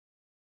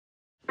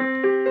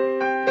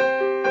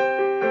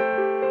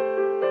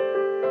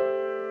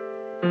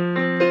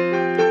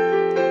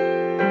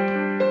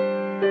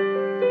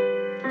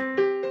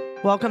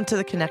Welcome to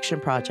the Connection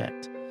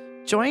Project.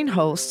 Join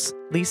hosts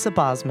Lisa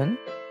Bosman,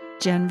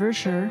 Jen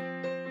Verscher,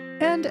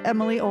 and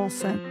Emily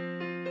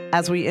Olson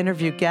as we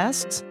interview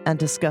guests and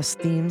discuss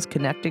themes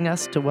connecting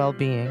us to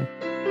well-being.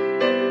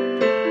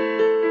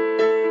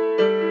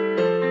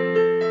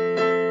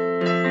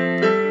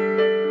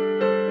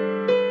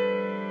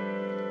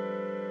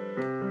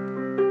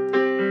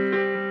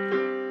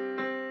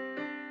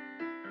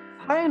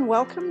 Hi, and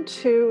welcome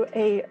to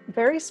a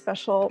very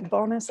special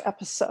bonus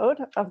episode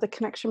of the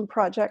Connection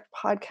Project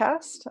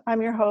podcast.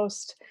 I'm your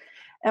host,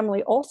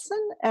 Emily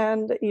Olson,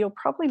 and you'll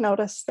probably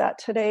notice that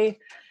today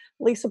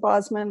Lisa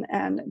Bosman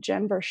and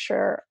Jen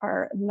Verscher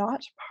are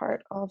not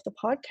part of the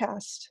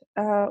podcast.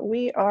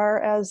 We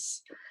are,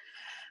 as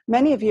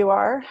many of you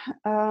are,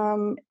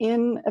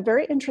 in a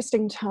very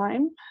interesting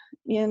time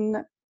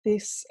in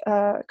this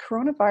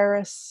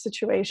coronavirus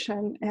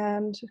situation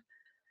and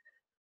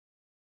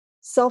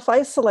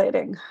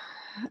self-isolating.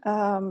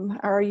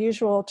 Our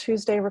usual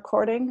Tuesday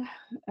recording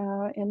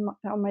on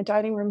my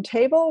dining room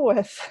table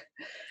with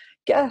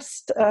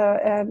guests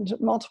and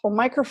multiple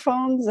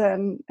microphones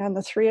and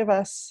the three of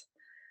us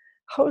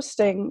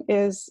hosting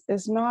is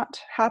not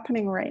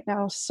happening right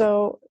now.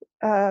 So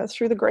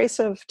through the grace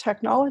of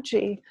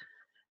technology,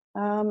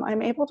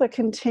 I'm able to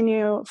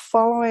continue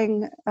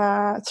following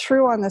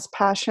through on this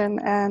passion,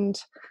 and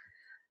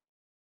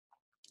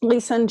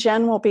Lisa and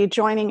Jen will be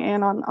joining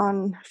in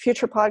on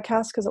future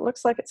podcasts because it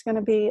looks like it's going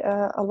to be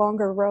a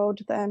longer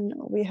road than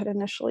we had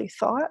initially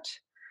thought.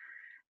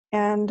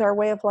 And our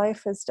way of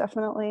life has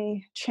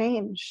definitely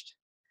changed.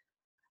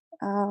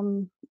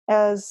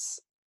 As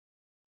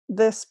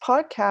this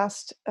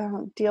podcast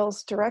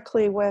deals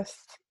directly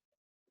with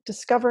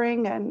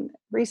discovering and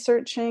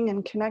researching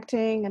and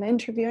connecting and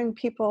interviewing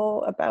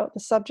people about the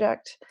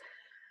subject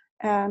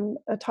and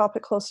a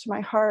topic close to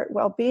my heart,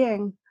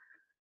 well-being.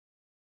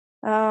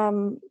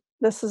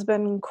 This has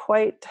been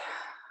quite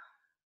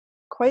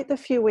the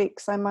few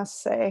weeks, I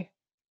must say,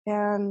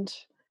 and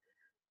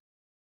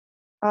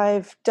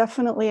I've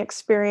definitely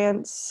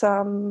experienced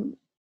some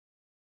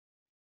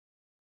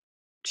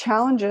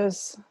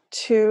challenges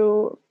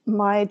to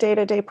my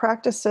day-to-day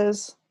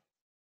practices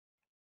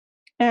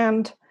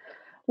and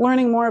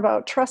learning more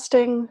about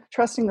trusting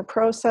the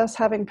process,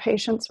 having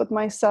patience with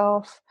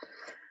myself,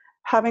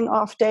 having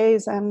off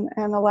days and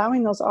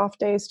allowing those off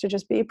days to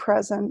just be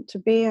present, to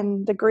be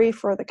in the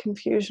grief or the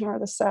confusion or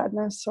the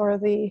sadness or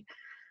the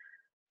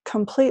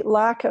complete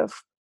lack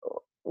of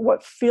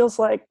what feels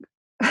like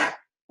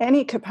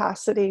any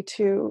capacity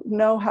to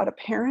know how to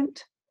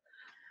parent.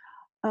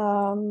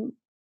 And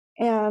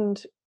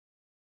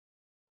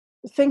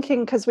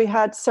thinking, because we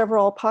had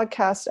several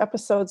podcast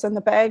episodes in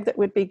the bag that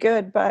would be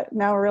good, but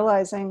now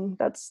realizing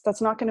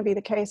that's not going to be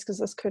the case because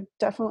this could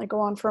definitely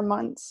go on for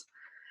months.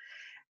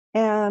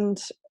 And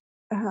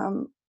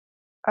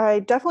I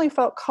definitely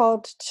felt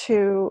called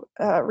to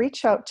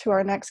reach out to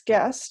our next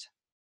guest,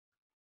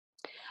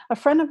 a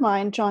friend of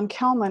mine, John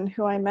Kalman,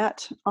 who I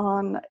met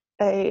on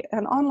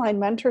an online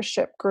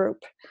mentorship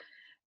group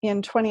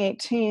in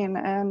 2018.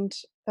 And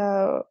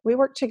we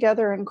worked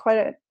together in quite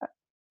an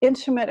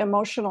intimate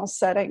emotional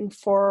setting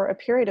for a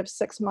period of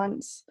 6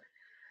 months.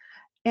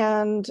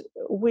 And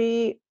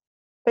we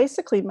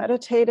basically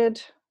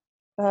meditated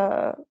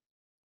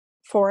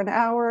for an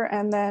hour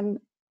and then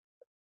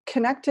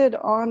connected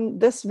on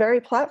this very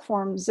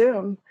platform,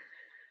 Zoom,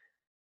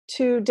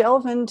 to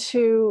delve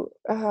into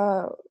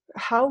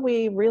how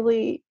we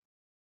really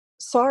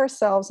saw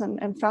ourselves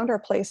and found our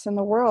place in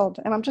the world.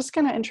 And I'm just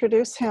going to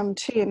introduce him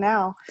to you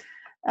now.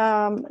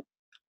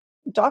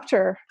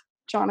 Dr.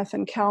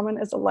 Jonathan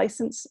Kalman is a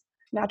licensed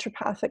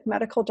naturopathic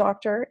medical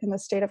doctor in the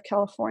state of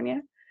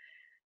California.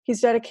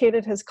 He's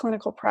dedicated his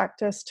clinical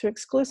practice to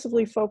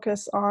exclusively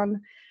focus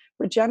on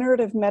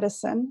regenerative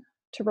medicine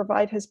to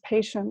provide his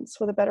patients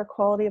with a better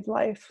quality of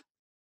life.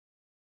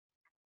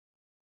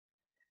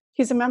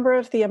 He's a member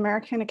of the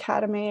American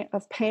Academy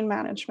of Pain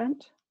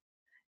Management,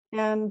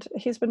 and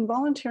he's been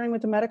volunteering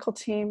with the medical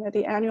team at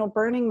the annual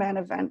Burning Man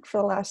event for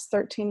the last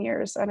 13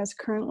 years and is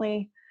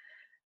currently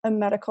a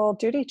medical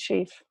duty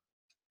chief,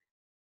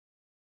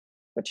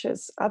 which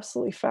is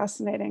absolutely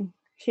fascinating.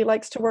 He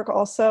likes to work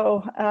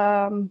also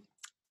on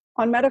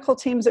medical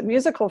teams at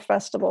musical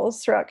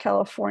festivals throughout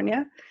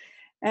California,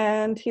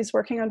 and he's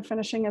working on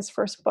finishing his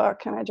first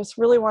book. And I just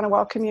really want to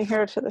welcome you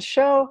here to the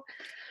show.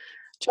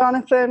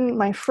 Jonathan,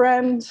 my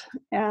friend,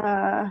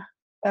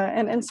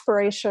 an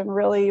inspiration,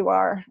 really you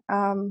are.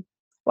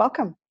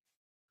 Welcome.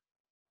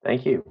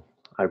 Thank you.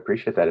 I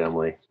appreciate that,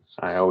 Emily.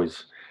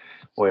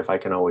 If I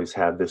can always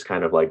have this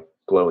kind of like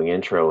glowing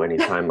intro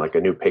anytime like a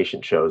new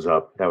patient shows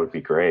up, that would be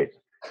great.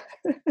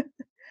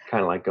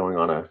 Kind of like going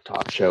on a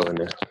talk show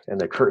and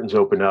the curtains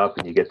open up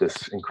and you get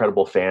this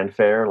incredible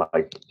fanfare,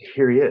 like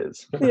here he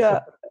is.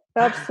 Yeah,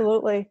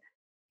 absolutely.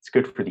 It's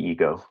good for the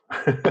ego.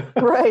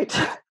 Right.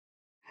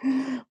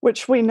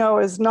 Which we know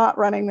is not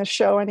running the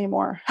show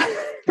anymore.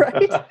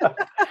 Right.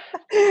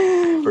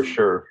 For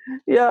sure.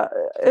 Yeah,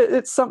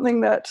 it's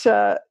something that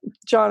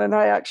John and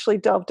I actually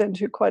delved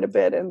into quite a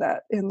bit in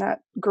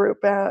that group.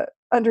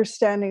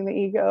 understanding the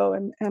ego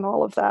and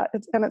all of that.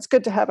 And it's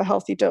good to have a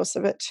healthy dose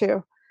of it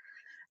too.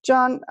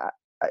 John,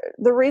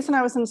 the reason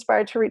I was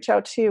inspired to reach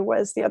out to you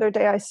was the other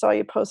day I saw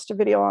you post a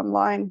video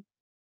online,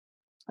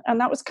 and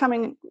that was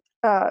coming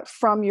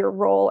from your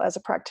role as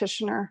a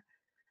practitioner.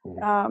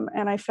 Mhm.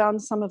 And I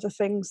found some of the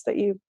things that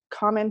you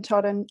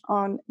commented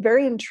on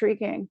very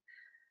intriguing.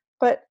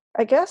 But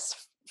I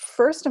guess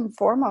first and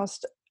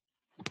foremost,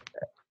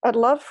 I'd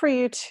love for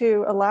you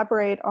to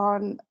elaborate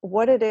on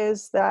what it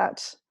is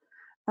that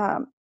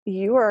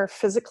you are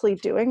physically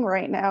doing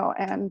right now,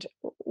 and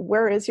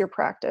where is your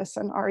practice,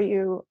 and are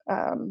you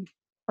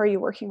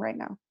working right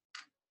now?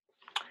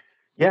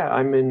 Yeah,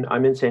 I'm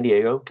in San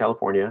Diego,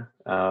 California.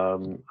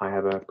 I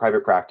have a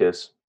private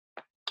practice,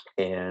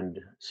 and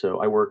so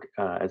I work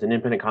as an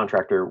independent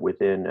contractor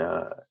within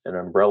an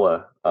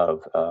umbrella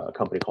of a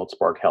company called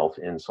Spark Health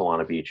in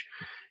Solana Beach,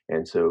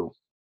 and so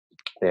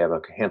they have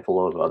a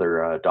handful of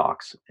other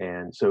docs,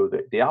 and so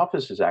the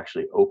office is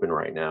actually open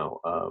right now.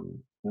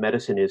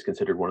 Medicine is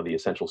considered one of the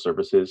essential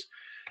services.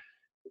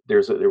 There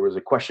was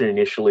a question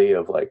initially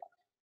of like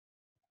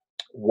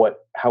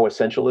what how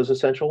essential is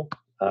essential,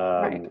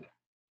 Right. um,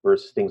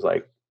 versus things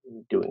like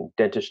doing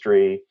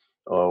dentistry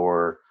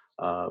or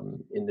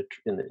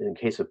in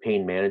case of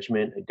pain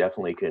management, I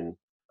definitely can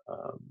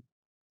um,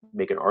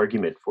 make an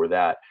argument for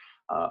that.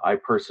 I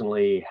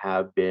personally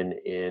have been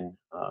in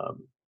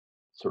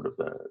sort of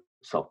the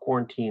self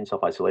quarantine,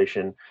 self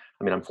isolation.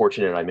 I mean, I'm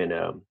fortunate. I'm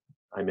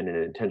in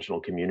an intentional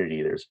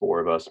community. There's four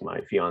of us,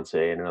 my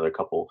fiance and another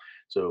couple.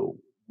 So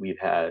we've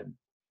had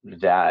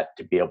that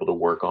to be able to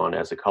work on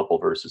as a couple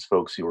versus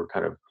folks who are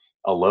kind of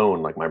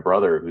alone, like my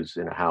brother who's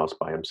in a house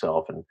by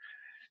himself. And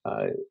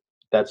uh,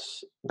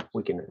 that's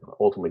we can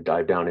ultimately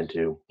dive down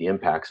into the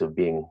impacts of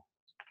being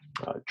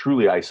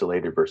truly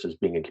isolated versus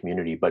being in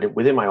community. But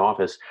within my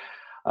office,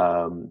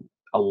 um,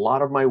 a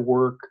lot of my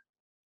work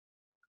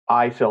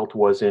I felt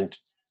wasn't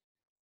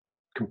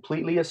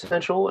completely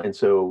essential, and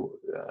so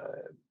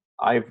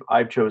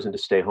I've chosen to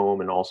stay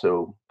home, and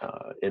also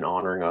in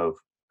honoring of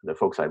the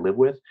folks I live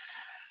with.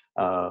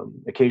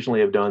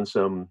 Occasionally, I've done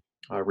some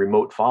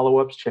remote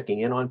follow-ups,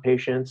 checking in on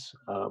patients,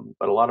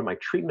 but a lot of my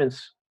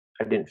treatments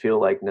I didn't feel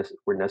like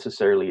were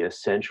necessarily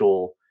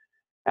essential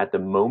at the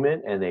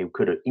moment, and they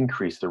could have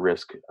increased the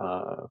risk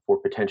for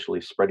potentially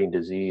spreading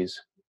disease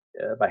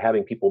by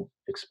having people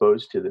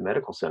exposed to the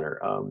medical center.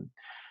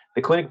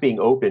 The clinic being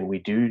open, we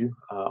do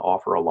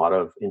offer a lot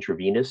of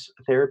intravenous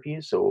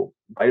therapies. So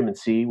vitamin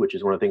C, which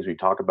is one of the things we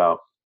talk about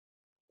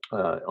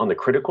on the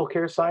critical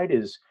care side,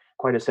 is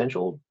quite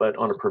essential, but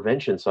on a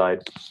prevention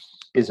side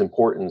is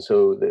important.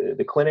 So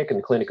the clinic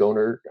and clinic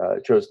owner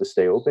chose to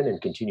stay open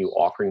and continue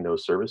offering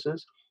those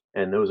services,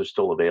 and those are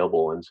still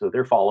available. And so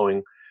they're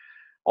following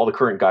all the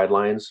current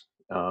guidelines,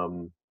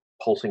 um,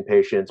 pulsing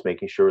patients,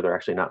 making sure they're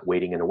actually not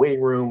waiting in a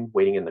waiting room,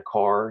 waiting in the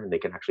car, and they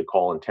can actually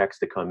call and text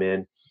to come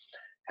in,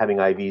 having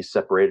IVs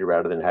separated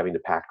rather than having to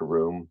pack a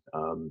room,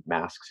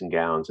 masks and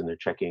gowns, and they're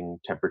checking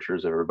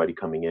temperatures of everybody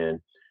coming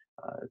in.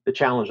 The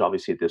challenge,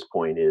 obviously, at this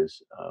point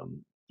is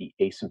the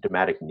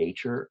asymptomatic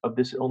nature of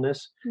this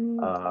illness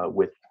Mm.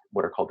 with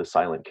what are called the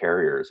silent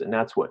carriers. And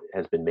that's what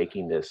has been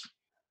making this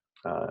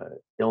uh,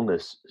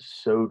 illness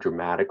so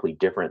dramatically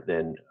different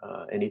than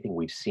anything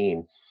we've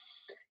seen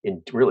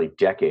in really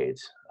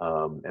decades,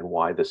 and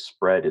why the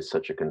spread is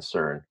such a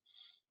concern.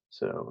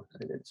 So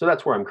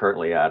that's where I'm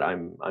currently at.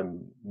 I'm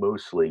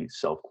mostly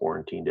self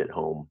quarantined at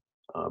home,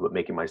 but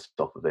making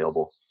myself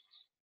available.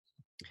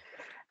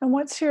 And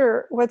what's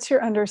your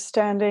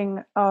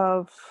understanding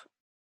of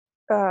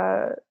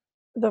uh,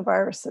 the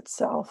virus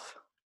itself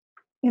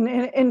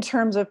in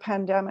terms of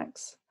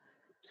pandemics?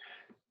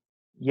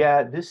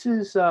 Yeah, this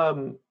is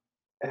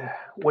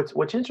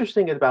what's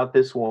interesting about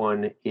this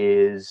one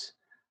is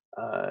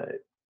uh,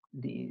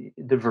 the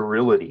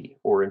virility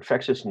or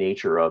infectious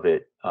nature of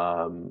it,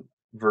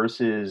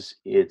 versus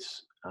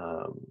its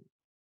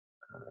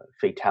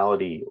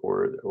fatality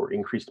or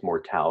increased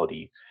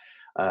mortality.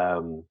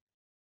 Um,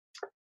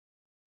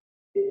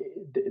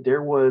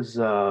 there was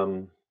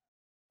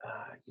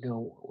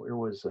where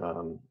was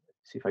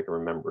see if I can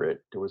remember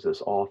it. There was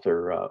this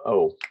author,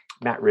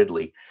 Matt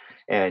Ridley,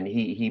 and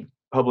he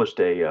published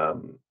a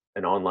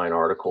an online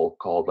article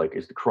called like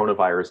 "Is the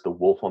Coronavirus the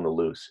Wolf on the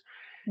Loose?"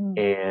 Mm.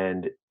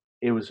 And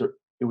it was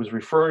it was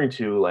referring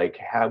to like,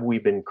 have we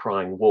been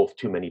crying wolf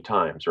too many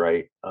times,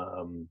 right?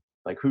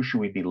 Like, who should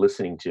we be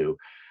listening to?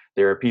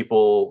 There are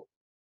people,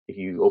 if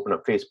you open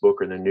up Facebook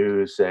or the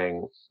news,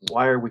 saying,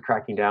 why are we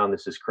cracking down?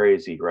 This is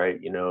crazy, right?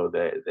 You know,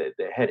 the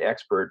head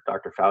expert,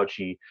 Dr.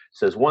 Fauci,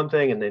 says one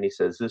thing and then he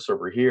says this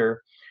over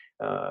here.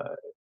 Uh,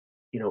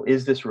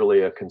 is this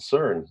really a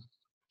concern?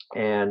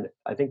 And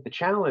I think the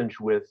challenge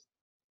with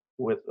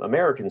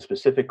Americans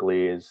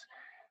specifically is,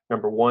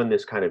 number one,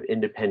 this kind of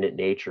independent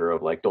nature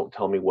of like, don't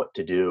tell me what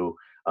to do.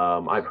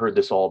 I've heard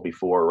this all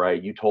before,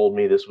 right? You told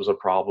me this was a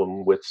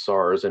problem with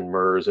SARS and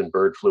MERS and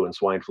bird flu and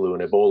swine flu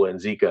and Ebola and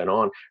Zika and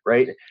on,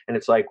 right? And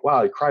it's like,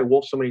 wow, you cry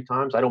wolf so many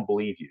times, I don't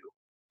believe you.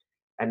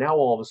 And now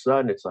all of a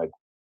sudden it's like,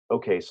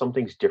 okay,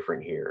 something's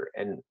different here.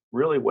 And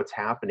really what's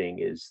happening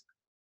is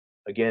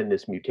again,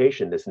 this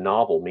mutation, this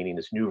novel, meaning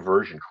this new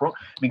version.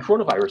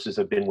 Coronaviruses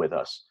have been with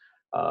us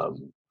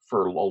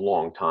for a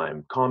long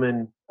time.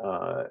 Common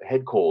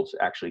head colds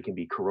actually can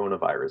be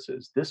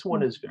coronaviruses. This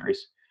one is very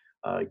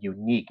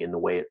unique in the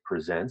way it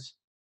presents.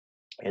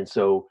 And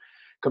so,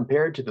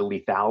 compared to the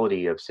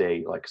lethality of,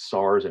 say, like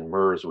SARS and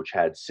MERS, which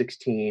had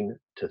 16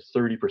 to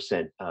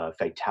 30%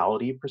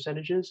 fatality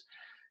percentages,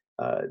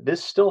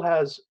 this still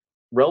has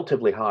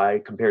relatively high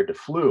compared to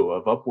flu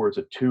of upwards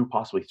of 2,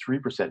 possibly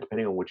 3%,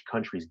 depending on which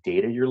country's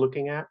data you're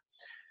looking at.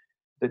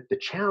 The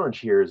challenge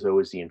here is, though,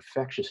 is the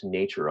infectious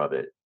nature of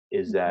it,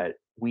 is Mhm. that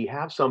we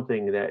have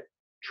something that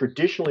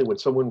traditionally, when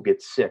someone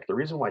gets sick, the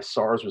reason why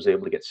SARS was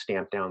able to get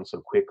stamped down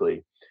so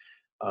quickly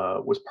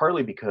was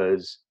partly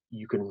because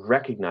you can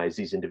recognize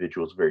these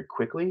individuals very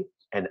quickly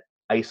and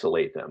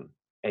isolate them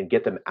and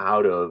get them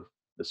out of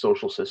the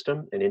social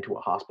system and into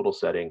a hospital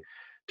setting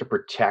to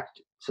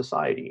protect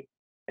society.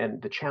 And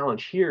the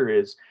challenge here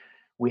is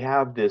we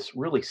have this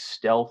really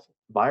stealth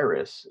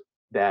virus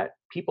that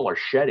people are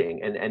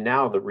shedding. And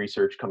now the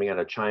research coming out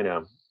of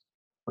China,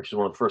 which is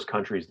one of the first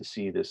countries to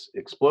see this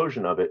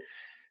explosion of it,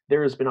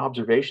 there has been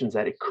observations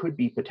that it could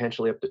be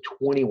potentially up to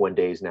 21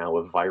 days now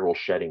of viral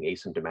shedding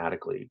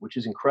asymptomatically, which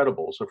is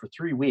incredible. So for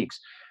 3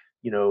 weeks,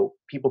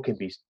 people can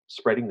be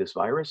spreading this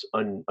virus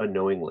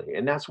unknowingly,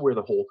 and that's where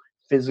the whole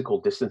physical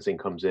distancing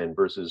comes in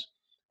versus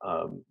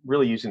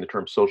really using the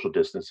term social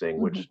distancing,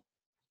 Mhm. which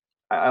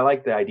I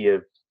like the idea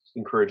of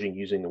encouraging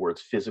using the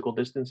words physical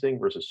distancing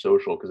versus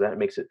social, because that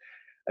makes it,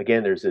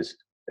 again, there's this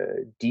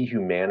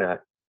dehumanizing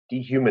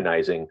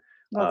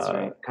That's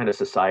right. kind of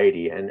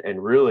society,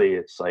 and really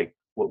it's like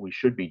what we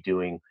should be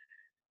doing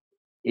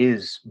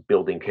is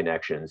building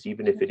connections,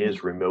 even if it Mhm.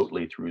 is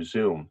remotely through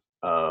Zoom.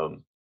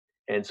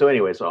 And so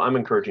anyway, so I'm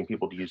encouraging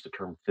people to use the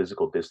term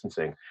physical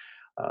distancing.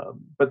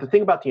 But the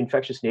thing about the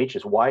infectious nature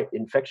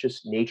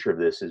of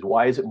this is,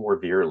 why is it more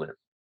virulent?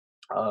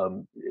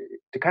 Um,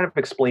 to kind of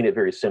explain it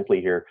very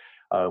simply here,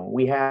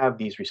 we have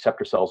these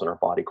receptor cells in our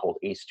body called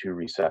ACE2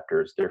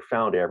 receptors. They're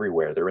found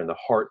everywhere. They're in the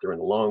heart, they're in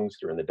the lungs,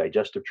 they're in the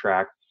digestive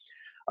tract.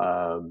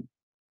 Um,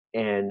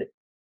 and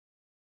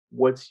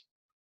what's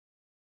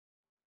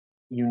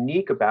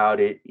unique about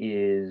it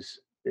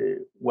is,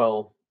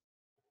 well,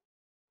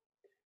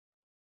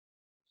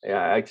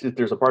 yeah,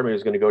 there's a part of me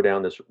who's going to go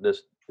down this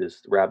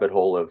rabbit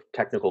hole of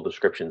technical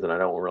descriptions, and I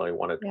don't really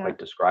want to Yeah. quite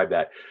describe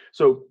that.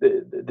 So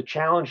the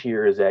challenge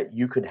here is that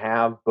you can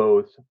have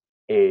both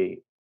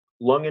a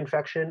lung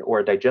infection or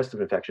a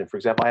digestive infection. For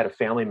example, I had a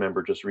family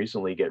member just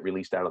recently get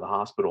released out of the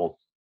hospital,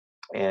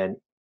 and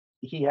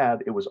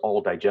it was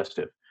all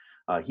digestive.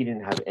 He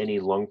didn't have any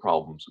lung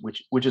problems,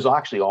 which is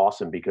actually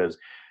awesome, because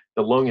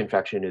the lung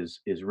infection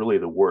is really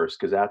the worst,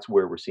 because that's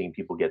where we're seeing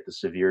people get the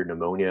severe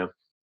pneumonia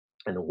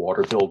and the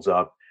water builds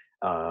up.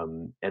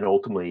 And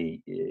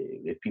ultimately,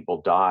 if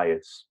people die,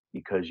 it's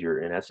because you're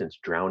in essence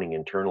drowning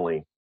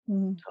internally,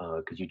 Mhm.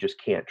 because you just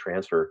can't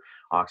transfer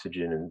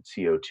oxygen and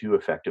CO2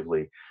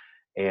 effectively.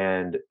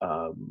 And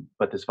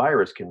but this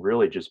virus can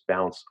really just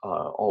bounce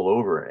all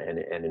over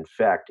and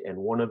infect. And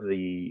one of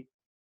the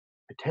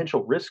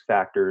potential risk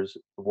factors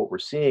of what we're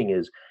seeing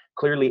is,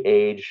 clearly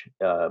age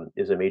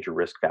is a major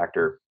risk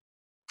factor.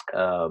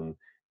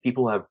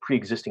 People have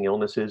pre-existing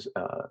illnesses,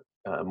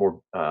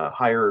 more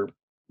higher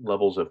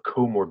levels of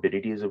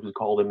comorbidities, as we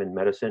call them in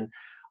medicine.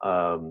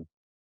 Um,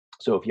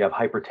 so if you have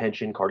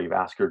hypertension,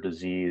 cardiovascular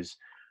disease,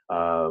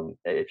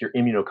 if you're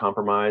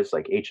immunocompromised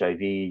like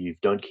HIV, you've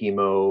done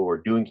chemo or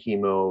doing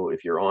chemo,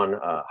 if you're on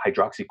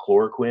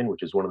hydroxychloroquine,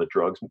 which is one of the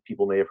drugs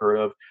people may have heard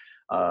of,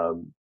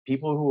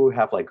 people who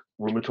have like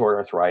rheumatoid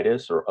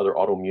arthritis or other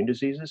autoimmune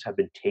diseases have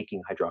been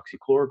taking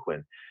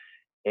hydroxychloroquine.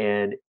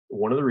 And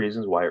one of the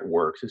reasons why it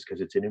works is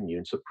because it's an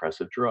immune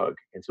suppressive drug.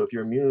 And so if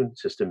your immune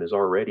system is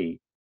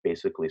already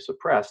basically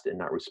suppressed and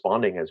not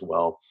responding as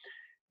well,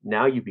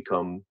 now you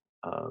become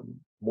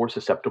more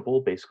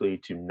susceptible basically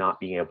to not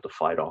being able to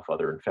fight off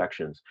other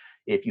infections.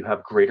 If you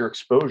have greater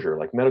exposure,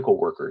 like medical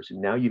workers,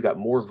 now you've got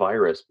more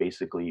virus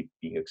basically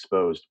being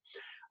exposed.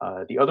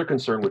 The other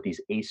concern with these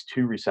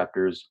ACE2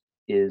 receptors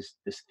is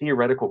this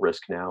theoretical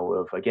risk now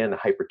of, again, the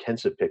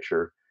hypertensive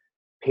picture.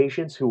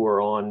 Patients who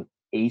are on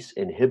ACE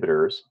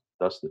inhibitors,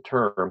 thus the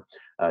term,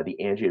 the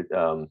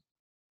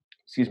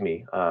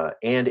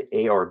and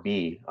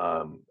ARB,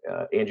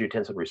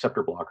 angiotensin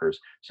receptor blockers.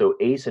 So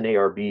ACE and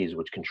ARBs,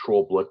 which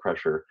control blood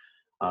pressure,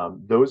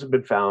 those have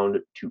been found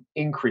to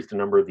increase the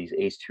number of these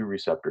ACE2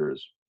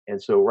 receptors.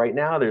 And so right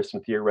now, there's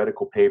some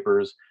theoretical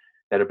papers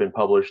that have been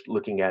published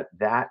looking at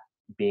that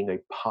being a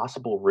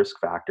possible risk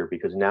factor,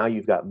 because now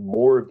you've got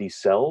more of these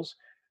cells,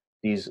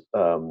 these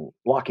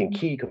lock and Mhm.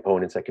 key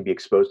components that can be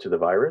exposed to the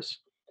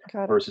virus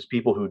Got it. versus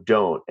people who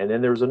don't. And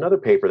then there was another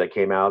paper that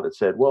came out that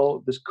said, well,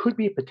 this could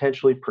be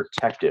potentially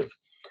protective.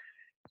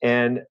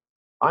 And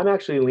I'm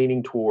actually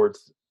leaning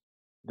towards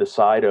the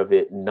side of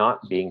it not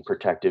being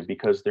protective,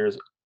 because there's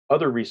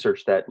other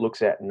research that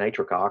looks at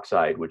nitric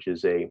oxide, which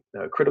is a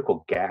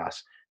critical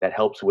gas that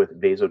helps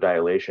with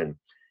vasodilation.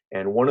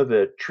 And one of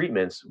the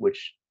treatments,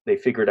 which they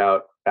figured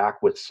out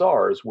back with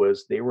SARS,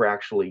 was they were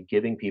actually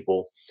giving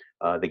people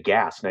the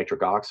gas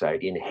nitric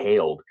oxide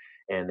inhaled,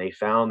 and they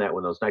found that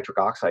when those nitric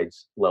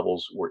oxides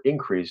levels were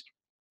increased,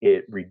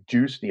 it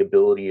reduced the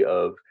ability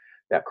of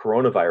that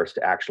coronavirus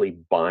to actually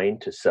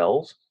bind to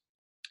cells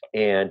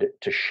and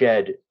to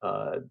shed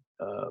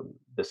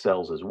the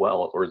cells as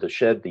well, or to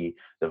shed the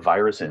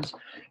viruses.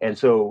 And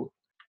so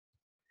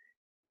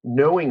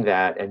knowing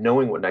that and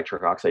knowing what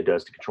nitric oxide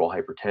does to control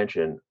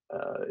hypertension,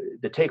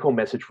 the take-home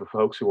message for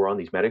folks who are on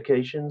these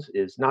medications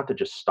is not to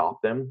just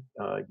stop them.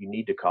 You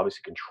need to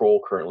obviously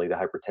control currently the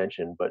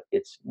hypertension, but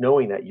it's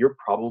knowing that you're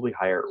probably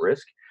higher at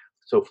risk.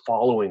 So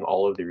following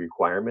all of the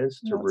requirements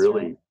to That's right.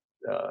 really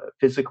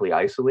physically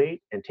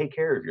isolate and take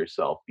care of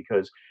yourself,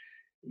 because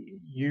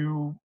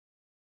you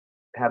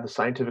have the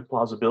scientific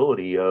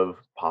plausibility of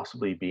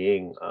possibly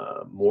being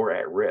more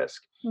at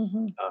risk.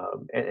 Hmm.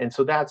 And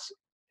so that's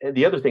and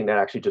the other thing that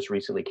actually just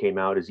recently came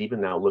out is even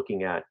now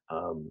looking at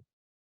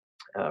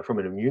from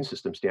an immune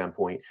system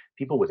standpoint,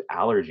 people with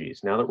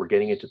allergies. Now that we're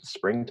getting into the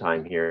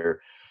springtime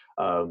here,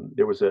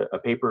 there was a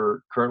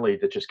paper currently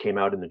that just came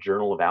out in the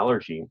Journal of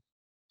Allergy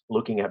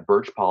looking at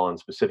birch pollen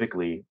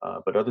specifically,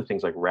 but other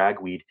things like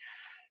ragweed.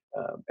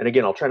 And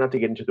again, I'll try not to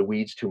get into the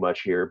weeds too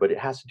much here, but it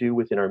has to do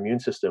within our immune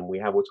system. We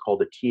have what's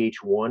called a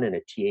Th1 and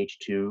a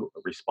Th2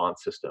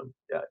 response system.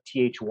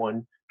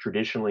 Th1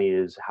 traditionally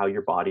is how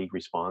your body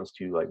responds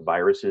to like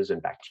viruses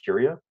and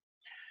bacteria.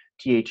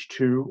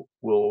 Th2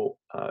 will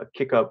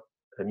kick up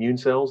immune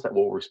cells that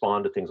will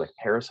respond to things like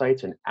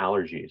parasites and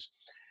allergies.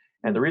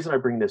 And the reason I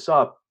bring this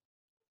up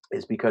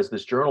is because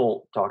this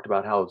journal talked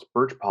about how its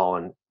birch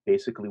pollen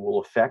basically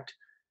will affect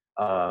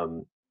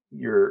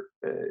your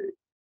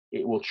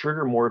it will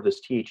trigger more of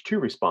this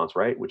Th2 response,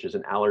 right, which is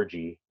an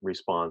allergy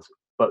response,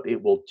 but it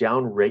will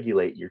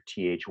down-regulate your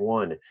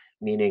Th1,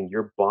 meaning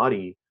your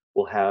body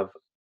will have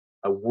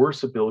a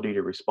worse ability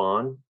to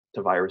respond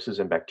to viruses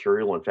and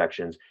bacterial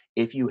infections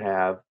if you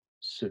have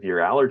severe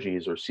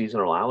allergies or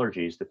seasonal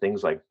allergies to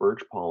things like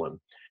birch pollen.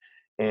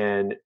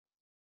 And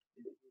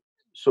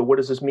so what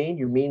does this mean?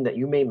 You mean that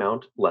you may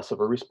mount less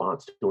of a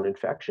response to an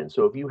infection.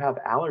 So if you have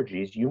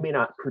allergies, you may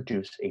not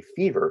produce a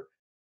fever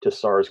to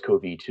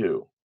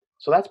SARS-CoV-2.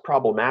 So that's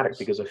problematic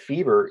because a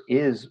fever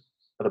is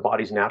the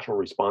body's natural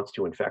response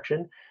to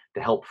infection to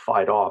help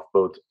fight off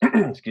both,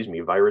 excuse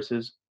me,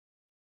 viruses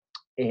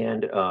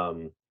and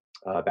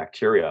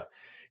bacteria.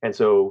 And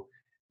so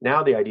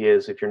now the idea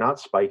is if you're not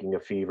spiking a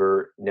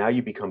fever, now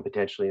you become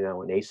potentially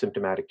now an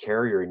asymptomatic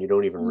carrier and you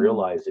don't even Mm.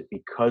 realize it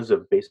because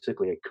of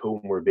basically a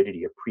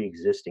comorbidity, a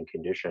pre-existing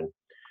condition.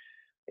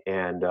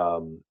 And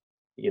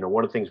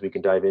one of the things we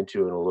can dive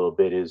into in a little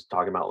bit is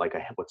talking about like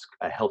what's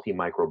a healthy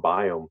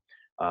microbiome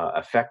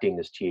affecting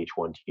this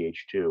Th1,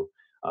 Th2.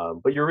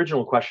 But your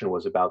original question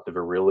was about the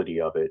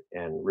virility of it,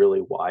 and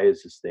really why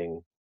is this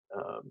thing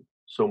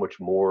so much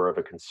more of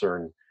a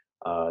concern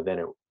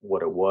than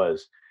what it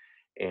was.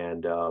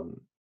 And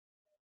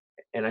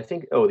I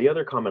think, oh, the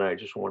other comment I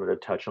just wanted to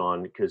touch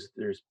on, because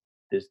there's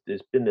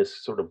been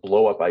this sort of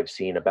blow up I've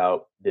seen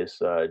about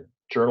this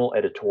journal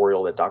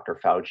editorial that Dr.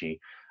 Fauci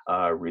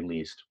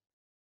released.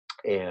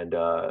 And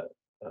uh,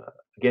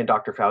 again,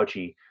 Dr.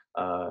 Fauci,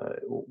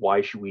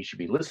 why should we should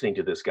be listening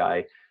to this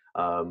guy?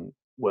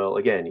 Well,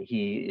 again,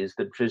 he is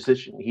the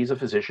physician. He's a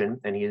physician,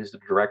 and he is the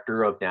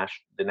director of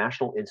the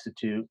National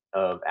Institute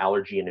of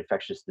Allergy and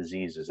Infectious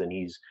Diseases, and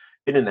he's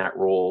been in that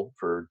role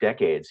for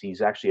decades.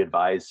 He's actually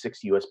advised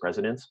 6 U.S.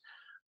 presidents,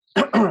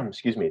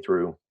 excuse me,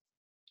 through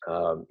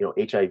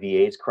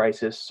HIV/AIDS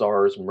crisis,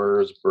 SARS,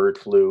 MERS, bird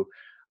flu,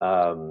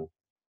 um,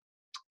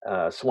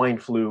 swine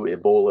flu,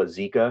 Ebola,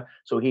 Zika.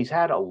 So he's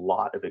had a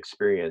lot of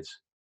experience.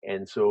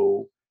 And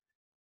so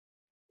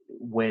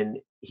when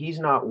he's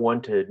not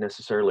one to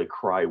necessarily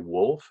cry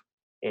wolf,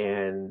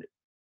 and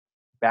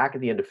back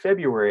at the end of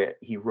February,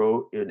 he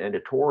wrote an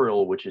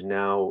editorial, which is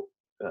now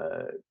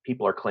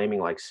people are claiming,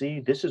 like, see,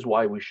 this is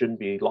why we shouldn't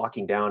be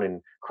locking down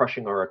and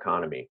crushing our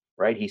economy,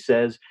 right? He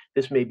says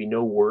this may be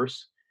no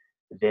worse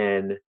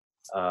than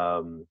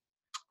um,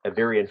 a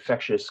very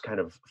infectious kind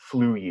of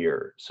flu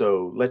year.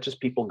 So let just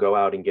people go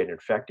out and get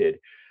infected.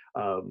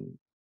 Um,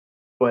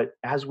 but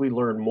as we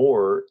learn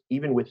more,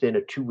 even within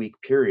a 2 week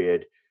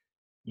period,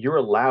 you're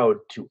allowed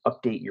to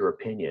update your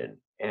opinion.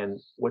 And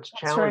what's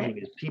That's right. challenging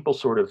is people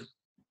sort of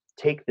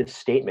take this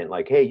statement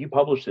like, hey, you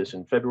published this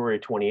in February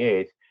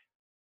 28th,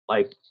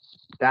 like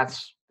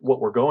that's what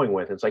we're going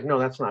with. It's like, no,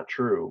 that's not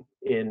true.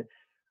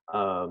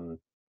 Um,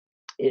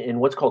 in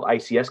what's called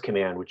ICS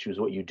command, which is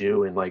what you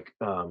do in like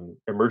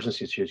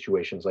emergency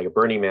situations, like a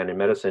Burning Man in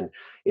medicine.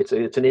 It's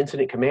an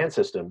incident command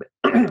system,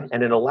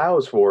 and it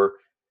allows for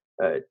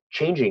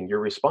changing your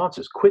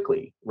responses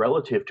quickly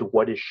relative to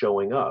what is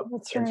showing up.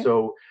 That's And right.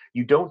 so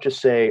you don't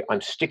just say,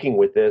 "I'm sticking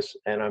with this,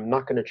 and I'm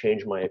not going to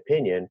change my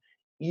opinion,"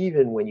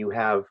 even when you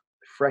have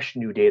fresh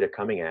new data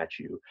coming at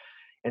you.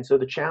 And so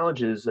the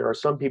challenge is there are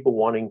some people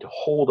wanting to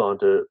hold on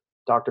to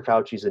Dr.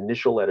 Fauci's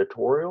initial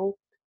editorial,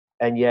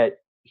 and yet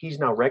he's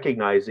now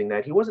recognizing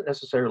that he wasn't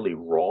necessarily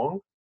wrong.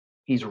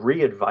 He's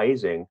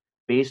re-advising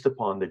based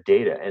upon the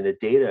data, and the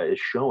data is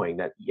showing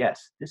that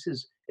yes, this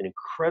is an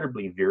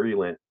incredibly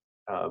virulent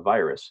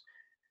virus,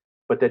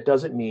 but that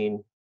doesn't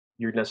mean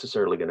you're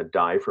necessarily going to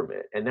die from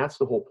it. And that's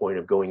the whole point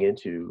of going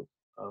into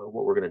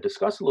what we're going to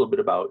discuss a little bit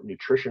about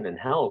nutrition and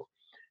health,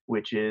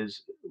 which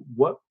is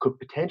what could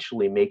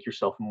potentially make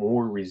yourself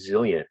more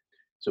resilient.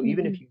 So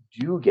even if Mhm. you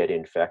do get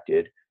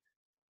infected,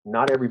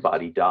 not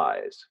everybody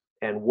dies.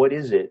 And what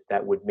is it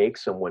that would make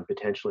someone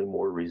potentially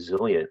more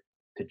resilient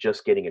to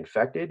just getting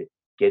infected,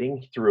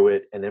 getting through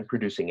it, and then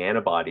producing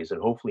antibodies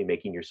and hopefully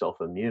making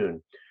yourself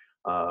immune,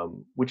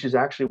 which is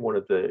actually one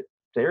of the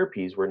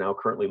therapies we're now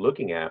currently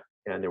looking at.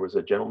 And there was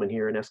a gentleman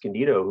here in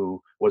Escondido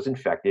who was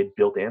infected,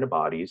 built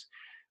antibodies.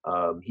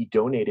 He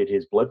donated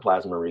his blood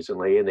plasma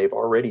recently, and they've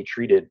already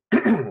treated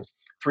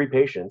 3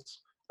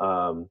 patients,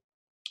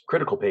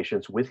 critical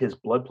patients, with his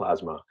blood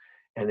plasma.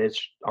 And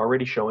it's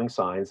already showing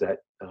signs that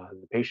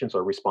the patients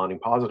are responding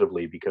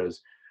positively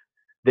because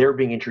they're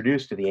being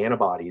introduced to the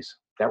antibodies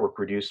that were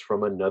produced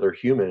from another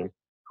human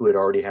who had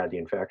already had the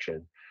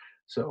infection.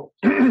 So,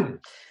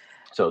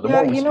 so the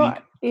Yeah, more we speak, well,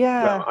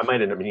 yeah, I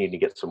might end up needing to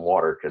get some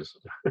water because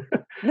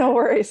no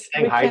worries.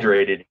 staying We can,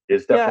 hydrated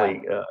is yeah,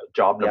 definitely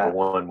job number yeah.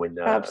 one when in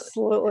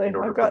Absolutely.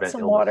 order I've to got prevent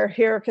some illness. water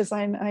here because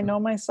I know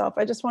myself.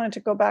 I just wanted to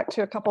go back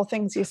to a couple of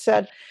things you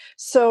said.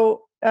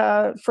 So,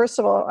 first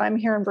of all, I'm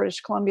here in British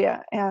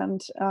Columbia,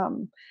 and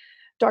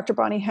Dr.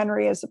 Bonnie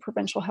Henry is the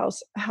provincial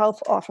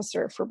health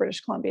officer for British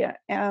Columbia.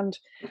 And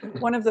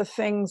one of the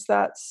things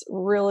that's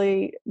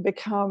really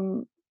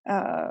become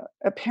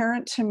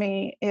apparent to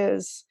me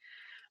is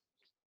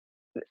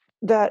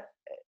that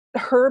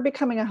her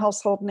becoming a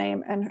household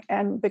name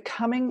and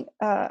becoming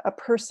a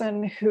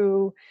person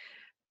who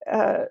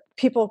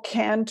people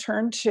can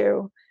turn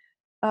to,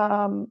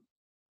 um,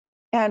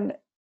 and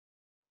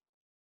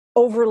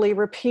overly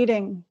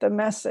repeating the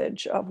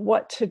message of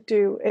what to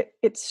do,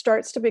 it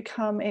starts to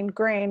become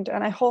ingrained.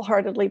 And I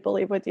wholeheartedly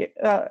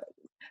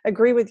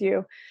agree with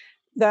you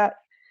that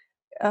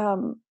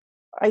um,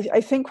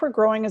 I think we're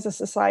growing as a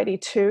society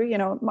too. You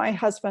know, my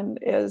husband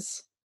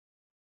is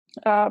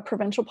a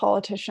provincial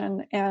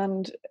politician,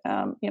 and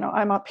you know,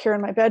 I'm up here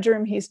in my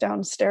bedroom. He's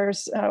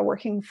downstairs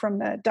working from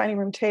the dining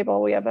room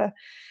table. We have a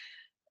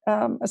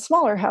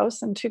smaller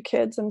house and 2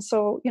 kids, and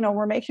so you know,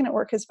 we're making it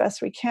work as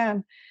best we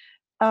can.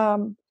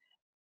 Um,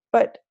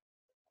 but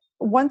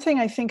one thing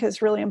I think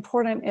is really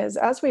important is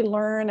as we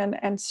learn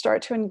and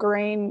start to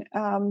ingrain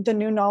the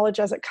new knowledge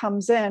as it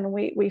comes in,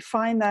 we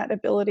find that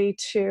ability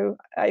to.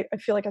 I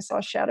feel like I saw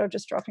a shadow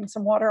just dropping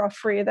some water off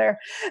for you there.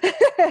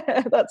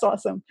 That's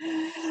awesome.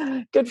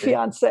 Good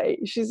fiance.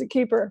 She's a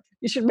keeper.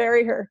 You should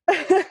marry her.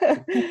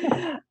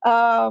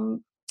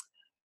 um,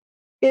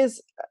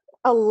 is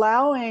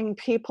allowing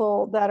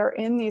people that are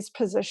in these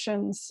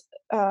positions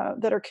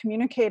that are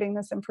communicating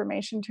this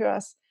information to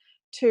us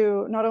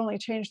to not only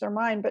change their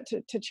mind but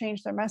to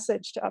change their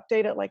message, to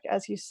update it, like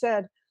as you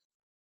said.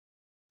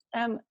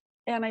 And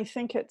and I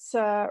think it's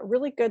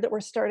really good that we're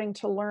starting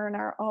to learn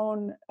our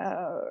own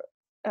uh,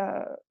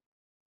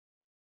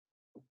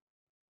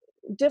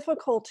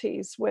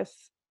 difficulties with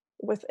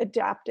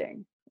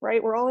adapting.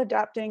 Right, we're all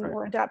adapting, Right.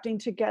 we're adapting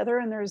together,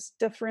 and there's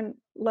different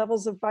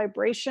levels of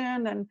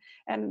vibration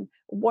and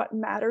what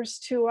matters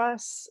to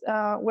us.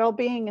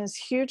 Well-being is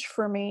huge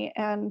for me,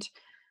 and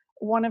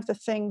one of the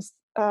things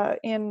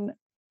in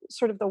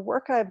sort of the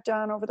work I've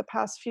done over the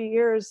past few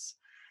years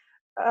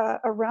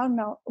around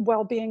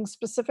well-being,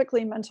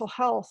 specifically mental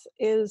health,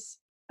 is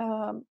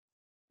um,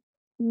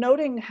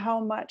 noting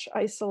how much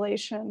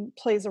isolation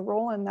plays a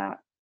role in that.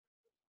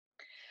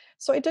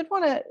 So I did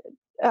want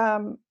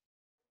to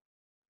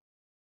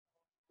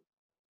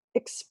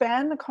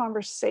expand the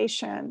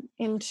conversation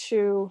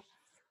into,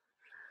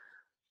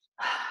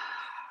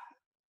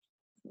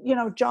 you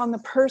know, John the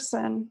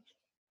person.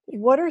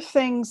 What are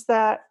things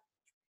that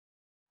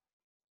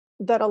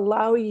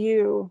allow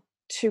you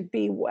to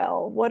be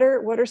well? What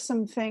are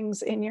some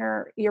things in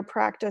your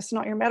practice,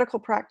 not your medical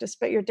practice,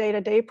 but your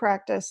day-to-day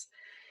practice,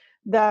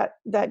 that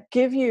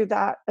give you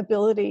that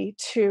ability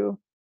to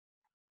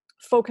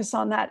focus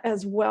on that,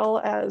 as well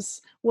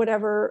as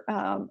whatever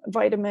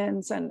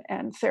vitamins and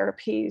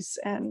therapies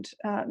and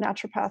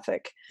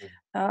naturopathic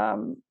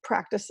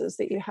practices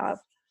that you have?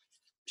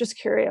 Just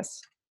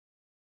curious.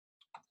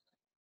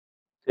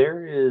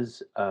 There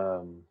is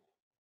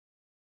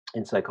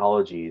in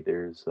psychology,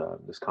 there's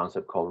this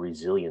concept called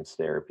resilience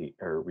therapy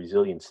or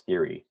resilience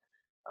theory,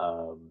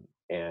 um,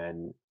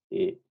 and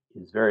it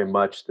is very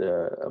much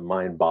a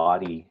mind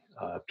body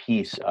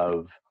piece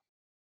of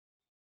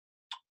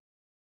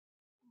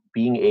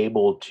being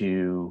able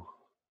to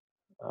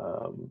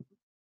um,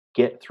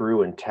 get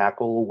through and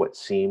tackle what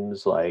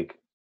seems like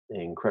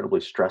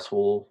incredibly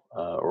stressful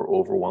or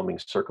overwhelming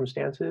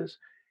circumstances,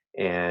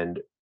 and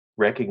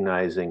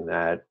recognizing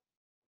that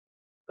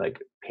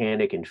like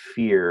panic and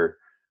fear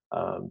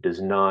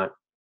does not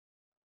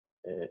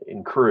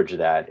encourage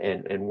that,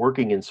 and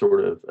working in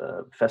sort of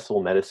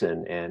festival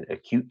medicine and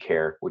acute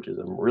care, which is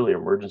really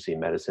emergency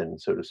medicine,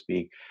 so to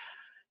speak.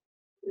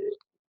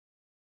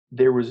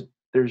 there was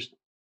there's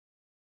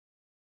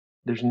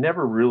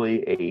never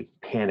really a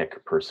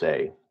panic per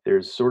se.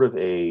 There's sort of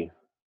a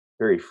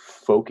very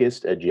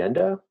focused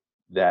agenda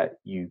that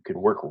you can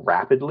work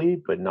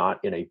rapidly, but not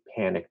in a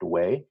panicked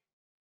way,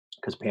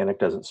 because panic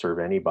doesn't serve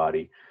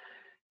anybody.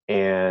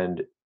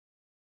 And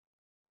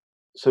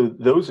so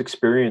those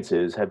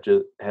experiences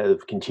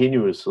have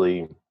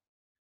continuously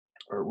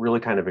or really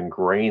kind of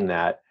ingrained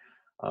that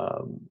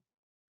um,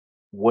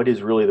 what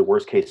is really the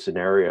worst case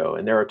scenario.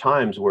 And there are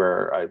times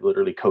where I've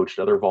literally coached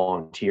other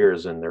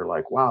volunteers and they're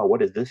like, wow,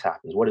 what if this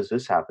happens? What if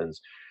this happens?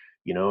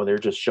 They're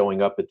just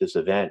showing up at this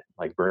event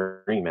like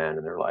Burning Man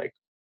and they're like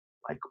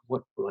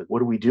what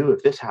do we do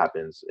if this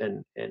happens?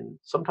 And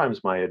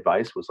sometimes my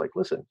advice was like,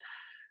 listen,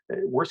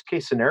 worst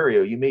case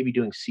scenario, you may be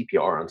doing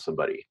CPR on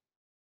somebody.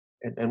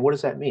 And what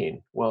does that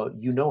mean? Well,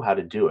 you know how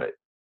to do it.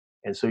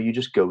 And so you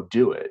just go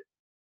do it.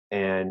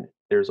 And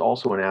there's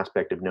also an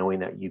aspect of knowing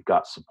that you've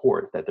got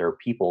support, that there are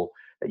people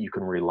that you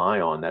can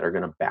rely on that are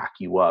going to back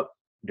you up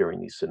during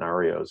these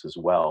scenarios as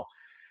well.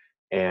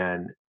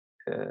 And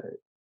uh,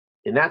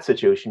 in that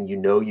situation,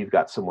 you've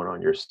got someone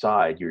on your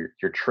side. You're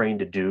trained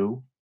to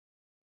do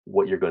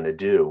what you're going to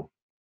do.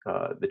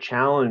 The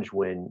challenge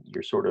when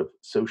you're sort of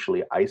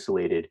socially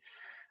isolated,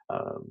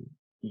 um,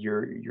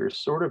 you're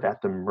sort of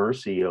at the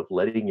mercy of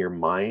letting your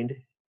mind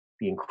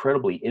be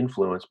incredibly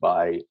influenced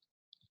by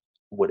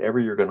whatever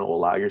you're going to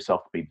allow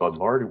yourself to be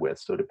bombarded with.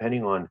 So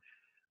depending on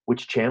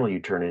which channel you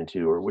turn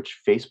into or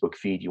which Facebook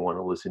feed you want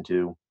to listen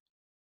to,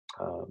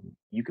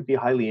 you could be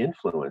highly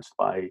influenced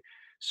by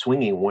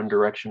swinging one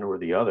direction or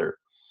the other.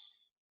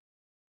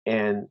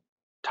 And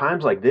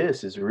times like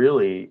this is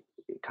really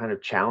kind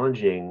of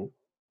challenging,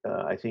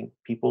 I think,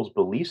 people's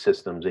belief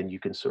systems, and you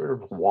can sort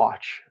of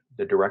watch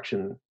the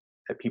direction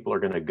that people are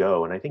going to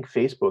go. And I think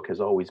Facebook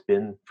has always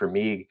been, for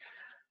me,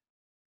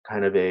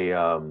 kind of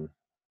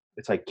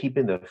it's like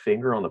keeping the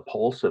finger on the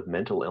pulse of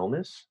mental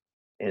illness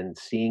and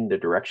seeing the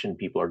direction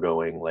people are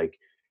going. Like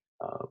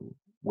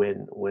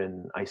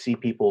when I see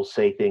people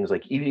say things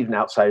like even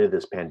outside of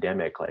this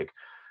pandemic, like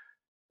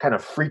kind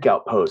of freak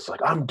out posts,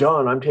 like I'm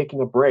done, I'm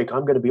taking a break,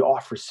 I'm going to be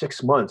off for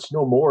 6 months,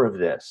 no more of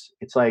this.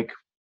 It's like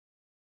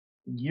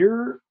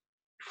you're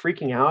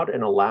freaking out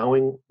and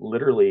allowing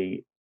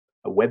literally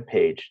a web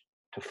page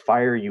to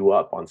fire you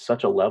up on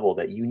such a level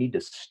that you need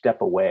to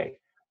step away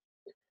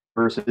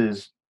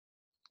versus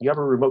you have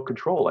a remote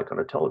control like on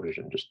a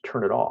television, just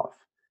turn it off.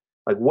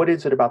 Like, what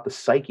is it about the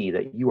psyche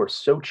that you are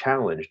so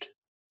challenged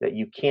that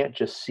you can't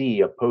just see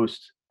a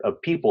post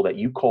of people that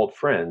you called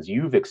friends,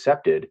 you've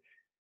accepted,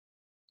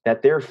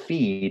 that their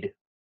feed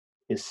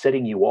is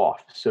setting you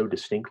off so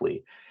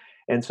distinctly?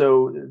 And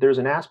so there's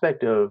an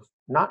aspect of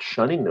not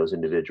shunning those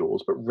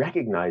individuals, but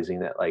recognizing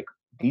that like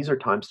these are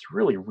times to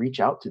really reach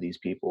out to these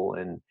people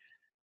and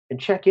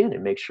check in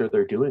and make sure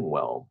they're doing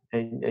well.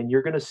 And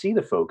you're going to see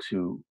the folks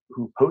who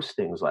post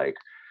things like,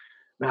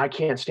 "Man, I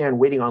can't stand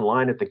waiting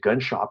online at the gun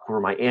shop for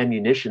my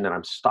ammunition that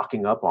I'm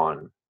stocking up on."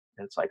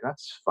 And it's like,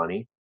 that's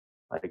funny.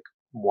 Like,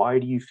 why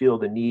do you feel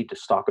the need to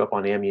stock up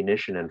on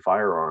ammunition and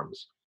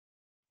firearms?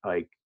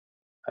 Like,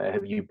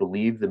 have you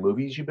believed the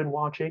movies you've been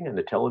watching and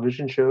the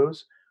television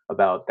shows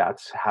about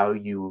that's how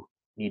you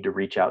need to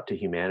reach out to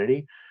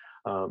humanity?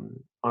 On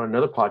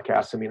another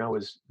podcast, I mean, I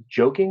was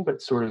joking,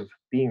 but sort of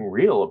being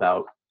real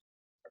about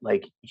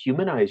like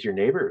humanize your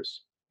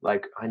neighbors.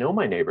 Like I know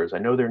my neighbors, I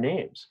know their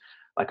names.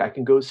 Like I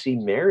can go see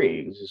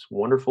Mary, who's this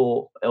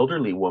wonderful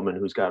elderly woman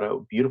who's got a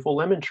beautiful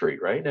lemon tree,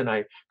 right? And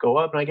I go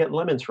up and I get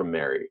lemons from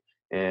Mary.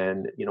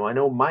 And I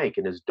know Mike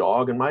and his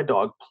dog and my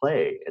dog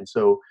play. And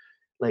so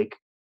like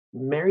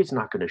Mary's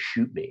not going to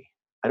shoot me.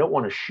 I don't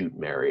want to shoot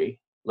Mary.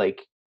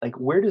 Like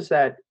where does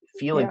that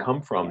feeling Yeah.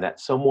 come from Yeah.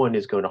 that someone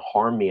is going to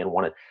harm me and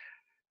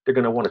they're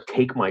going to want to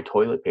take my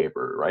toilet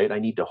paper, right? I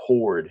need to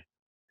hoard.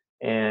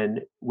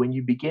 And when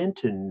you begin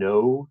to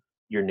know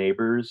your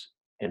neighbors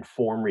and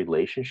form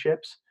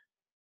relationships,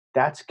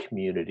 that's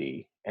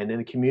community. And then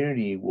the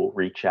community will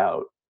reach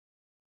out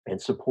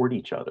and support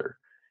each other.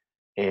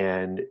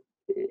 And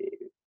eh,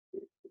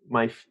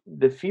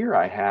 the fear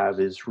I have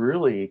is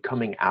really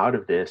coming out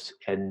of this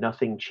and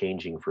nothing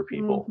changing for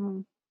people. Hmm.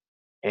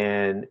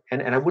 And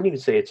I wouldn't even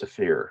say it's a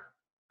fear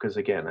because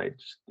again,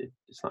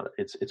 it's not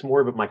it's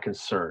more of my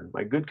concern.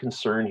 My good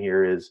concern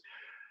here is,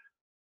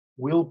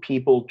 will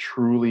people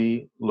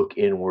truly look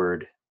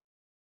inward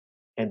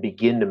and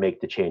begin to make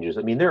the changes?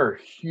 I mean, there are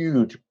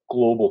huge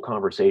global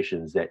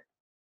conversations that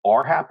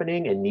are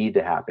happening and need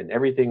to happen.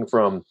 Everything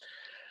from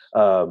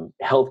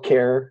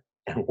healthcare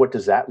and what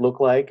does that look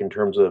like in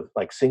terms of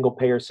like single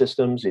payer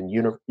systems and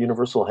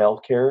universal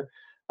healthcare.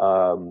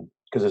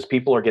 Because as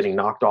people are getting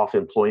knocked off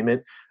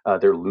employment,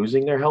 they're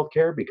losing their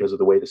healthcare because of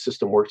the way the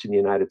system works in the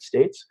United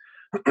States.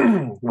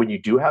 When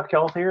you do have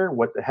healthcare,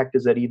 what the heck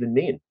does that even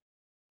mean?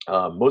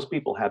 Most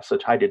people have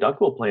such high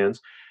deductible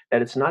plans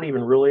that it's not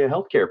even really a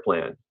healthcare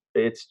plan.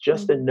 It's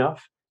just Hmm.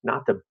 enough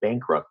not to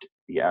bankrupt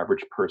the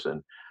average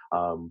person.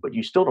 But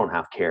you still don't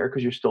have care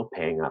because you're still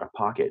paying out of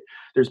pocket.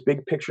 There's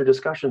big picture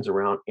discussions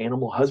around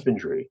animal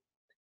husbandry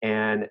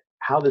and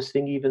how this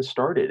thing even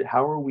started.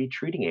 How are we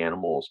treating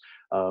animals?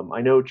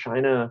 I know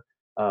China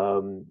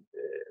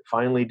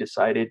finally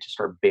decided to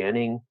start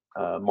banning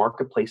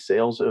marketplace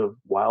sales of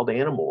wild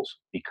animals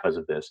because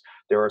of this.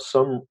 There are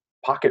some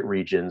pocket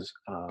regions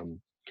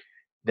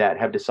that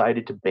have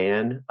decided to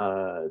ban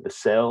the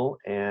sale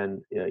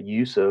and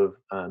use of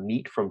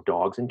meat from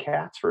dogs and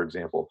cats, for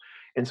example.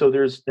 And so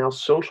there's now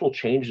social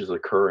changes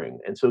occurring.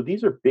 And so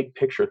these are big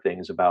picture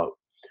things about,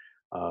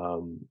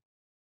 um,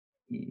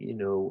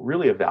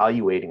 really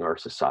evaluating our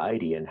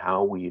society and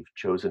how we've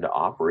chosen to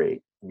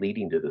operate,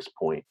 leading to this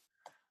point.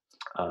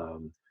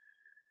 Um,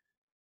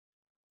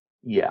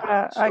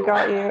 yeah. I So,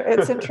 got you.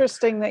 It's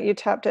interesting that you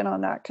tapped in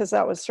on that, because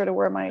that was sort of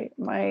where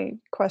my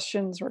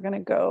questions were going to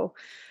go.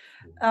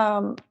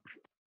 Um,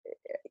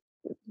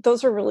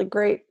 those are really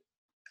great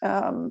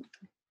um,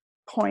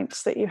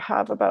 points that you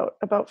have about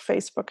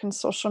Facebook and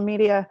social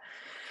media.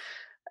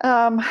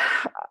 Um,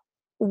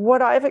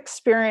 what I've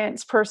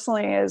experienced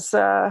personally is,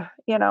 I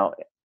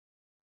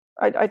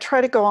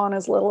try to go on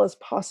as little as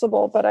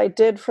possible, but I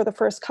did for the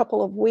first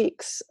couple of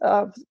weeks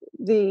of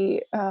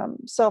the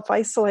self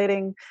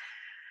isolating.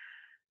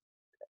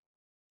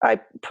 I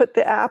put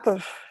the app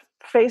of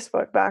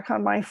Facebook back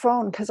on my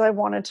phone because I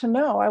wanted to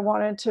know. I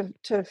wanted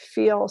to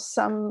feel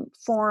some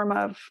form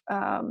of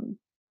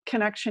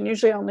connection.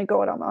 Usually, I only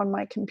go out on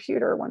my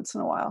computer once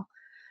in a while,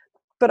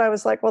 but I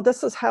was like, well,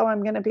 this is how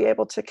I'm going to be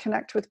able to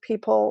connect with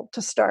people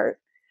to start.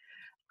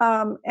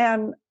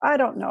 And I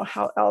don't know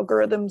how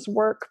algorithms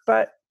work,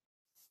 but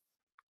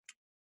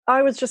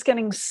I was just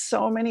getting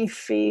so many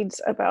feeds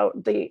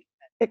about the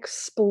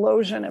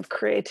explosion of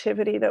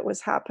creativity that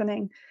was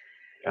happening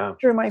yeah.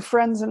 through my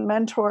friends and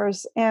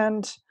mentors.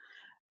 And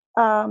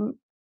um,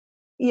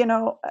 you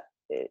know,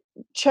 eh,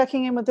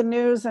 checking in with the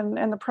news, and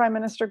the prime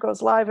minister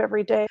goes live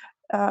every day.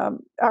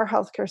 Our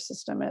healthcare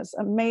system is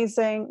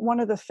amazing. One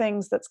of the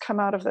things that's come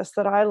out of this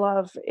that I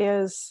love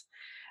is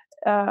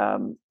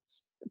um,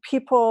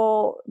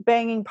 people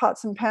banging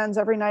pots and pans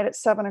every night at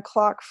 7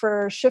 o'clock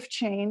for shift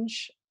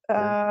change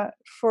Yeah.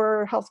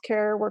 for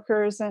healthcare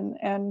workers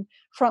and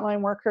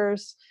frontline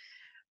workers.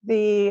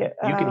 The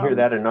You can hear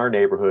that in our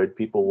neighborhood.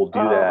 People will do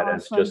oh, that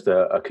as awesome, just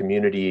a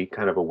community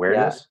kind of yeah.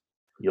 awareness.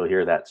 You'll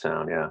hear that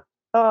sound, yeah.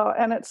 Oh,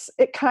 and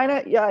it kind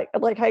of, yeah,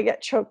 like I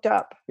get choked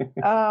up.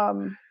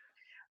 Um,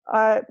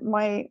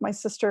 my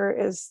sister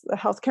is the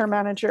healthcare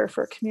manager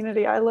for a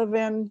community I live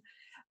in.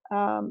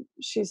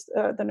 She's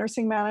the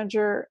nursing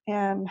manager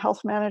and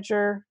health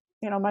manager.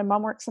 My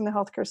mom works in the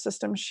healthcare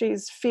system.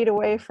 She's feet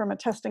away from a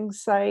testing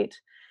site.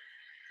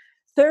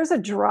 There's a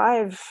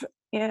drive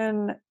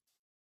in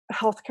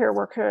healthcare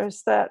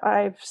workers that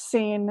I've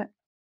seen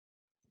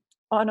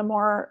on a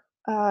more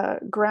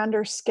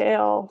grander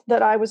scale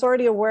that I was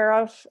already aware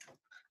of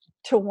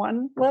to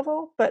one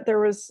level, but there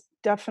was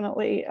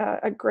definitely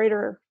a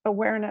greater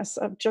awareness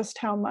of just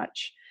how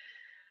much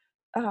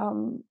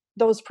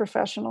those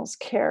professionals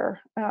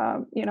care.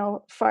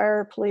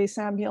 Fire, police,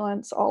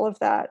 ambulance, all of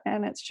that,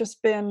 and it's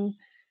just been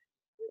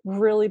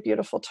really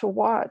beautiful to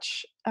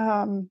watch.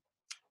 I'm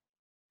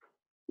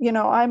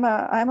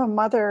a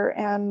mother,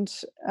 and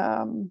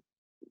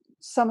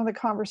some of the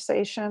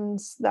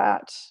conversations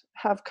that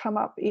have come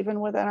up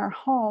even within our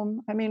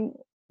home. I mean,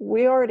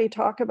 we already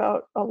talk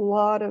about a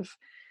lot of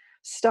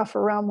stuff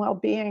around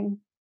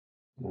well-being,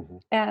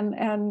 Mhm.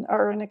 and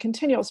are in a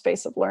continual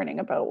space of learning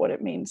about what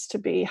it means to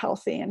be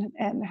healthy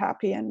and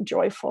happy and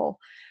joyful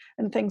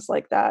and things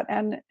like that,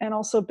 and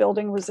also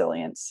building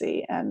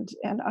resiliency and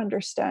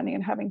understanding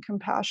and having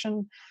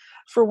compassion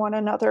for one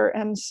another.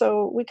 And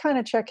so we kind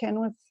of check in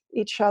with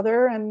each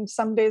other, and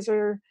some days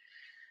are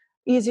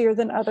easier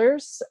than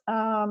others,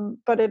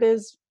 but it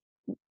is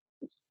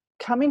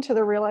coming to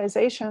the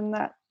realization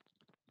that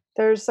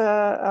there's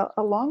a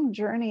long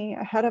journey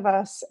ahead of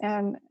us,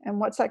 and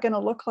what's that going to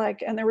look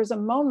like. And there was a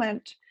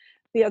moment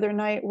the other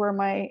night where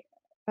my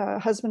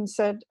husband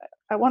said,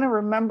 I want to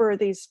remember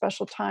these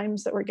special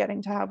times that we're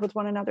getting to have with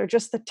one another,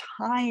 just the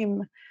time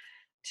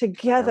Yeah.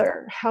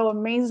 together, how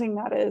amazing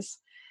that is.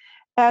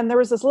 And there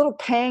was this little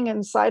pang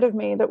inside of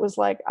me that was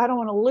like, I don't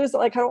want to lose it.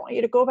 Like, I don't want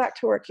you to go back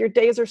to work. Your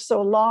days are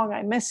so long.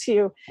 I miss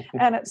you.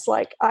 And it's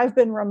like, I've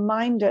been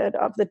reminded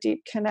of the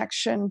deep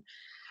connection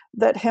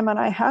that him and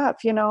I have.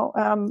 In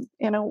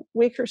a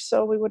week or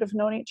so, we would have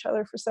known each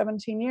other for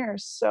 17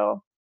 years.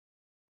 So,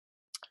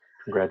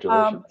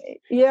 Congratulations.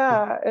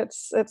 yeah,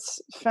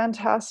 it's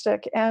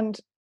fantastic. And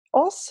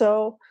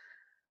also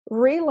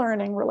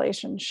relearning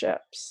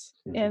relationships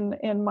Mhm.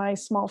 in my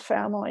small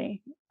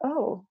family.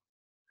 Oh,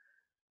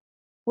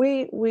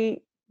 we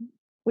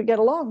we get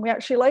along. We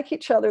actually like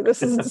each other.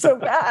 This isn't so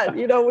bad.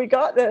 We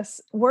got this.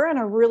 We're in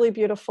a really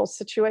beautiful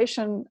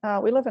situation.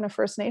 We live in a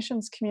First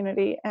Nations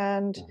community,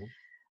 and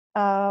Mhm.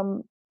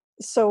 um,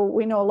 so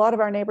we know a lot of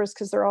our neighbors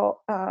because they're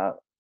all uh,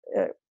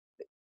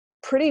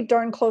 pretty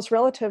darn close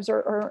relatives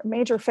or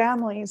major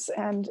families.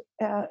 And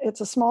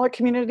it's a smaller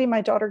community.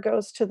 My daughter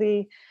goes to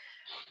the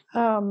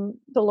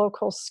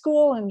local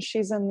school, and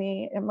she's in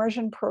the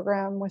immersion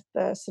program with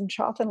the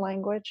Sinchothan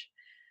language.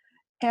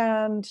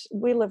 And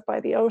we live by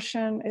the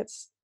ocean.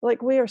 It's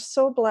like we are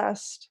so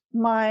blessed.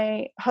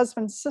 My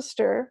husband's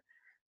sister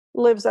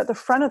lives at the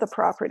front of the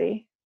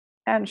property,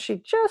 and she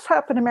just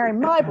happened to marry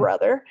my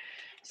brother.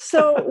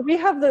 So we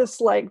have this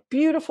like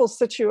beautiful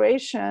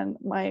situation.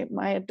 My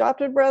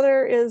adopted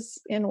brother is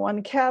in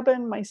one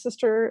cabin. My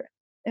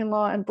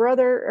sister-in-law and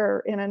brother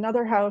are in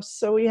another house.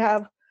 So we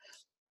have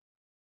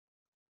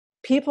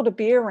people to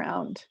be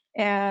around,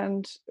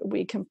 and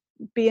we can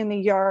be in the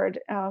yard.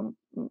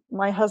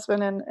 My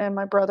husband and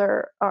my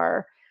brother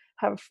are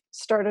have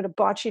started a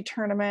bocce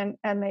tournament,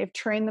 and they've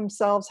trained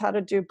themselves how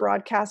to do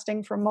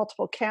broadcasting from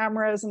multiple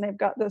cameras, and they've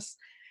got this,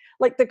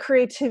 like, the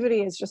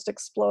creativity is just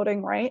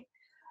exploding, right?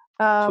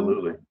 um,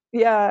 Absolutely.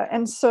 yeah,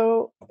 and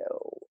so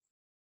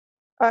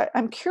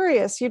I'm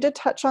curious, you did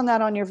touch on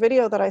that on your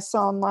video that I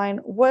saw online.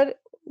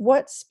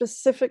 What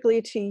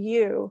specifically to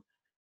you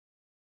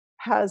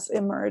has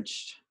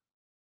emerged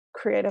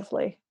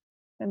creatively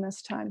in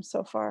this time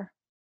so far?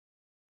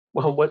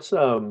 Well, what's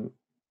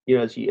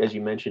as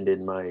you mentioned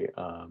in my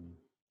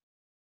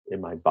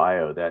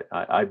bio that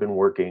I've been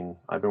working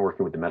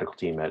with the medical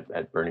team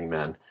at Burning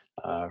Man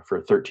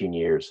for 13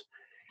 years,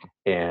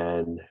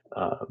 and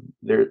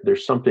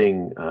there's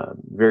something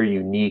very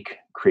unique,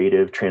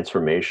 creative,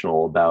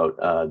 transformational about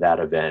that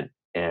event,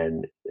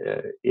 and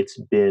it's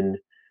been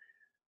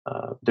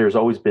there's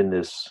always been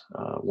this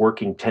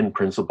working 10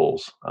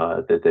 principles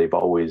that they've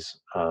always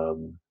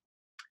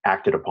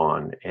acted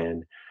upon,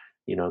 and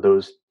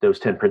those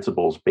 10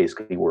 principles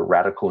basically were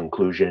radical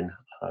inclusion,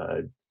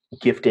 uh,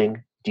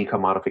 gifting,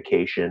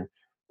 decommodification,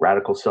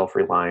 radical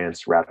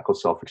self-reliance, radical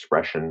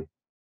self-expression,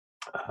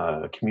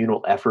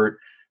 communal effort,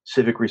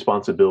 civic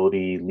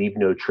responsibility, leave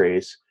no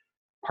trace,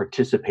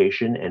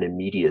 participation, and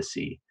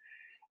immediacy.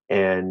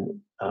 And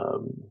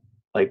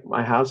like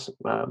my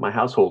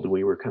household,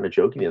 we were kind of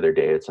joking the other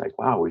day. It's like,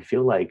 wow, we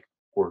feel like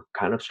we're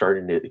kind of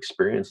starting to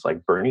experience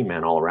like Burning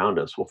Man all around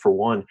us. Well, for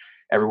one,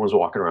 everyone's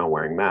walking around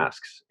wearing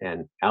masks,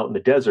 and out in the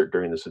desert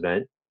during this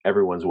event,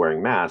 everyone's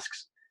wearing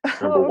masks.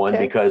 Number Oh, one,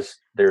 okay. because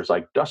there's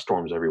like dust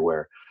storms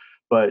everywhere.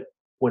 But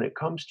when it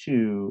comes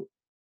to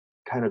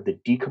kind of the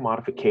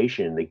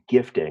decommodification, the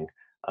gifting,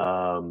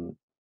 the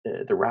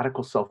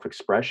radical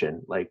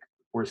self-expression, like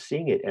we're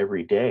seeing it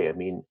every day. I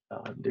mean,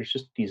 there's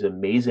just these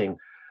amazing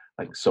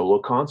like solo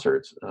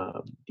concerts.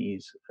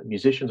 These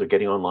musicians are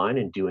getting online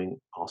and doing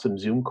awesome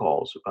Zoom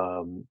calls.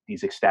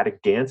 These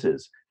ecstatic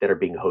dances that are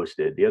being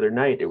hosted. The other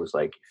night, it was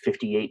like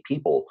 58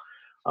 people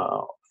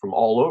from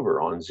all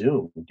over on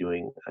Zoom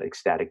doing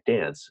ecstatic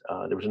dance.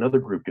 There was another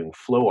group doing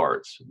flow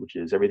arts, which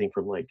is everything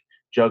from like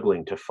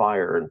juggling to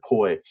fire and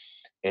poi,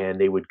 and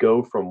they would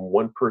go from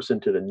one person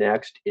to the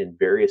next in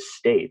various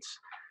states,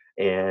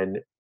 and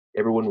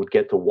everyone would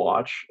get to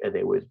watch, and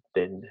they would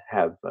then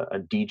have a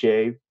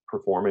DJ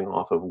performing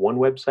off of one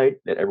website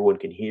that everyone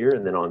can hear,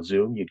 and then on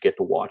Zoom you'd get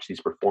to watch these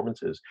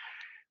performances.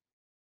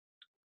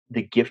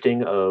 The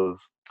gifting of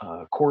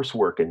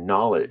coursework and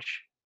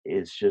knowledge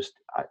is just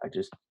I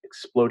just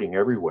exploding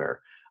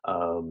everywhere.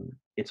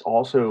 It's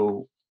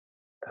also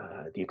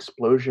the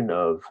explosion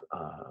of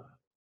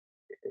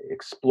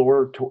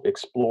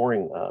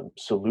exploring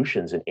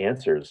solutions and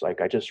answers.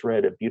 Like I just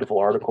read a beautiful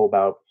article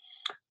about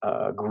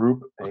a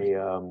group, I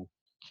don't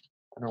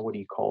know, what do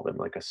you call them?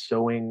 Like a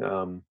sewing.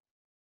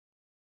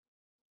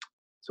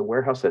 It's a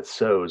warehouse that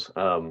sews.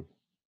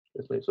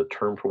 There's a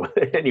term for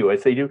what.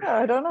 Anyways, they do Yeah,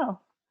 I don't know.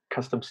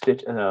 custom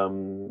stitch.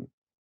 There's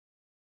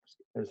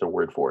a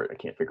word for it. I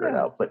can't figure it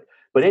Yeah, out. But it's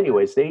okay.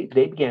 anyways, they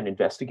began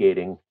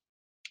investigating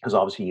because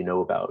obviously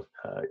about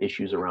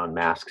issues around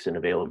masks and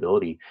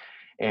availability,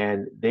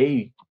 and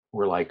they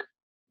were like,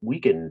 we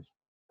can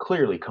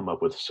clearly come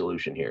up with a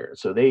solution here.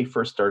 So they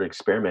first started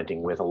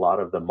experimenting with a lot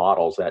of the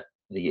models that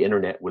the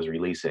internet was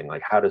releasing,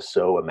 like how to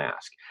sew a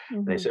mask.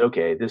 And they Hmm. said,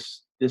 okay,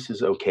 this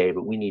is okay,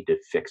 but we need to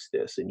fix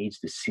this. It needs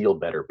to seal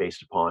better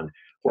based upon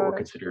what were Got it.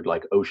 considered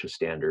like OSHA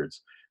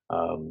standards.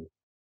 Um,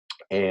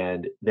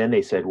 and then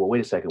they said, well,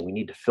 wait a second, we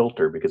need to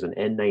filter because an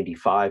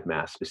N95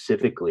 mask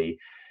specifically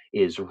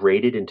is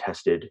rated and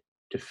tested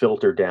to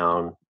filter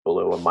down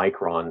below a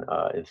micron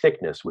in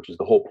thickness, which is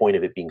the whole point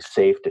of it being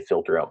safe to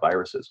filter out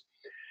viruses.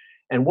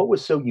 And what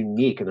was so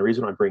unique, and the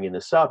reason I'm bringing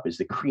this up, is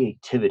the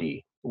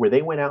creativity where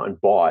they went out and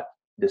bought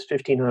this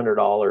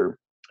 $1,500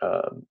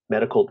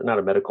 not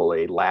a medical,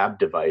 a lab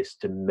device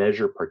to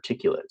measure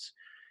particulates.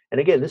 And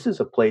again, this is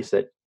a place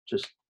that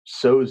just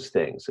sews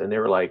things. And they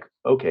were like,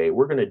 okay,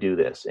 we're going to do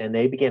this. And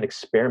they began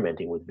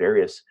experimenting with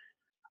various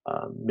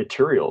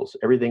materials,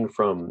 everything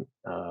from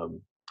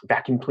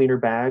vacuum cleaner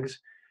bags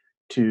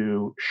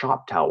to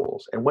shop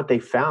towels. And what they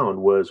found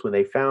was when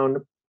they found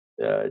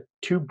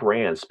two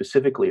brands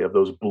specifically of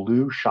those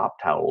blue shop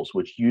towels,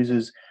 which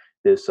uses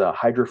this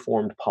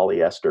hydroformed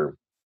polyester,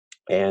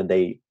 and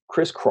they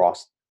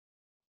crisscrossed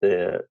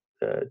the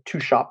two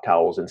shop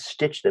towels and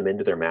stitched them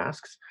into their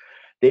masks,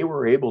 they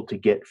were able to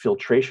get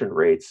filtration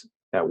rates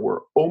that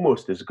were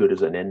almost as good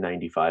as an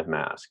N95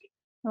 mask,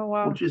 Oh,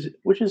 wow.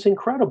 which is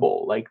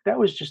incredible. Like that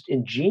was just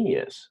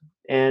ingenious,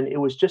 and it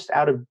was just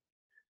out of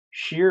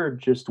sheer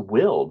just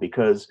will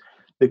because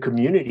the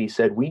community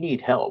said we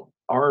need help.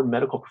 Our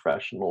medical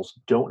professionals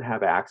don't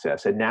have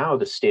access, and now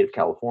the state of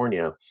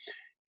California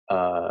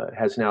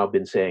has now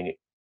been saying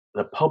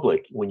the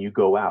public, when you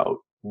go out,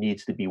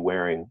 needs to be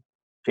wearing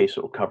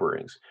facial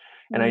coverings.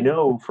 And I Mm.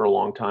 know for a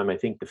long time, I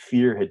think the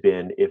fear had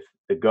been if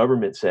the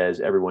government says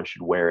everyone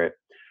should wear it,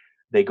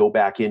 they go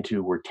back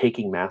into we're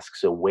taking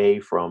masks away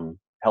from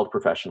health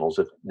professionals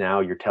if now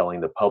you're telling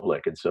the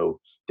public. And so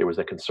there was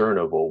a concern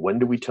of, well, when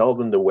do we tell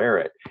them to wear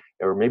it?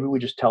 Or maybe we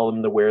just tell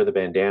them to wear the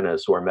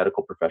bandanas so our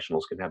medical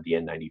professionals can have the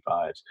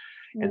N95s.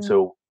 And Mm.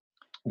 so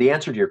the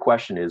answer to your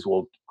question is,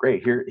 well,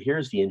 great.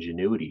 Here's the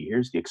ingenuity.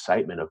 Here's the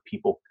excitement of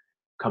people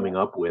Yeah. coming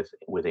up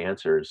with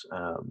answers.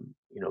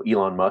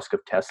 Elon Musk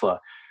of Tesla,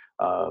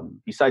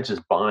 besides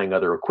just buying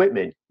other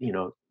equipment,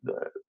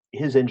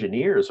 his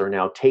engineers are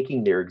now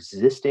taking their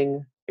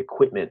existing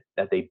equipment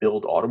that they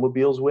build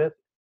automobiles with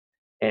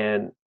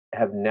and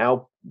have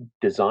now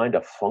designed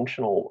a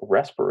functional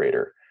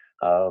respirator,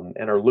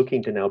 and are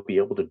looking to now be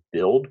able to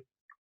build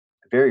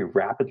very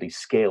rapidly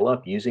scale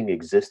up using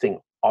existing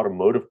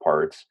automotive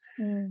parts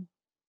Mm.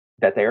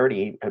 that they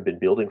already have been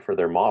building for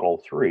their Model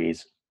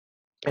 3s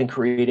and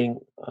creating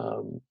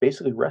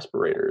basically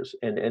respirators.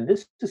 And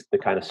this is the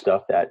kind of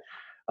stuff that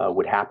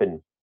would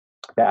happen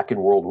back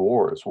in world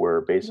wars where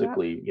Yeah.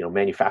 basically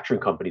manufacturing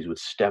companies would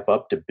step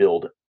up to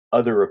build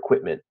other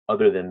equipment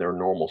other than their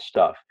normal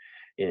stuff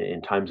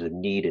in times of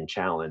need and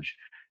challenge.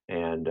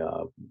 And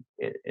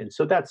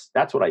so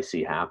that's what I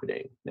see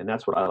happening, and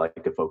that's what I like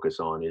to focus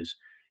on is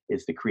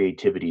the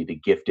creativity, the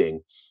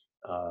gifting,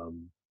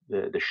 um,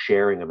 the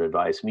sharing of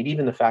advice. I mean,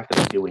 even the fact that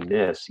I'm doing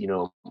this,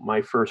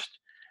 my first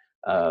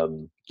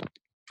um,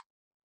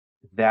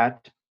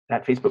 that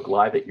that Facebook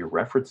Live that you're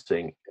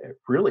referencing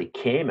really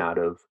came out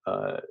of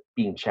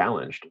being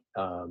challenged.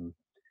 Uh,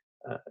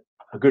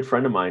 a good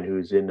friend of mine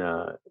who's in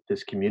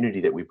this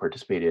community that we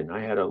participate in, I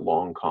had a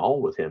long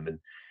call with him, and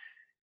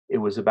it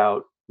was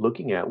about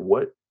looking at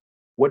what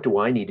do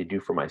I need to do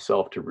for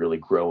myself to really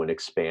grow and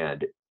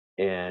expand.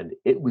 And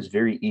it was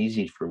very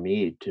easy for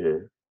me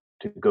to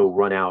go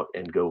run out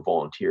and go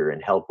volunteer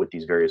and help with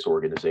these various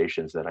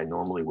organizations that I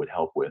normally would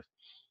help with.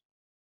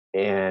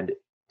 And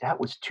that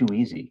was too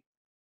easy.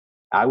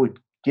 I would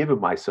give of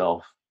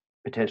myself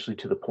potentially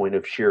to the point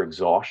of sheer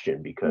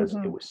exhaustion because it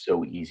Mhm. was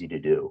so easy to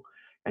do.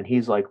 And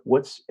he's like,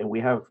 what's, and we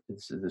have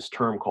this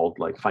term called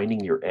like finding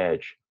your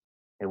edge.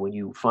 And when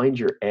you find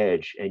your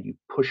edge and you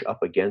push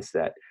up against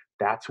that,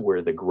 that's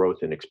where the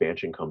growth and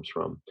expansion comes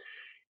from.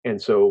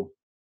 And so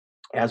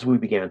as we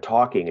began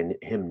talking and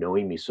him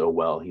knowing me so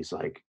well, he's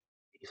like,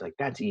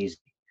 that's easy.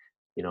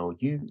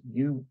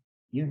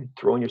 You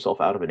throwing yourself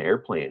out of an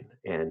airplane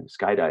and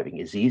skydiving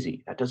is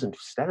easy. That doesn't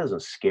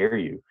scare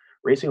you.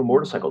 Racing a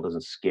motorcycle Mhm.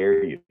 doesn't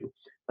scare you.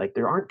 Like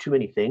there aren't too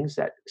many things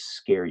that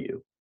scare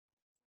you.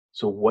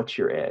 So what's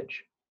your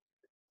edge?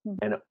 Mm.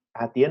 And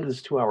at the end of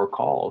this 2-hour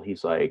call,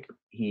 he's like,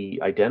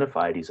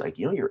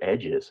 your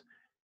edge is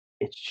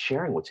it's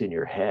sharing what's in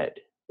your head.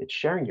 It's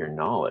sharing your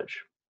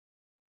knowledge,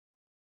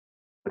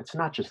 but it's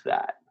not just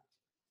that.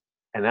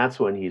 And that's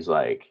when he's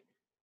like,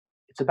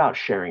 it's about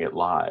sharing it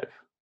live.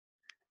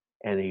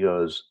 And he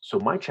goes, so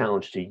my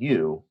challenge to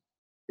you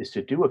is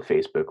to do a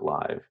Facebook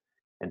Live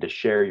and to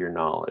share your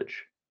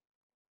knowledge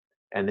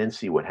and then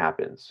see what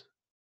happens.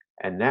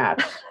 And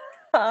that's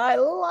I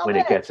love when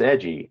it it. gets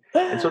edgy.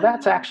 And so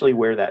that's actually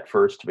where that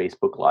first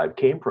Facebook Live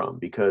came from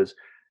because,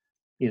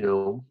 you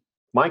know,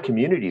 my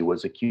community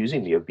was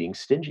accusing me of being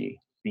stingy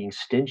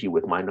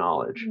with my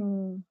knowledge.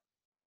 Mm.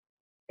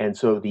 And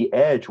so the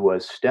edge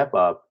was step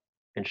up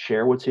and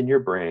share what's in your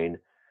brain,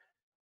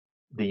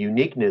 the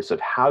uniqueness of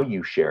how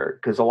you share it.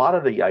 Because a lot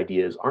of the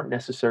ideas aren't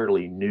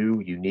necessarily new,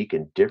 unique,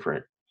 and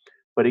different.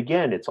 But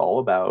again, it's all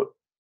about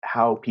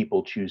how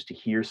people choose to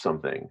hear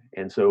something.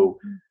 And so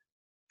Mhm.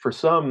 for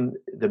some,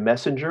 the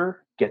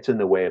messenger gets in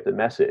the way of the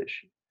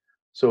message.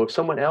 So if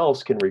someone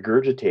else can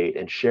regurgitate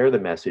and share the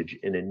message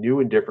in a new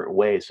and different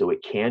way so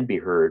it can be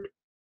heard,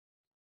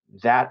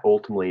 that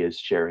ultimately is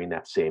sharing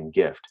that same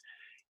gift.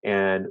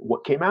 And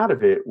what came out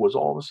of it was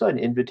all of a sudden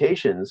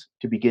invitations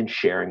to begin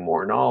sharing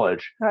more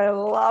knowledge. I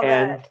love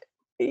And it.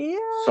 Yeah.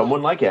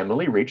 someone like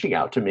Emily reaching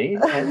out to me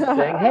and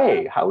saying,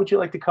 "Hey, how would you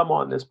like to come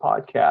on this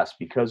podcast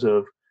because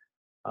of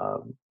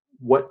um,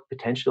 what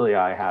potentially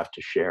I have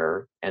to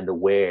share and the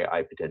way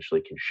I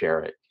potentially can share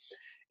it?"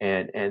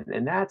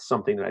 And that's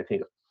something that I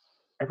think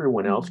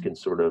everyone else Mhm. can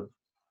sort of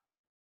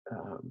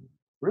um,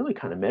 really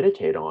kind of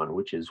meditate on,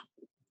 which is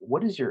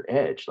what is your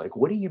edge? Like,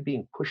 what are you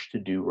being pushed to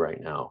do right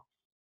now?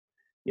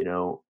 You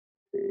know,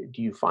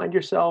 do you find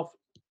yourself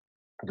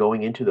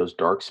going into those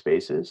dark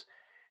spaces?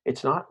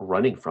 It's not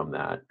running from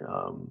that.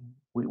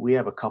 We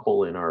have a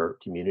couple in our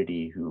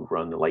community who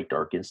run the Light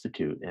Dark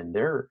Institute, and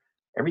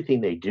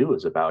everything they do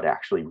is about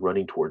actually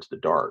running towards the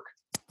dark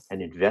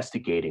and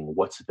investigating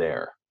what's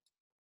there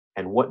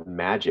and what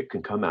magic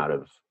can come out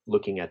of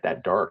looking at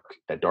that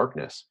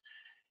darkness,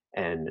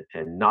 and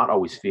not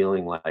always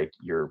feeling like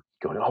you're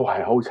going, oh,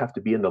 I always have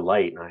to be in the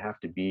light and I have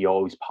to be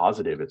always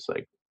positive. It's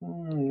like,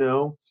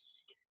 no,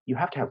 you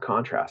have to have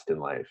contrast in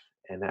life,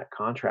 and that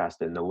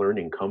contrast and the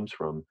learning comes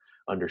from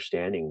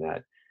understanding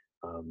that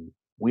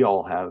we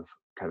all have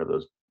kind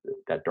of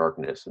that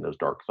darkness and those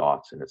dark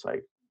thoughts, and it's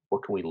like,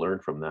 what can we learn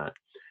from that?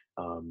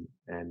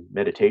 And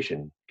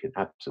meditation can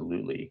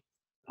absolutely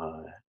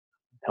uh,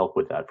 help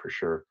with that for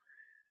sure.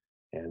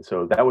 And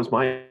so that was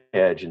my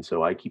edge, and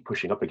so I keep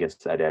pushing up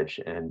against that edge,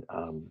 and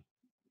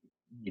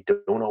you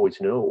don't always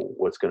know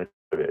what's going to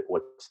give it,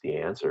 what's the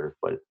answer,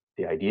 but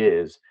the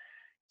idea is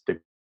to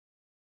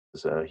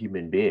as a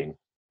human being,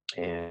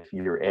 and if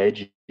your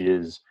edge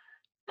is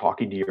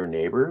talking to your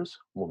neighbors,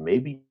 well,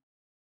 maybe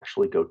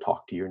actually go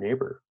talk to your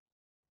neighbor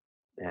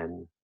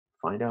and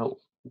find out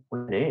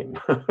what their name,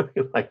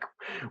 like,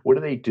 what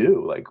do they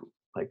do? Like,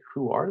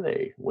 who are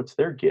they? What's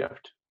their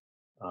gift?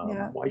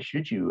 Yeah. Why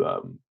should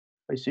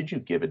you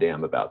give a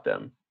damn about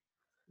them?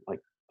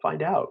 Like,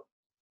 find out.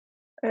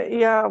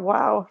 Yeah,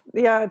 wow.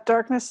 Yeah,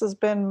 darkness has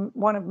been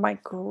one of my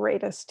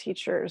greatest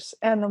teachers.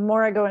 And the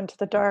more I go into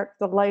the dark,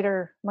 the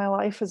lighter my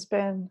life has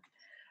been.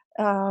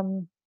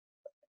 Um,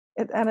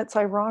 and it's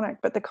ironic,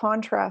 but the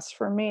contrast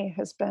for me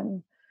has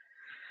been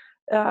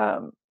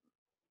um,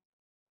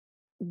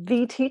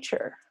 the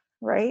teacher,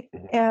 right?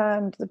 Mhm.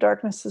 And the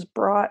darkness has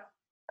brought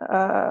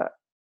uh,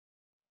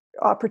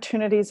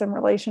 opportunities and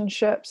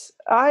relationships.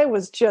 I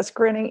was just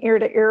grinning ear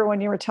to ear when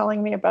you were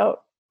telling me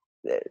about,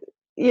 uh,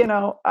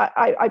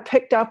 I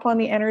picked up on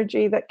the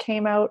energy that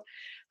came out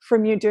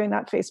from you doing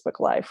that Facebook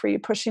Live, for you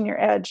pushing your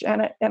edge,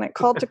 and it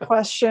called to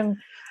question,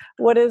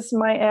 what is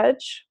my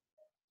edge?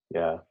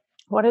 Yeah,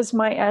 What is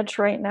my edge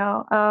right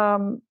now?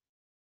 I'm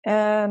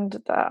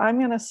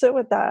going to sit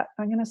with that.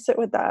 I'm going to sit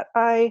with that.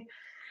 I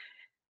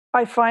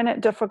find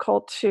it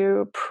difficult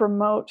to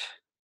promote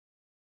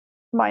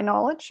my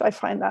knowledge. I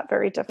find that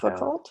very yeah.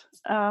 difficult.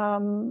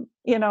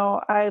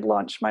 I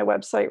launched my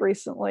website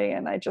recently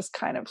and I just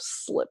kind of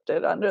slipped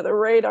it under the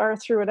radar,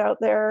 threw it out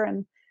there,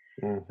 and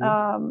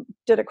Mhm.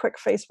 did a quick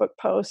Facebook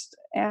post.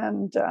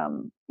 And,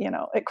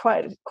 it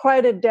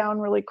quieted down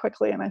really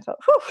quickly. And I thought,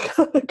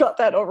 whew, got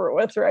that over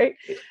with, right?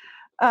 See,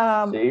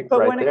 But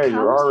right when it there,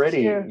 comes to,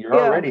 you're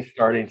yeah, already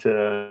starting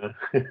to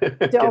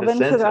get delve a into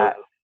sense of that.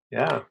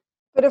 yeah,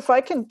 But if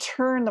I can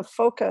turn the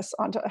focus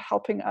onto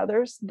helping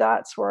others,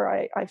 that's where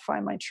I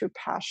find my true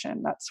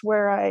passion. That's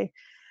why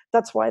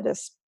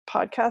this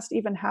podcast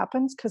even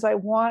happens, because I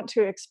want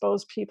to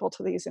expose people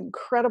to these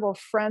incredible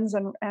friends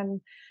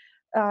and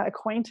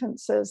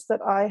acquaintances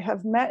that I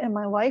have met in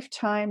my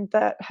lifetime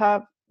that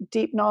have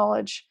deep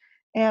knowledge.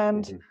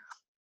 And mhm,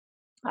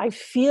 I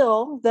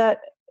feel that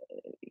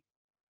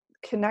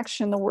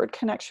connection, the word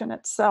connection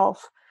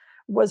itself,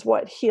 was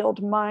what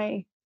healed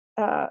my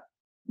uh,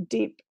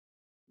 deep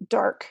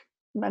dark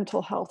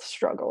mental health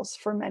struggles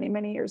for many,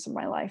 many years of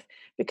my life,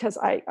 because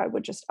I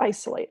would just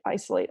isolate,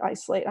 isolate,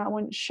 isolate. I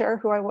wouldn't share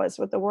who I was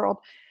with the world.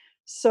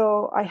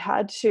 So I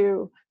had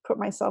to put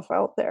myself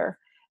out there.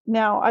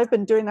 Now I've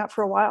been doing that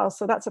for a while.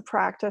 So that's a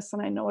practice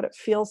and I know what it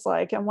feels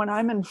like. And when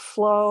I'm in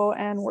flow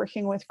and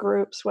working with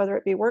groups, whether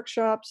it be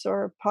workshops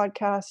or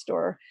podcast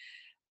or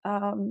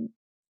um,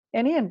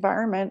 any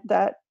environment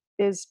that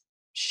is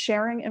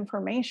sharing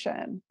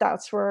information,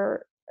 that's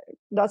where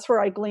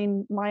I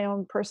glean my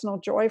own personal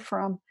joy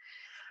from.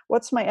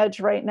 What's my edge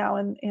right now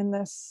in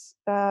this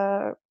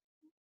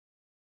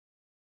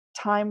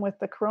time with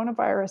the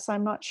coronavirus?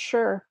 I'm not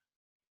sure,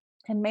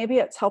 and maybe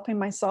it's helping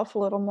myself a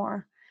little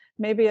more.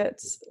 Maybe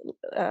it's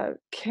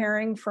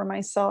caring for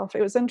myself.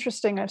 It was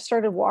interesting. I've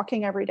started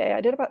walking every day.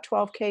 I did about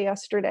 12K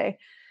yesterday.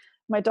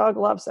 My dog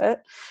loves it,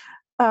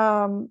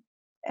 um,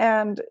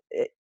 and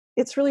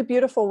it's really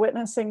beautiful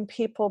witnessing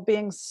people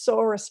being so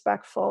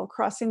respectful,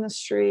 crossing the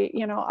street.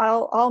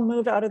 I'll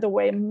move out of the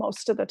way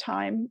most of the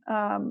time.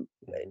 mhm.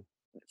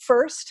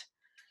 First.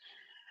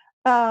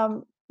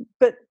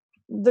 But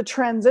the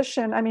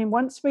transition, I mean,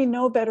 once we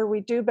know better,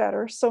 we do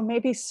better. So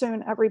maybe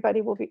soon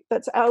everybody will be,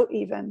 that's out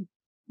even,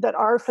 that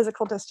are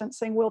physical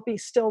distancing, will be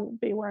still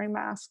be wearing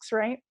masks,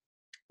 right?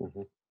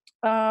 Mhm.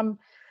 Um,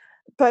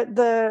 but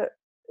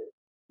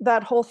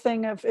that whole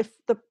thing of, if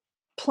the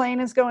plane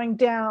is going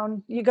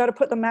down, you got to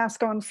put the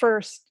mask on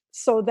first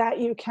so that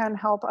you can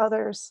help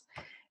others.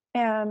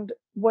 And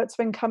what's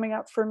been coming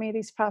up for me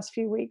these past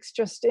few weeks,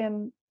 just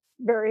in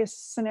various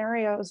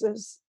scenarios,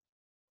 is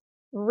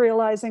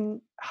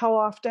realizing how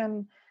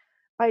often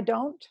I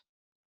don't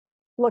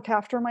look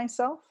after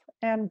myself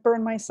and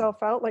burn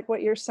myself out, like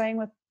what you're saying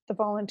with the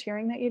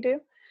volunteering that you do.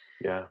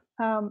 Yeah.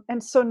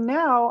 And so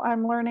now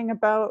I'm learning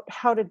about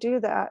how to do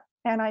that.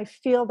 And I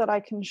feel that I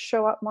can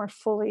show up more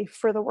fully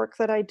for the work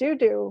that I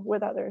do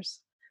with others.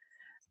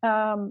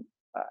 Um,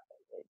 uh,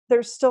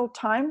 there's still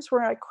times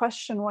where I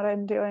question what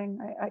I'm doing.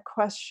 I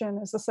question,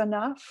 is this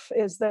enough?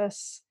 Is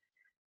this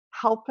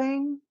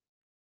helping?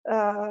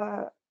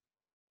 Uh,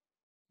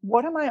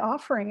 what am I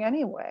offering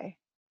anyway?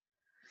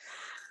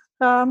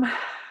 Um,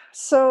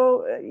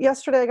 so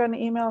yesterday I got an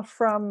email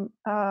from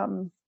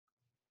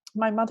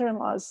my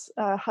mother-in-law's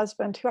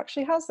husband, who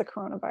actually has the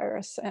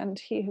coronavirus, and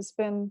he has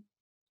been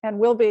and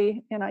will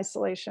be in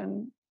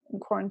isolation and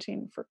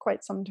quarantine for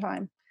quite some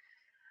time.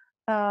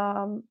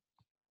 Um,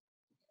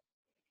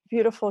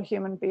 beautiful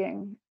human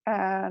being,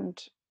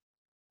 and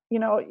you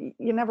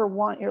never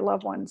want your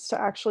loved ones to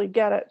actually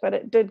get it, but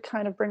it did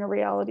kind of bring a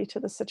reality to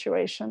the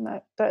situation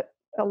that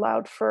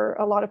allowed for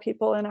a lot of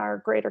people in our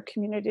greater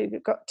community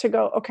to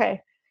go,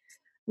 okay,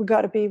 we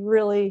got to be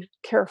really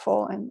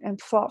careful and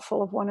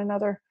thoughtful of one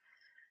another.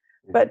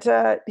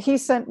 But he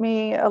sent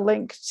me a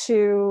link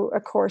to a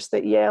course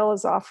that Yale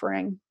is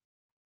offering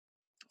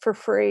for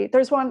free.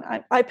 There's one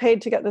I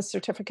paid to get the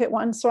certificate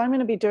one, so I'm going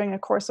to be doing a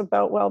course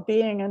about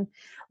well-being and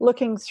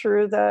looking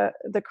through the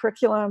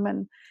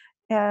curriculum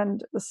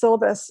and the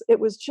syllabus. It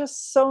was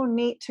just so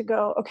neat to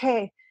go,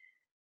 okay,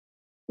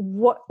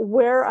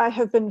 where I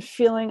have been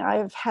feeling I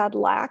have had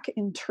lack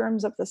in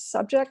terms of the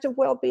subject of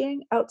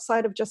well-being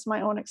outside of just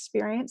my own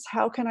experience.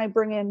 How can I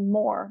bring in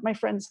more? My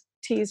friends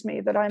tease me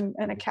that I'm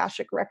an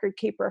Akashic record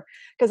keeper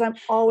because I'm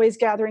always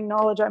gathering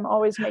knowledge. I'm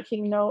always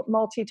making note,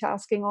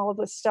 multitasking, all of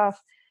this stuff.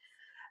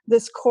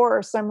 This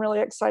course, I'm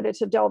really excited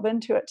to delve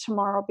into it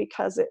tomorrow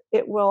because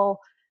it will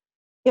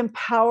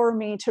empower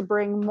me to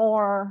bring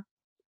more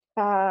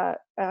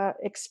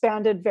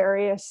expanded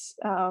various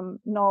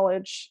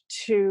knowledge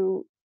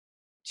to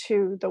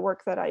the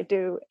work that I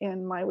do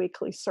in my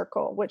weekly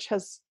circle, which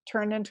has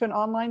turned into an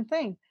online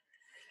thing,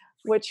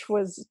 which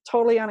was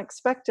totally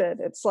unexpected.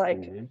 It's like,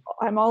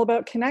 I'm all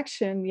about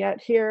connection,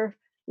 yet here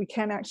we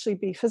can't actually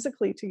be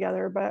physically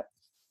together, but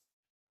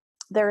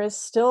there is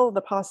still the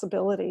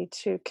possibility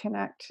to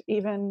connect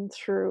even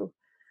through,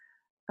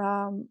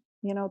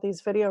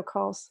 these video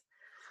calls.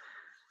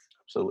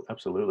 So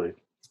absolutely.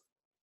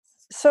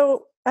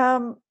 So,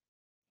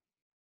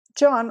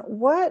 John,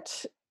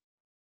 what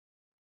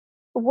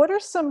are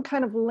some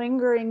kind of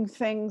lingering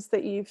things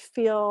that you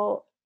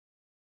feel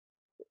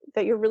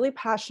that you're really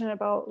passionate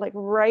about, like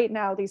right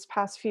now, these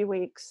past few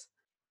weeks,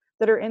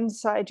 that are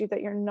inside you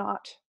that you're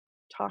not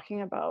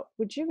talking about?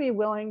 Would you be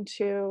willing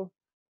to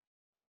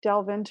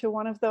delve into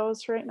one of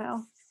those right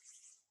now?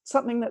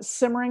 Something that's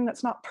simmering,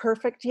 that's not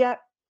perfect yet?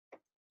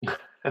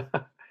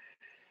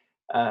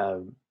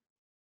 um,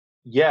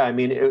 yeah, I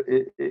mean,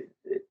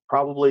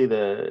 probably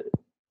the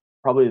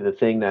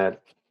thing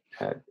that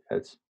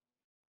has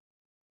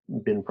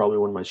been probably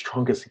one of my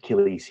strongest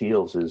Achilles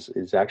heels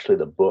is actually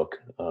the book.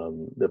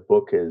 The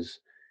book has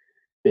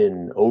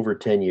been over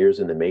 10 years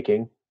in the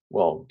making.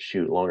 Well,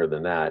 shoot, longer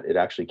than that. It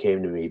actually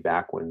came to me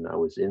back when I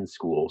was in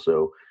school.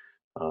 So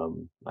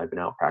I've been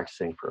out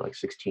practicing for like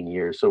 16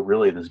 years. So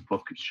really, this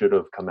book should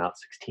have come out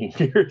 16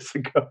 years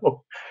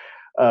ago.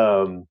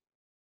 Um,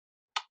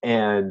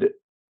 and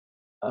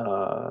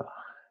uh,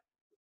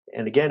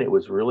 and again, it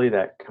was really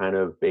that kind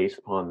of based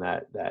upon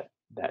that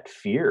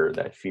fear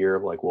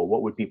of like, well,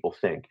 what would people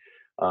think?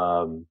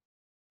 Um,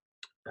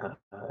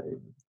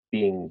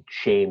 being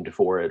shamed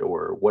for it,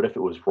 or what if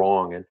it was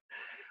wrong? And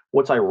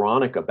what's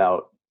ironic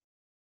about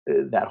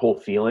that whole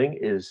feeling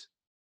is,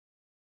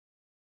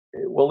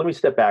 well, let me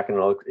step back and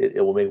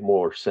it will make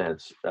more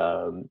sense.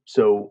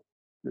 So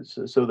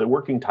the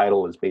working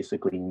title is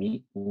basically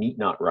meat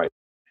not right,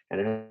 and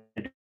it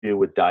has to do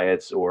with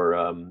diets or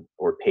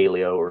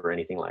paleo or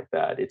anything like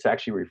that. It's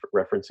actually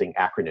referencing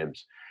acronyms.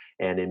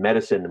 And in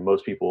medicine,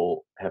 most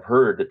people have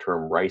heard the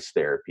term RICE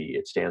therapy.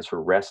 It stands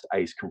for rest,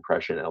 ice,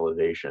 compression,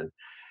 elevation.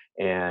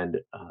 And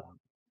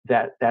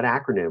that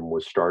acronym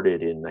was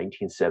started in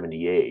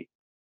 1978,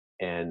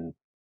 and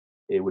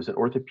it was an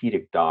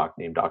orthopedic doc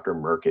named Dr.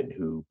 Merkin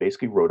who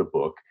basically wrote a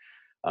book,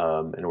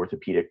 an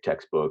orthopedic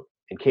textbook,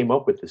 and came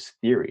up with this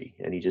theory.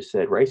 And he just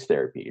said rice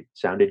therapy. It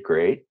sounded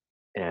great,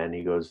 and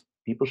he goes,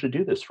 people should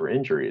do this for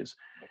injuries.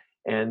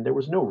 And there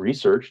was no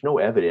research, no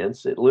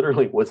evidence. It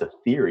literally was a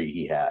theory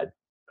he had.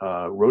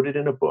 Wrote it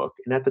in a book,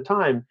 and at the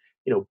time,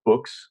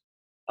 books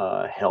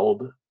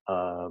held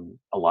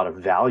a lot of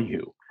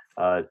value.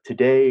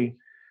 Today,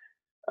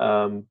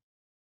 um,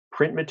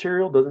 print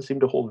material doesn't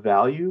seem to hold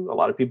value. A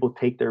lot of people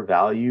take their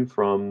value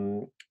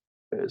from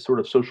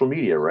sort of social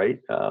media, right?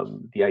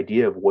 The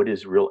idea of what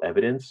is real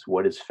evidence,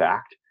 what is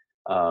fact,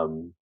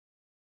 um,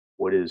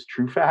 what is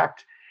true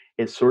fact,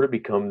 it's sort of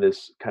become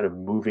this kind of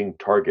moving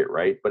target,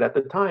 right? But at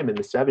the time in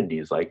the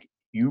 70s, like,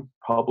 you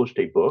published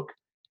a book,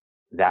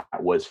 that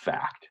was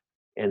fact.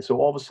 And so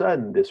all of a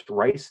sudden, this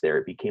rice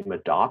there became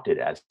adopted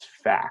as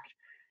fact.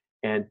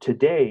 And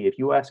today, if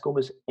you ask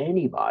almost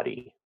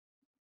anybody,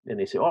 and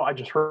they say, "Oh, I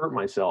just hurt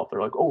myself,"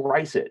 they're like, "Oh,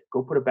 rice it.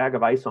 Go put a bag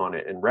of ice on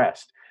it and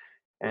rest."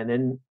 And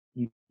then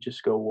you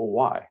just go, "Well,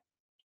 why?"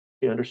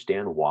 You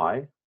understand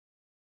why,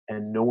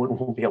 and no one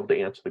will be able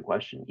to answer the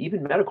question.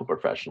 Even medical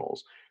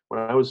professionals. When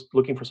I was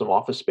looking for some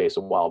office space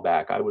a while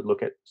back, I would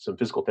look at some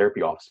physical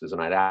therapy offices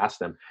and I'd ask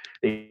them.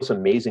 They do some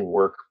amazing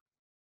work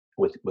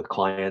with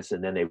clients,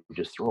 and then they would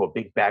just throw a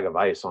big bag of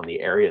ice on the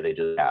area they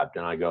just tabbed,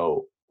 and I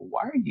go,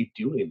 "Why are you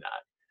doing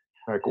that?"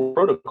 They're like, "Well,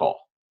 protocol."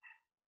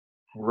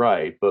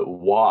 Right, but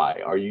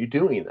why are you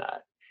doing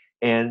that?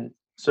 And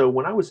so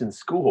when I was in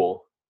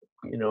school,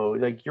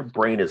 like, your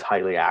brain is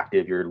highly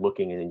active, you're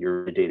looking and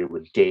you're inundated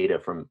with data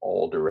from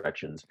all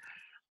directions.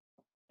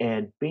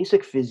 And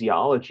basic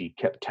physiology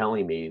kept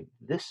telling me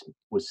this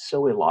was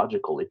so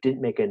illogical, it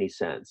didn't make any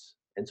sense.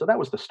 And so that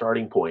was the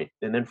starting point.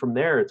 And then from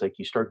there, it's like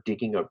you start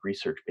digging up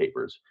research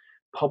papers,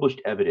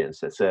 published evidence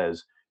that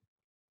says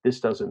this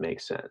doesn't make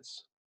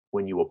sense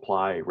when you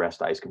apply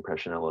rest, ice,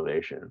 compression,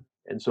 elevation.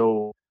 And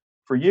so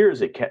for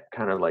years, it kept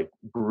kind of like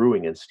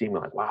brewing and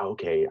steaming, like, wow,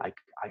 okay, I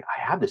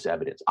have this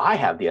evidence. I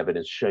have the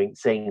evidence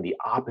saying the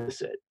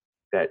opposite,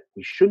 that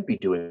we shouldn't be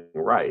doing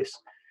rice.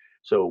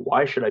 So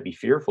why should I be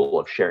fearful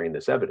of sharing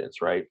this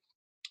evidence, right?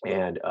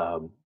 And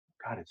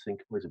God, I think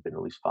was it been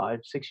at least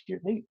 5, 6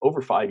 years, maybe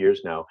over 5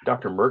 years now.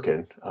 Dr.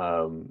 Merkin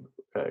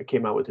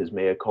came out with his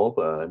mea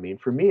culpa. I mean,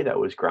 for me, that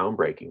was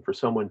groundbreaking for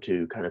someone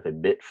to kind of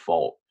admit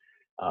fault,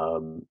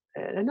 and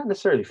not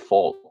necessarily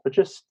fault, but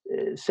just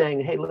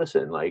saying, "Hey,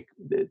 listen, like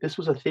this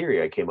was a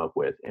theory I came up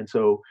with." And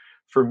so,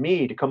 for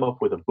me to come up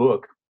with a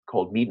book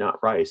called "Meat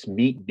Not Rice,"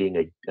 meat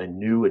being a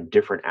new and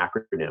different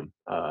acronym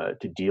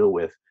to deal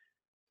with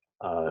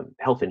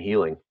health and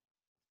healing,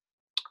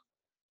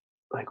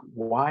 like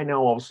why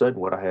now all of a sudden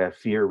would I have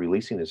fear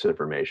releasing this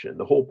information?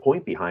 The whole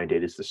point behind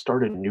it is to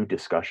start a new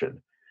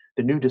discussion.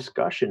 The new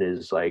discussion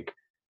is like,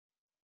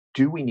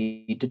 do we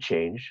need to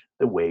change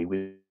the way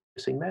we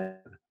using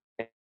medicine?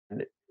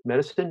 And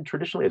medicine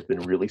traditionally has been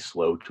really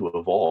slow to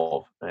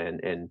evolve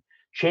and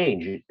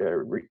change,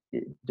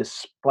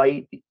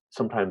 despite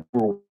sometimes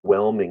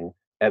overwhelming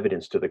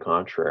evidence to the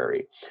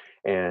contrary.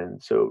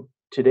 And so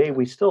today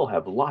we still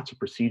have lots of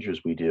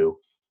procedures we do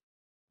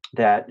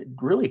that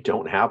really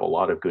don't have a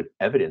lot of good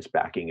evidence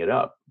backing it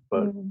up.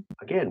 But Mm.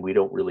 again, we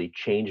don't really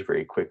change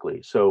very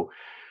quickly. So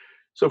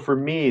for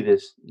me,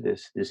 this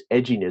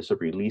edginess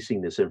of releasing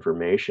this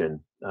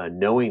information,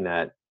 knowing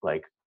that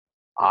like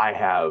I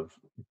have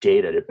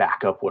data to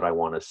back up what I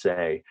want to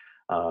say,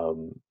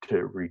 to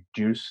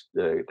reduce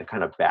the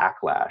kind of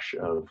backlash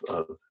of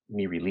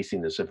me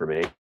releasing this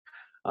information.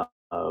 uh,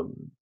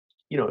 Um,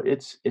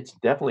 it's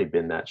definitely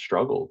been that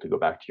struggle to go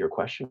back to your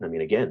question. I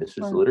mean, again, this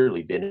has Sure.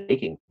 literally been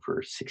making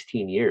for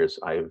 16 years.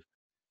 You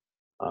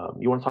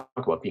want to talk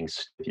about being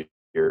with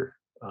your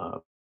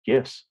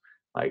gifts?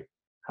 Like,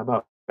 how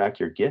about back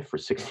your gift for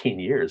 16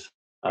 years?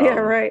 Yeah,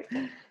 Um, right.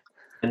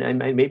 and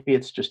maybe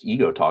it's just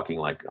ego talking,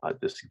 like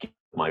this gift,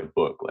 my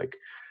book, like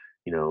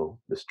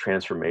this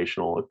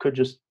transformational. It could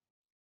just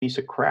piece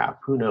of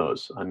crap. Who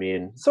knows? I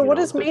mean, So what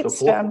does the MEAT whole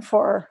stand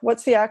for?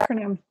 What's the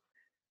acronym?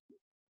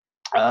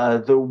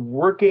 the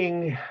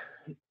working.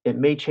 It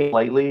may change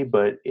slightly,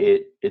 but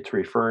it's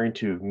referring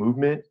to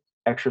movement,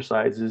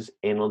 exercises,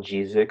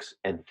 analgesics,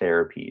 and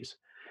therapies.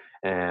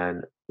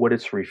 And what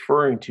it's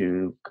referring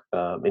to,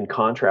 in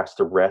contrast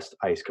to rest,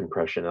 ice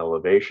compression,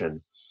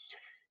 elevation,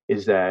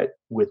 is that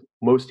with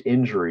most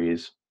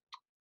injuries,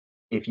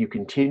 if you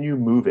continue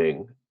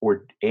moving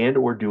or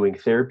doing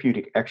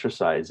therapeutic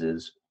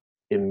exercises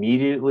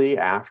immediately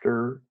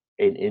after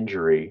an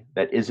injury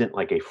that isn't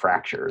like a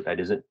fracture, that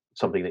isn't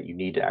something that you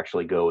need to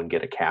actually go and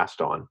get a cast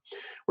on.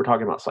 We're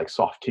talking about like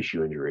soft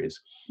tissue injuries.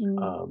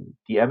 Mm.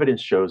 The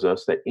evidence shows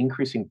us that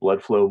increasing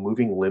blood flow,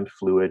 moving lymph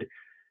fluid,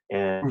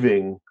 and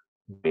moving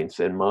joints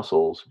and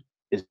muscles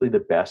is really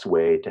the best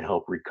way to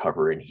help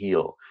recover and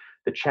heal.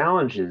 The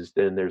challenge is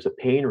then there's a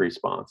pain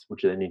response,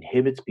 which then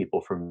inhibits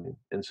people from.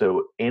 And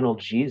so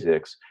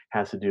analgesics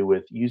has to do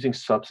with using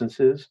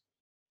substances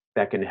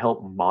that can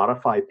help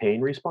modify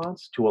pain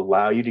response to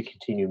allow you to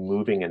continue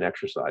moving and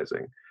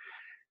exercising.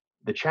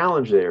 The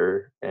challenge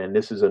there, and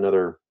this is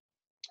another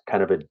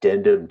kind of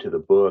addendum to the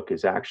book,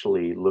 is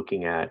actually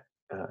looking at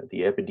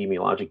the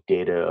epidemiologic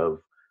data of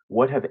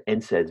what have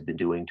NSAIDs been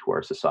doing to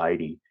our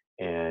society,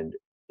 and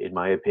in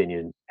my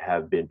opinion,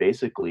 have been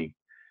basically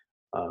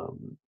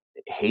um,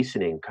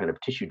 hastening kind of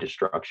tissue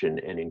destruction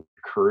and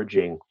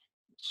encouraging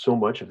so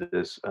much of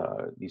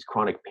these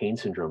chronic pain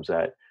syndromes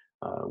that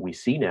we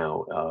see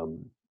now,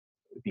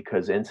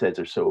 because NSAIDs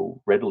are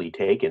so readily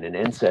taken. And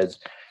NSAIDs,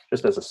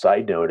 just as a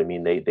side note, I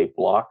mean, they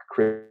block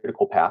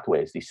critical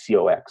pathways, these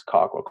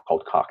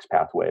called COX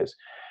pathways,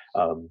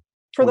 um,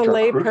 For the which are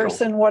lay crucial.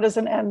 person, what is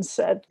an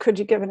NSAID? Could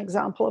you give an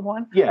example of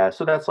one? Yeah,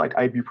 so that's like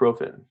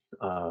ibuprofen,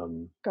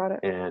 um, Got it.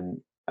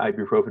 and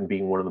ibuprofen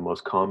being one of the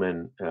most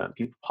common.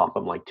 People pop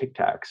them like Tic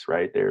Tacs,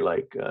 right? They're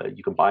like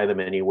you can buy them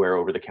anywhere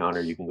over the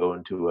counter. You can go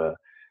into a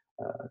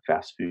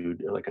fast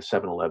food, like a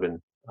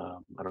 7-Eleven. I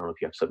don't know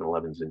if you have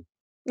 7-Elevens in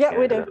Yeah,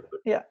 we do. Canada, but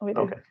Yeah, we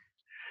do. okay,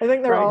 I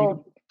think they're right? You can,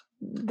 all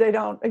they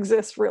don't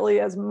exist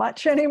really as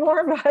much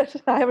anymore, but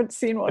I haven't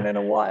seen one in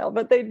a while,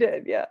 but they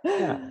did, yeah.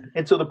 yeah,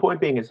 and so the point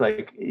being is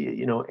like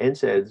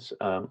NSAIDs,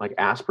 like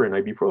aspirin,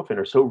 ibuprofen,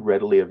 are so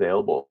readily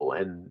available,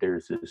 and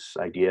there's this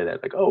idea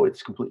that like, oh,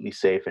 it's completely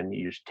safe, and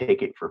you just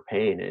take it for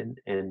pain,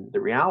 and the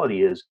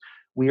reality is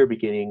we are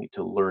beginning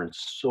to learn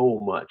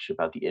so much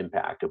about the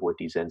impact of what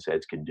these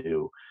NSAIDs can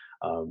do.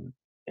 Um,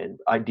 and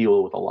I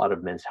deal with a lot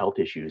of men's health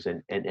issues,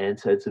 and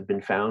NSAIDs have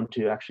been found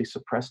to actually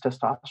suppress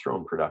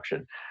testosterone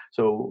production.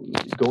 So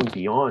going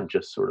beyond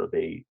just sort of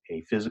a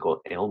physical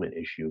ailment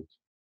issue,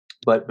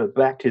 but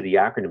back to the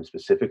acronym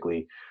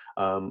specifically,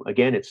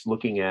 again, it's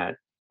looking at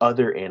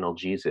other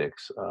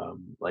analgesics.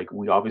 Like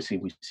we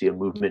see a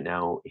movement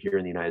now here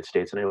in the United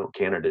States, and I know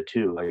Canada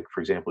too. Like for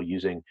example,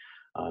 using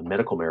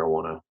medical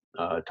marijuana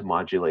to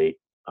modulate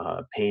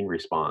pain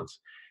response.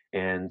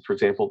 And for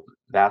example,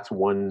 that's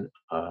one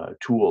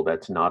tool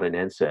that's not an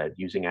NSAID,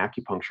 using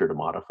acupuncture to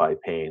modify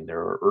pain. There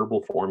are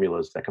herbal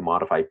formulas that can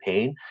modify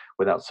pain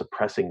without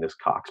suppressing this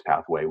COX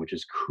pathway, which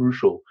is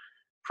crucial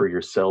for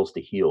your cells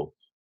to heal.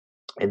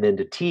 And then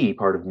the T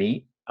part of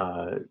meat,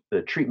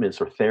 the treatments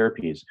or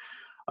therapies.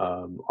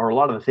 are a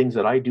lot of the things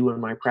that I do in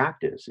my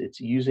practice. It's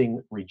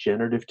using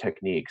regenerative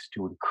techniques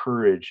to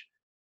encourage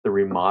the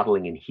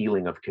remodeling and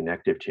healing of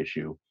connective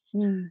tissue.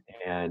 Mm.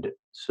 And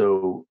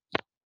so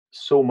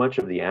much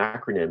of the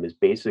acronym is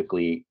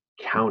basically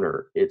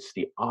counter. It's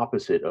the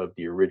opposite of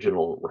the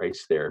original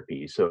rice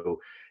therapy. So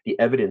the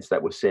evidence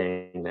that was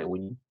saying that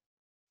when you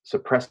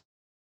suppress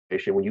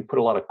inflammation, when you put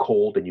a lot of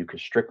cold and you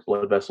constrict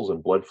blood vessels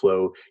and blood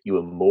flow, you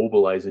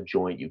immobilize a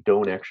joint, you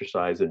don't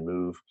exercise and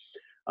move.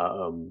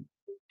 Um,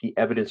 the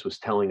evidence was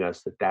telling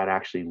us that that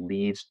actually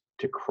leads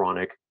to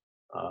chronic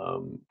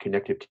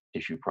connective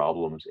tissue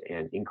problems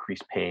and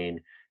increased pain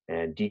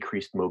and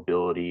decreased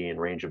mobility and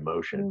range of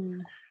motion.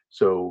 Mm.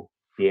 So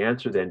the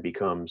answer then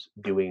becomes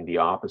doing the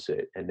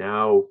opposite. And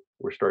now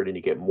we're starting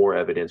to get more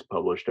evidence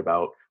published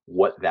about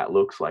what that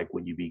looks like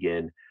when you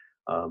begin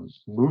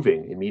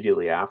moving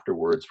immediately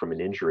afterwards from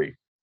an injury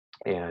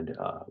and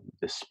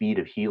the speed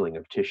of healing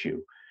of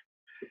tissue.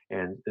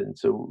 And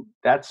so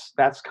that's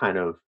kind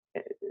of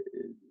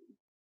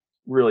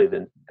really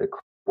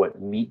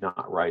what meat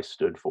not rice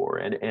stood for.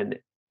 And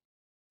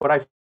what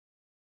I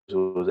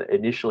was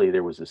initially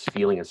there was this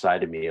feeling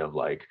inside of me of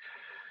like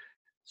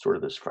sort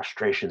of this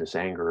frustration, this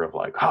anger of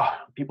like,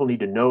 people need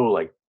to know,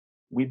 like,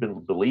 we've been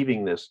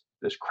believing this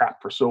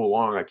crap for so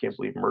long. I can't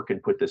believe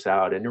Merkin put this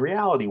out. And the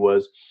reality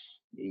was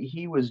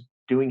he was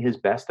doing his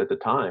best at the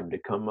time to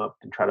come up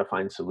and try to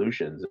find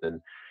solutions.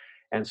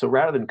 And so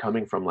rather than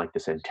coming from like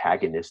this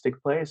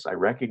antagonistic place, I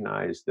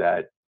recognized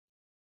that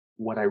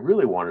what I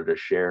really wanted to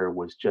share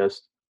was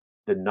just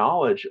the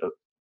knowledge of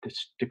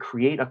to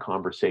create a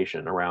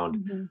conversation around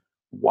Mhm.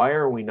 why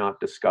are we not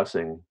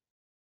discussing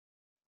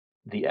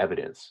the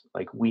evidence.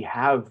 Like we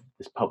have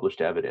this published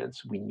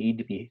evidence. We need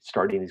to be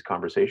starting these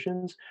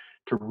conversations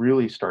to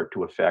really start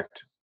to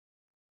affect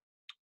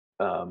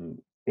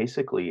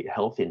basically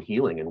health and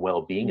healing and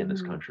well-being in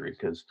this Mhm. country.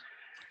 Because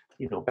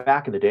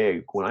back in the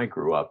day when I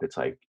grew up, it's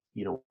like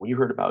when you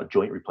heard about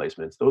joint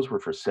replacements, those were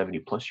for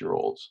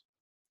 70-plus-year-olds,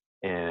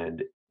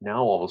 and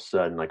now all of a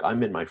sudden, like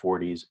I'm in my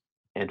 40s,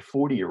 and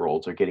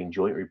 40-year-olds are getting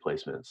joint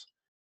replacements.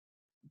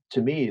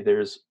 To me,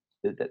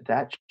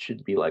 that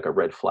should be like a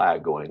red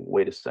flag going,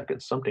 wait a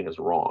second, something is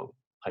wrong.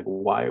 Like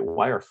why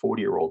are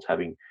 40-year-olds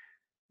um,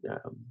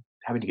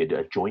 having to get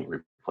a joint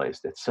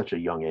replaced at such a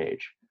young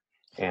age?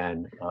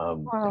 And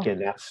Wow. again,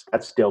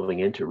 that's delving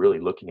into really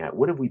looking at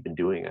what have we been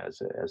doing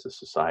as a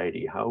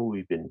society? How have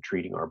we been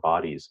treating our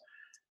bodies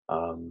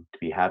to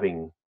be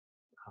having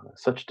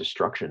such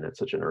destruction at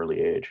such an early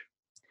age?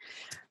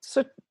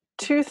 So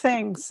two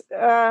things.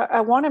 I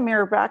want to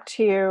mirror back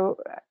to you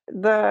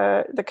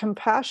the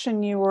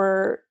compassion you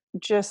were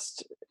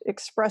just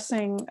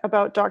expressing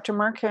about Dr.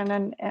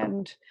 Merkin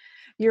and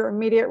your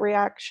immediate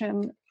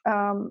reaction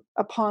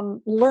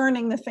upon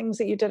learning the things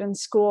that you did in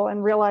school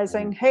and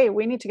realizing, Mhm. hey,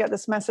 we need to get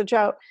this message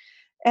out.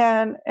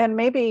 And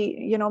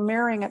maybe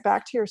mirroring it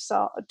back to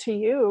yourself, to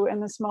you in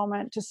this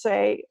moment, to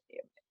say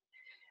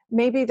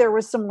maybe there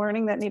was some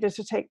learning that needed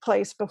to take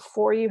place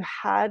before you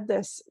had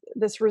this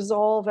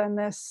resolve and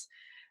this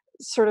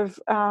sort of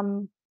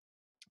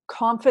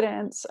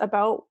confidence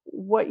about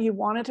what you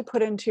wanted to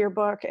put into your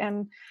book.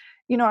 And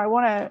I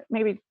want to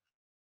maybe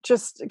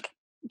just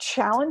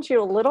challenge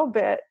you a little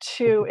bit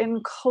to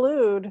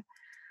include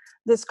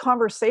this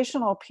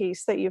conversational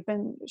piece that you've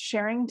been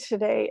sharing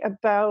today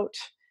about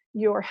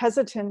your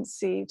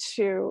hesitancy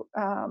to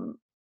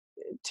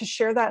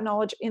share that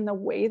knowledge in the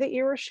way that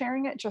you were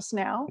sharing it just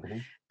now,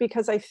 Mhm.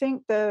 because I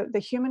think the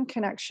human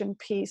connection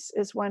piece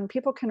is when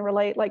people can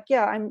relate. Like,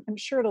 yeah, I'm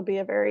sure it'll be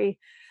a very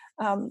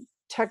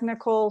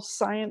technical,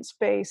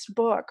 science-based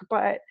book,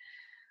 but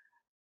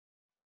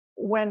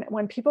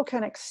when people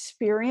can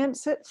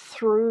experience it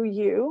through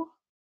you,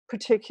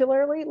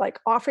 particularly, like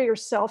offer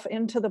yourself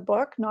into the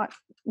book,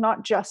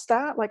 not just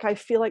that, like I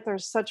feel like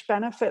there's such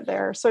benefit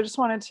there. So I just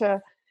wanted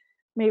to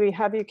maybe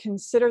have you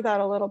consider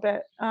that a little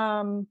bit,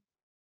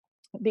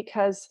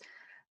 because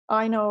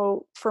I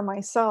know for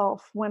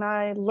myself, when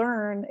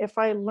if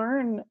I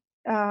learn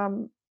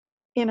um,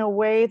 in a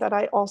way that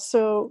I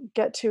also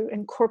get to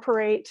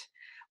incorporate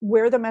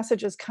where the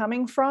message is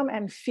coming from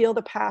and feel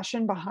the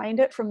passion behind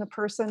it from the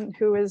person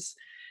who is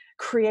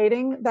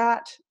creating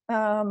that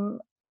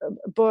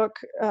book,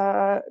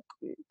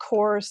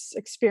 course,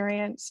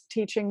 experience,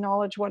 teaching,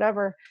 knowledge,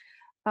 whatever,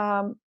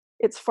 um,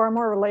 it's far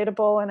more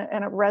relatable and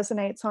it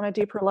resonates on a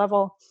deeper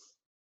level.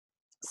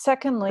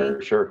 Secondly,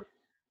 For sure.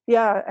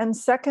 yeah, and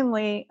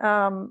secondly,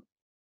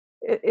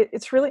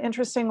 it's really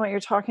interesting what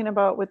you're talking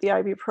about with the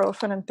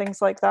ibuprofen and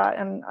things like that.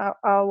 And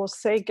I will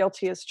say,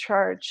 guilty as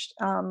charged.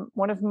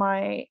 One of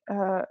my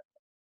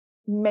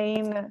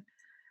main,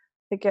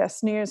 I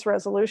guess, New Year's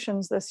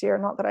resolutions this year,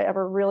 not that I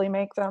ever really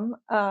make them,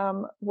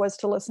 was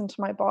to listen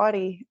to my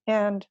body.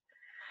 And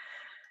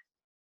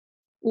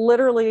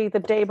literally the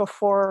day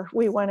before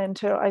we went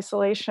into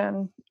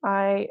isolation,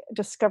 I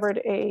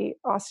discovered a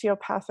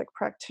osteopathic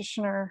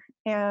practitioner,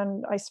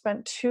 and I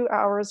spent 2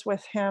 hours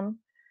with him.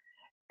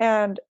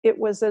 And it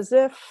was as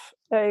if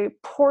a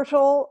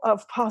portal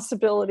of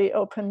possibility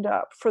opened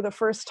up for the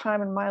first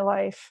time in my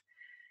life.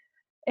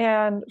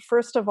 And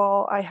first of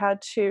all, I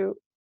had to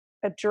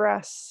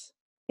address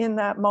in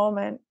that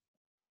moment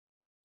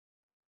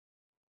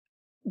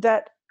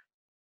that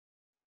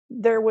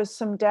there was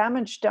some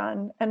damage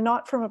done, and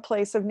not from a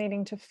place of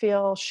needing to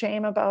feel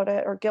shame about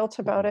it or guilt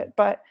about Mhm. it,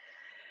 but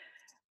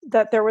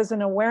that there was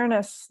an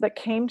awareness that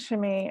came to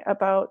me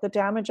about the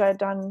damage I had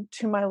done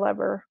to my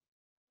liver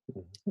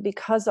Mhm.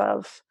 because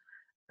of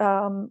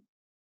um,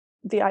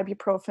 the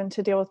ibuprofen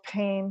to deal with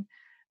pain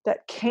that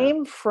Yeah.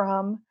 came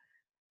from,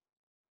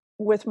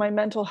 with my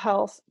mental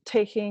health,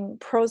 taking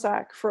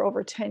Prozac for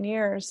over 10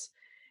 years,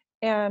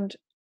 and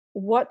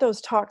what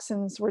those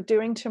toxins were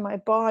doing to my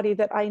body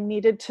that I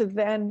needed to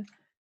then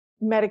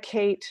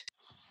medicate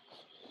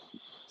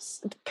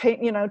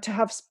pain, to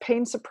have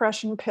pain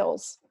suppression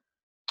pills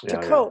to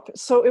Yeah, yeah. cope.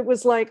 So it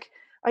was like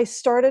I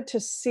started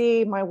to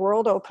see my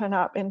world open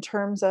up in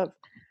terms of,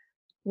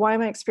 why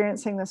am I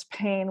experiencing this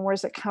pain?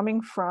 Where's it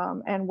coming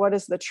from? And what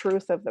is the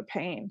truth of the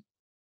pain?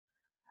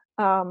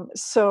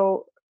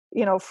 So,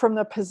 from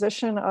the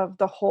position of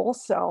the whole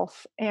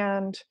self,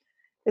 and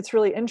it's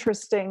really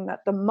interesting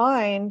that the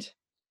mind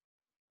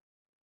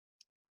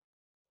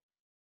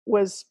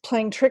was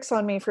playing tricks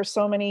on me for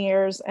so many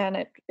years, and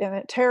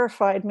it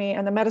terrified me.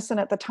 And the medicine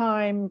at the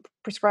time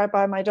prescribed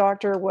by my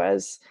doctor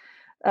was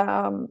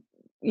um,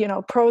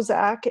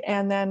 Prozac.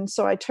 And then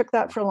so I took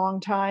that for a long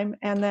time.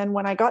 And then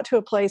when I got to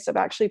a place of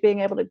actually being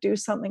able to do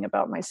something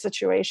about my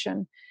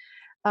situation,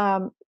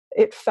 um,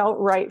 it felt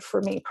right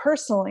for me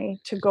personally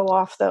to go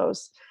off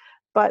those.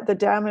 But the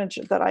damage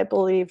that I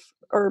believe,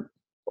 or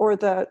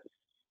the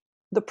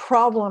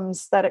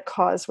problems that it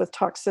caused with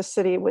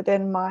toxicity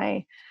within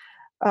my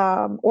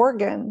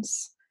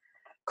organs,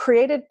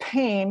 created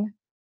pain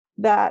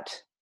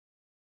that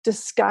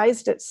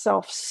disguised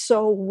itself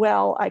so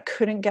well, I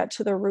couldn't get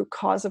to the root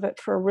cause of it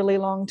for a really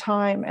long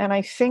time. And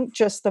I think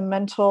just the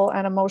mental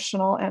and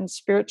emotional and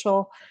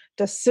spiritual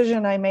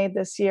decision I made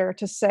this year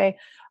to say,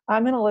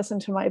 I'm going to listen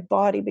to my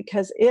body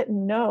because it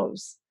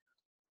knows.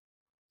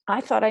 I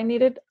thought I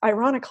needed,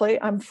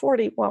 ironically, I'm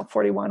 40, well,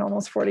 41,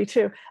 almost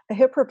 42, a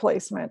hip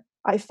replacement.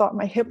 I thought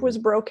my hip was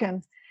Mhm.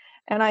 broken.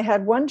 And I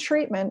had one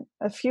treatment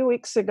a few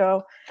weeks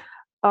ago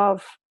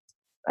of,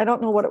 I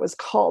don't know what it was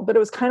called, but it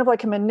was kind of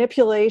like a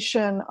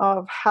manipulation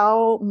of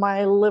how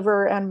my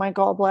liver and my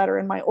gallbladder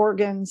and my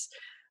organs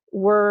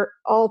were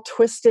all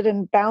twisted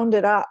and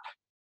bounded up,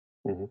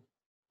 Mhm.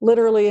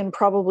 literally and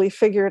probably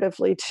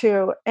figuratively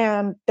too.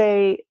 And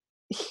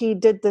he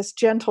did this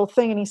gentle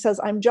thing, and he says,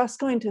 I'm just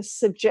going to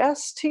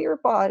suggest to your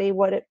body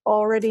what it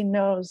already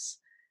knows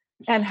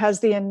and has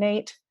the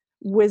innate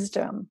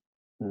wisdom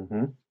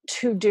Mhm.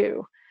 to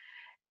do.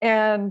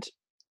 And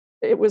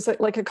it was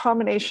like a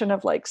combination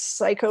of like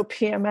psycho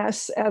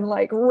PMS and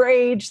like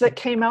rage that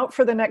came out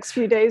for the next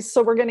few days.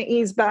 So we're going to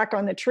ease back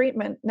on the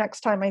treatment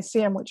next time I see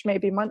him, which may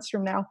be months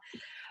from now.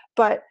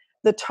 But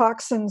the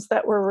toxins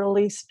that were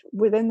released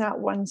within that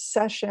one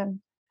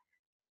session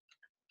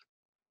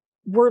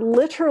were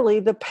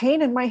literally the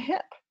pain in my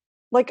hip.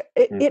 Like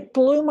Mhm. it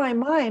blew my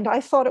mind. I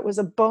thought it was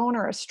a bone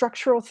or a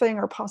structural thing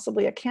or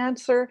possibly a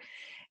cancer.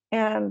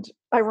 And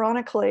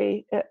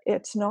ironically,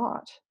 it's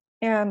not.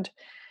 And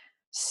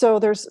so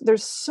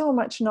there's so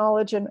much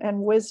knowledge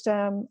and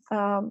wisdom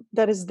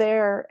that is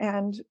there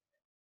and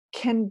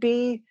can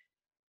be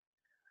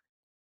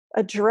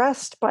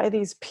addressed by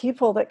these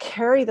people that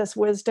carry this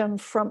wisdom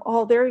from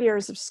all their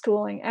years of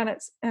schooling, and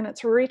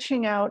it's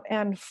reaching out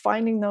and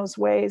finding those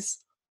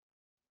ways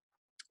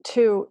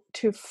to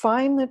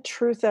find the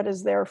truth that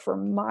is there for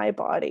my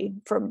body,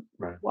 from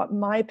Right. what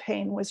my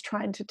pain was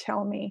trying to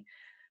tell me,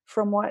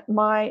 from what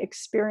my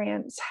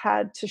experience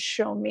had to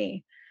show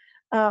me.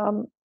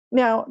 um,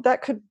 Now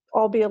that could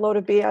all be a load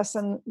of BS,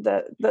 and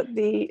that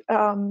the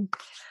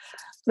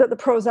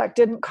Prozac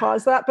didn't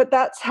cause that, but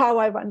that's how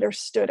I've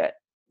understood it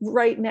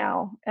right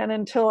now. And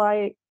until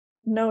I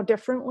know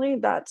differently,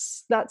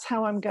 that's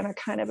how I'm going to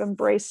kind of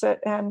embrace it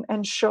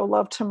and show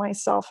love to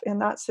myself in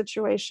that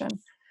situation.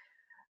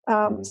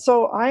 Mhm.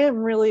 So I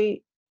am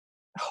really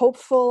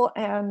hopeful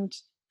and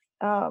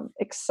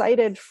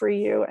excited for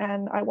you,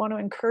 and I want to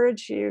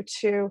encourage you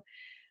to,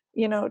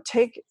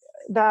 take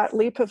that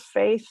leap of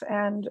faith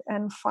and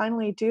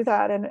finally do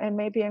that, and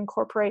maybe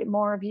incorporate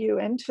more of you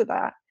into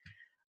that.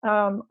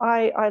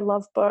 I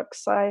love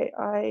books.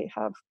 I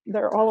have,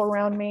 they're all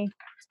around me.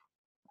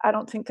 I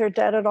don't think they're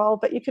dead at all,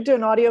 but you could do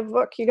an audio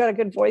book. You got a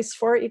good voice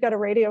for it. You got a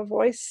radio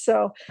voice.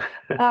 So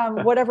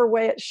whatever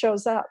way it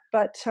shows up,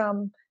 but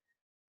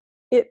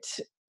it,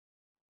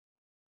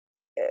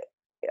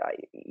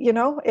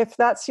 if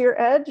that's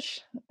your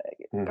edge,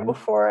 go Mhm.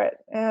 for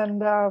it.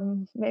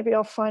 And maybe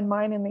I'll find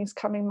mine in these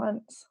coming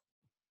months.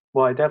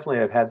 Well, I definitely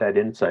have had that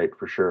insight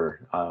for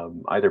sure.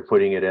 Either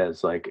putting it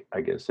as like, I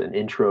guess, an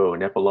intro,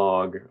 an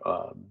epilogue,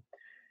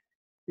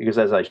 because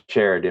as I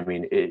shared, I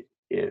mean,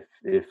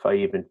 if I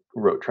even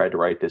tried to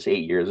write this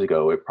 8 years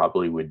ago, it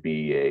probably would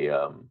be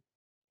a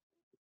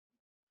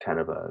kind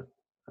of a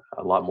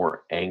lot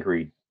more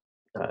angry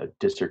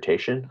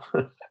dissertation,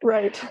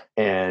 Right.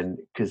 and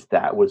because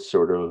that was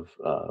sort of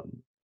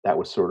that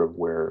was sort of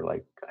where,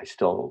 like, I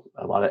still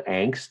a lot of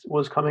angst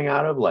was coming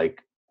out of,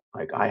 like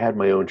I had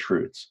my own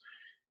truths,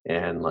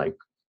 and, like,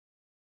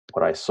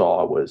 what I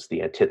saw was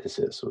the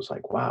antithesis. It was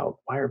like, "Wow,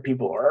 why are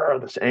people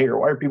this anger?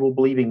 Why are people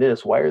believing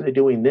this? Why are they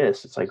doing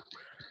this?" It's like,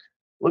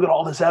 "Look at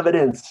all this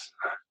evidence."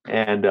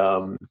 And,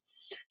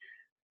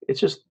 it's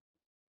just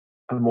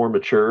a more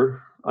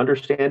mature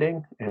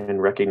understanding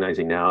and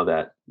recognizing now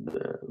that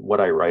what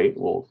I write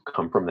will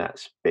come from that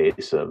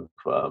space of,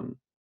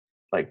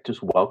 like,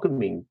 just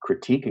welcoming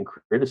critique and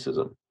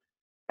criticism,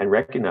 and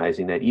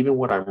recognizing that even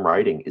what I'm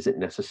writing isn't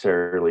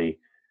necessarily,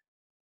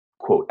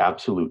 quote,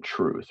 absolute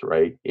truth,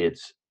 right?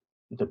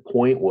 The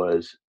point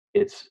was,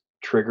 it's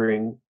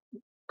triggering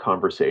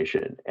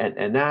conversation,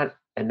 and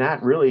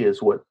that really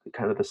is what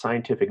kind of the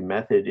scientific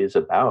method is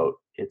about.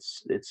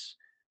 It's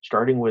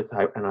starting with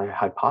a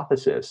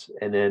hypothesis,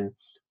 and then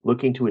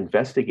looking to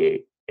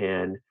investigate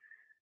and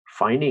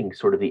finding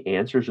sort of the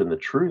answers and the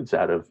truths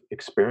out of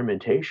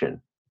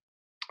experimentation,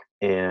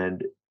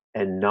 and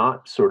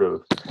not sort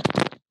of,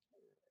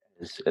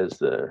 as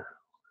the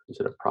is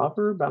it a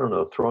proverb? I don't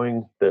know,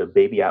 throwing the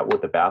baby out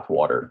with the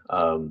bathwater,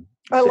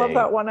 I love saying,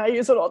 that one. I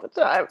use it all the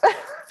time.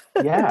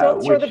 yeah,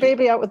 Don't throw the which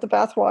baby out with the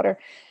bathwater.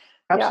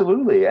 Yeah,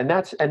 absolutely, and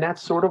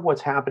that's sort of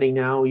what's happening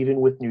now, even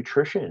with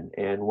nutrition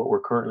and what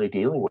we're currently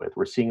dealing with.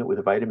 We're seeing it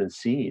with vitamin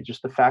C.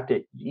 Just the fact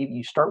that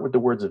you start with the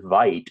words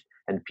 "vite"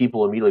 and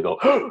people immediately go,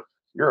 "Oh,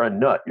 you're a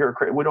nut. You're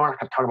a we don't have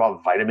to talk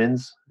about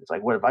vitamins." It's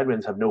like, what,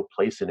 vitamins have no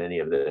place in any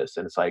of this,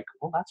 and it's like,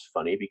 well, that's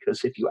funny,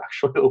 because if you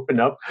actually open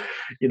up,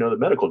 the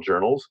medical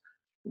journals,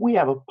 we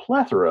have a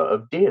plethora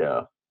of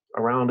data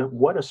around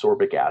what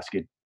ascorbic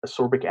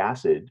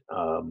acid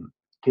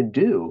can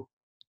do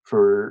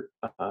for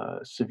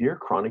severe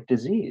chronic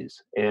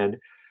disease. And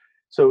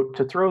so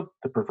to throw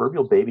the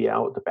proverbial baby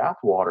out with the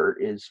bathwater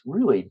is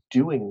really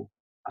doing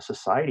a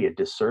society a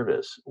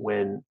disservice,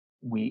 when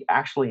we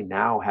actually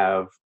now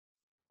have,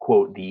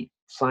 quote, the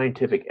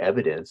scientific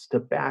evidence to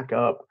back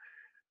up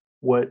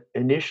what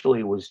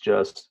initially was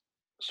just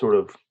sort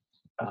of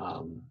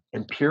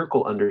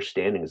empirical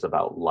understandings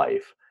about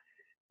life.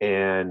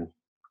 And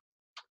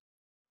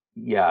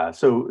yeah,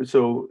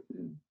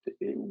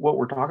 what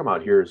we're talking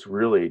about here is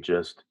really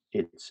just,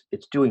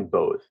 it's doing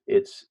both.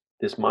 It's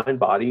this mind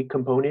body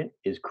component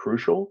is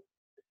crucial,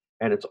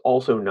 and it's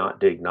also not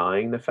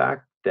denying the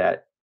fact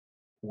that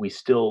we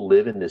still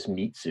live in this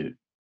meat suit,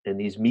 and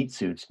these meat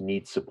suits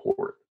need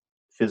support,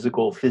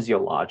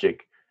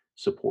 physiologic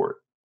support.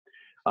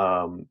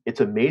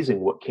 It's amazing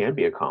what can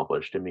be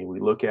accomplished. I mean, we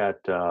look at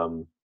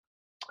um,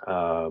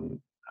 um,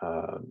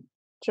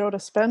 Joe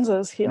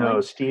Dispenza's no, healing.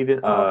 Oh,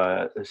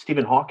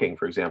 Stephen Hawking,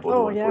 for example, who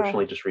oh yeah.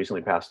 unfortunately just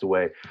recently passed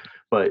away.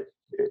 But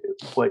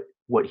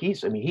what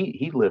he's I mean,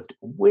 he lived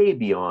way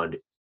beyond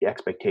the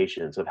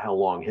expectations of how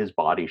long his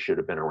body should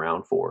have been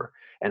around for,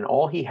 and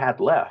all he had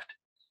left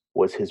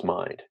was his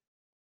mind.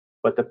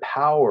 But the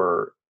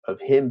power of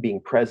him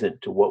being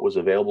present to what was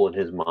available in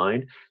his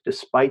mind,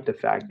 despite the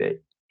fact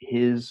that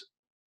his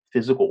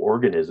physical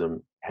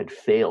organism had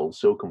failed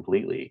so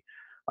completely,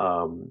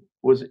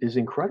 was is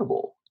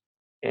incredible.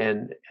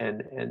 And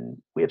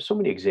we have so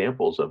many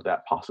examples of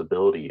that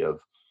possibility of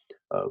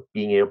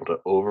being able to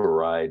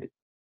override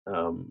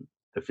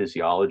the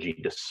physiology,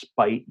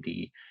 despite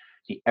the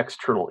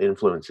external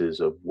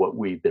influences of what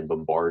we've been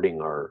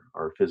bombarding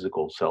our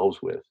physical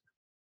selves with.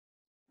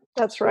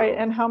 That's right. So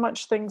And how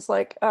much things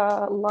like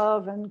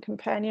love and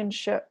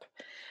companionship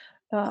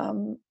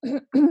um,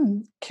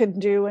 can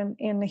do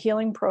in the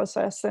healing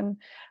process. And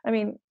I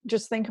mean,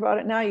 just think about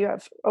it now. You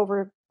have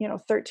over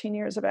 13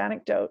 years of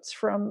anecdotes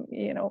from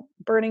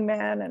Burning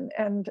Man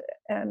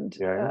and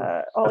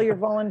yeah, all your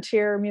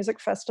volunteer music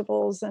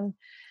festivals and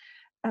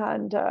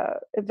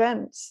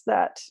events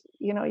that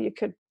you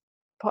could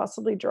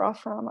possibly draw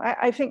from.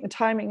 I think the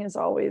timing is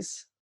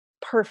always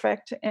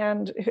perfect.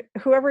 And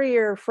whoever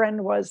your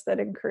friend was that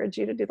encouraged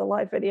you to do the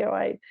live video,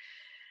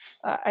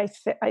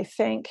 I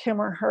thank him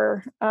or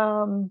her.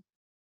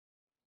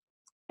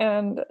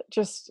 And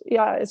just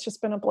yeah, it's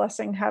just been a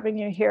blessing having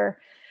you here.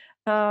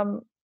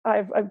 Um,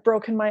 I've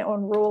broken my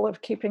own rule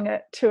of keeping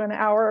it to an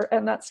hour,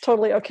 and that's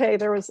totally okay.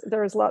 There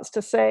was lots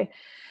to say.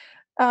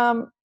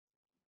 Um,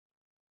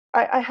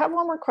 I have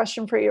one more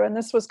question for you, and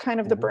this was kind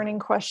of the mhm, burning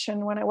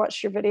question when I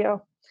watched your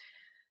video.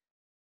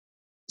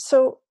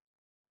 So,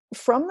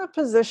 from the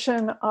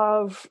position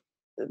of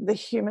the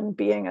human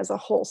being as a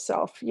whole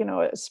self, a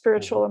mhm.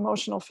 spiritual,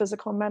 emotional,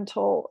 physical,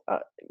 mental, a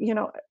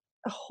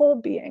whole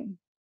being,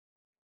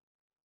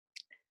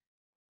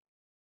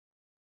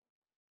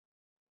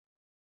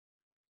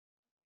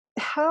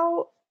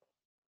 how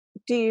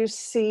do you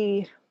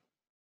see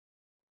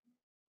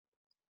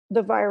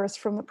the virus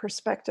from the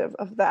perspective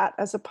of that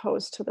as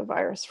opposed to the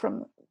virus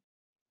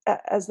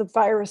as the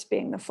virus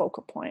being the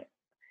focal point?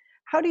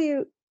 How do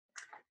you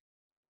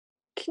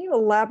Can you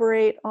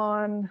elaborate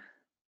on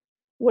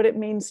what it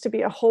means to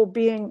be a whole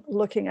being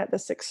looking at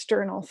this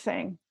external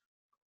thing?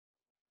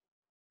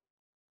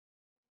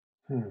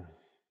 Hmm.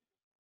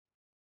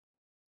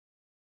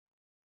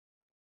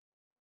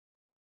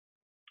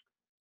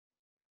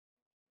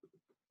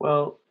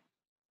 Well,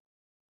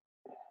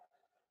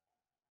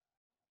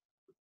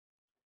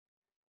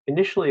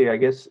 initially, I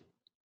guess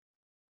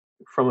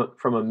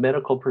from a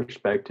medical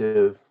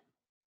perspective,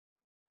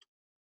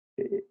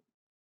 i-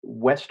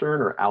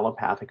 Western or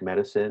allopathic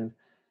medicine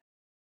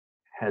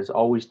has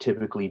always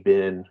typically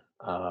been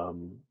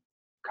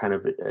kind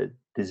of a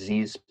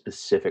disease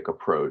specific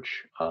approach.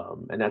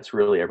 And that's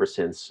really ever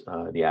since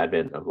the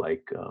advent of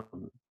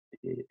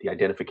the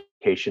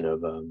identification of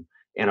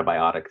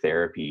antibiotic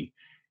therapy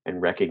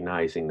and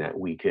recognizing that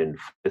we can,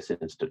 for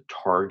instance, to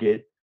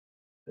target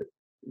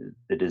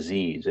the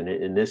disease. And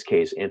in this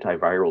case,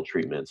 antiviral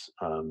treatments.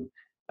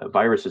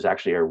 Viruses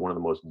actually are one of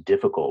the most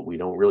difficult. We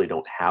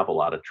don't have a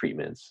lot of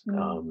treatments,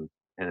 Mm.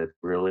 and it's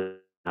really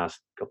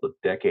last couple of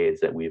decades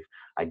that we've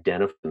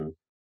identified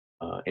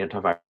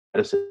antiviral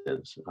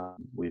medicines.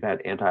 We've had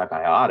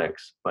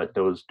antibiotics, but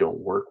those don't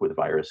work with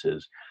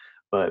viruses.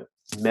 But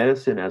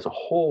medicine as a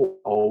whole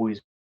always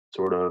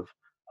sort of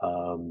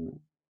um,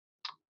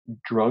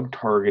 drug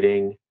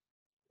targeting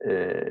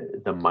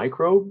the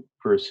microbe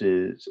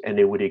versus, and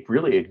it would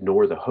really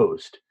ignore the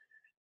host.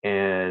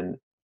 And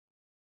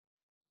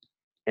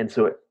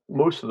so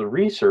most of the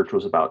research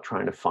was about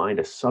trying to find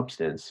a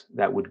substance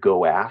that would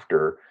go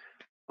after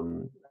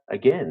um,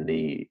 again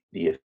the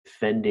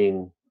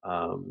offending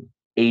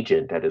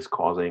agent that is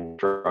causing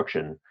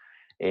destruction.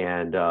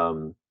 And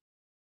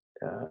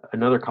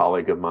another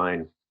colleague of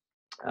mine,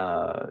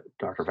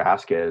 Dr.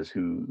 Vasquez,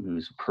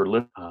 who's a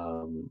prolific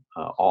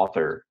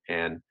author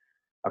and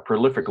a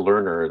prolific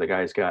learner. The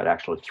guy's got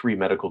actually 3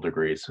 medical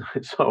degrees.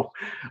 So,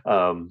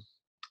 um,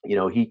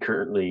 he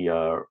currently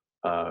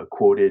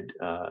quoted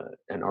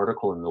an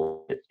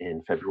article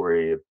in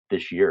February of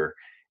this year,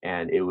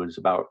 and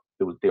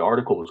the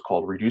article was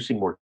called "Reducing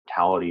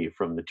Mortality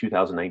from the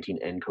 2019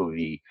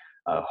 nCoV.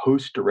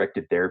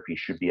 Host-directed therapy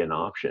should be an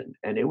option,"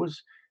 and it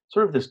was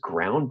sort of this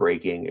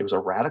groundbreaking. It was a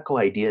radical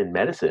idea in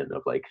medicine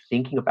of like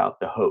thinking about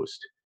the host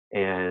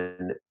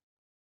and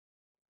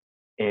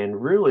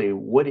really,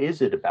 what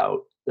is it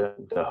about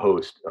the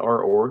host,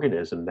 our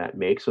organism, that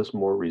makes us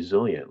more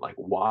resilient? Like,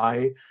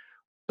 why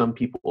some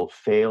people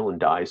fail and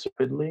die so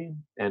rapidly,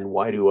 and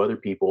why do other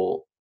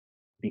people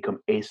become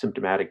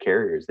asymptomatic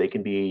carriers? They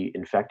can be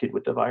infected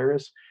with the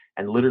virus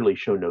and literally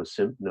show no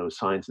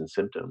signs and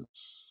symptoms.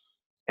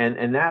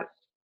 And that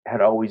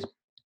had always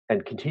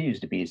and continues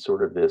to be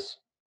sort of this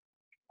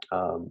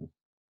um,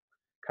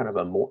 kind of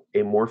a more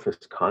amorphous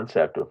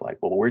concept of like,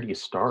 well, where do you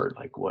start?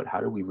 Like, how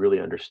do we really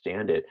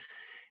understand it?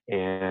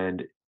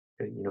 And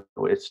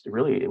it's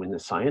really in the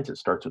science. It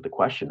starts with the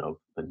question of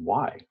then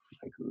why,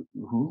 like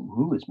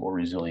who is more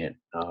resilient,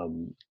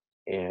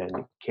 and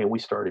can we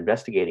start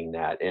investigating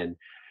that? And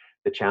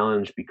the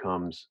challenge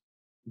becomes,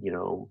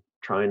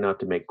 trying not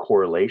to make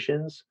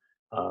correlations,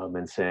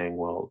 and saying,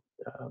 well,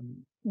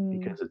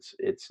 Mm. because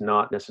it's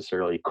not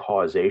necessarily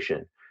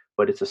causation,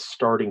 but it's a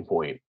starting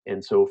point.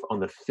 And so, on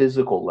the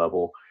physical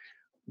level,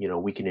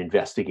 we can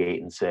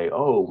investigate and say,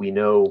 oh, we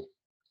know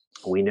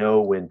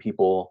when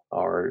people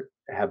are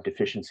have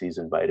deficiencies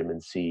in vitamin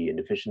C and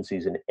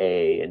deficiencies in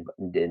A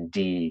and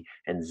D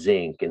and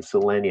zinc and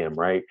selenium,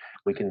 right?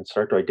 We can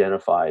start to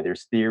identify.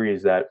 There's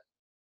theories that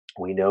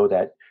we know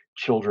that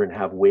children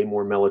have way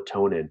more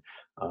melatonin.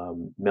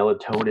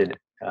 Melatonin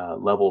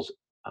levels,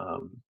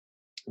 um,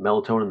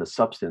 melatonin, the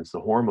substance, the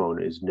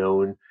hormone, is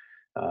known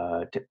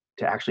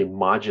to actually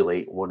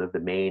modulate one of the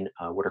main,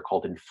 what are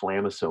called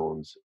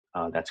inflammasomes,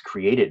 that's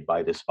created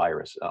by this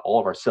virus. All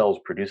of our cells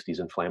produce these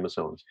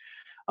inflammasomes,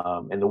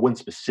 and the one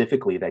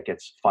specifically that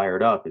gets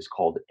fired up is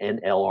called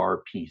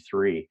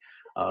NLRP3.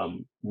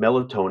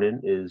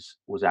 Melatonin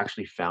was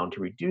actually found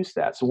to reduce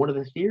that. So one of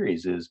the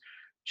theories is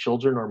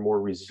children are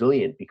more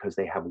resilient because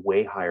they have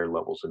way higher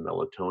levels of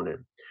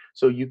melatonin.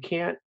 So you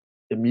can't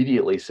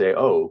immediately say,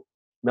 "Oh,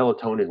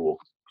 melatonin will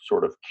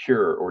sort of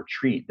cure or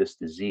treat this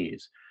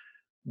disease,"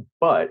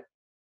 but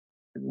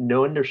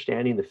no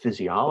understanding the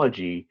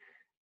physiology,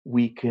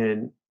 we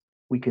can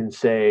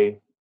say,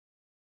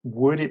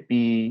 would it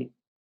be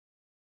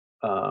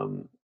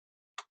um,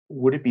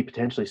 would it be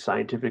potentially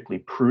scientifically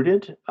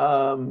prudent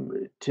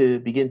to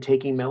begin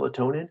taking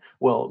melatonin?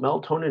 Well,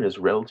 melatonin is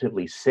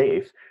relatively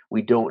safe.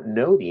 We don't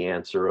know the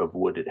answer of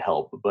would it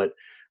help, but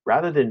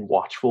rather than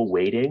watchful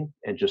waiting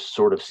and just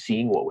sort of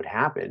seeing what would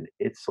happen,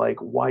 it's like,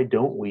 why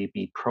don't we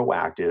be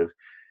proactive,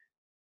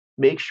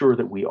 make sure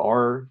that we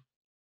are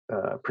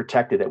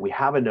protected, that we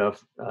have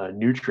enough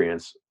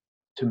nutrients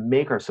to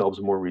make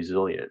ourselves more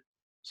resilient,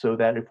 so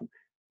that if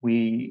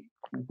we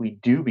we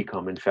do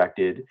become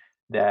infected,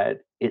 that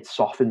it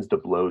softens the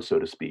blow, so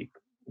to speak,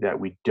 that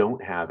we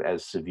don't have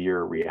as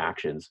severe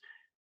reactions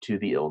to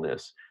the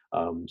illness.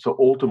 So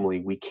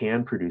ultimately, we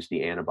can produce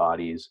the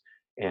antibodies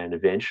and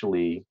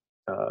eventually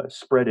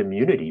spread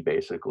immunity.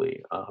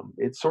 Basically,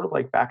 it's sort of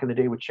like back in the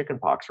day with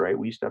chickenpox, right?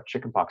 We used to have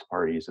chickenpox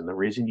parties, and the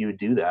reason you would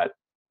do that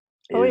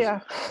Oh is yeah.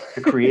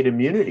 to create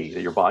immunity,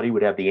 that your body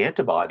would have the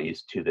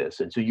antibodies to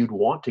this, and so you'd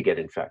want to get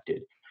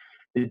infected.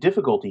 The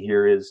difficulty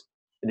here is,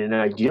 in an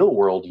ideal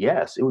world,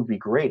 yes, it would be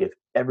great if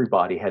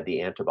everybody had the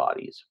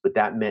antibodies, but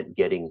that meant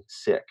getting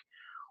sick.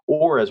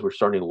 Or, as we're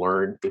starting to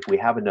learn, if we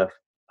have enough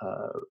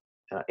uh,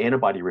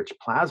 antibody-rich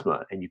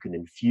plasma, and you can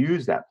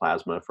infuse that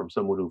plasma from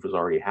someone who has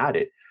already had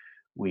it,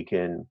 we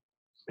can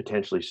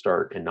potentially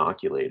start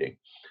inoculating.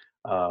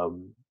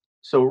 Um,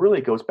 so really,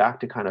 it goes back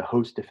to kind of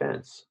host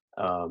defense.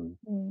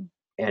 Mm.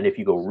 And if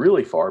you go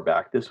really far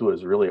back, this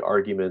was really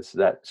arguments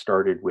that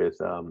started with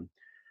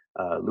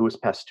Louis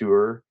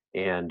Pasteur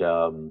and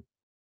um,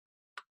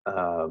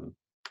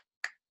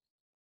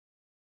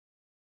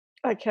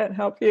 I can't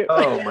help you.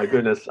 oh my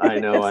goodness, I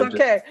know. It's I'm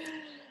just okay.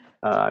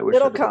 I wish I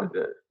It'll had come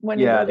when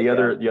you yeah, really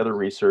go. the other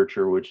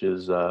researcher, which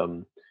is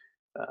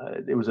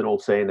it was an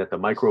old saying that the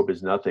microbe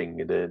is nothing,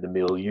 the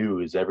milieu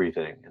is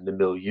everything, and the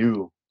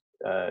milieu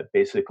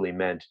basically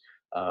meant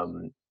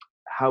um,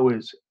 how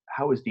is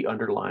how is the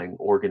underlying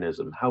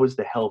organism, how is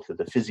the health of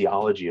the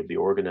physiology of the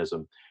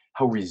organism,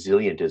 how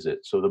resilient is it?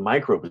 So the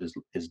microbe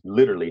is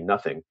literally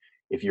nothing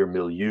if your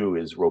milieu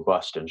is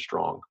robust and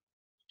strong.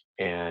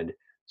 And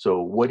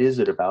so, what is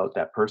it about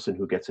that person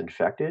who gets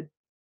infected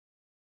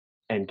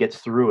and gets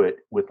through it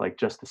with like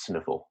just a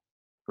sniffle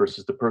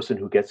versus the person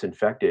who gets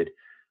infected,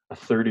 a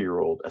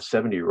 30-year-old, a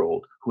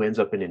 70-year-old who ends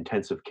up in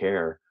intensive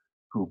care,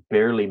 who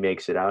barely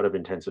makes it out of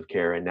intensive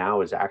care and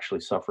now is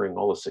actually suffering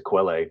all the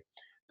sequelae,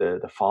 the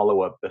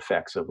follow-up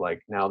effects of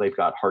like now they've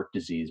got heart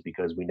disease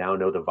because we now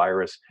know the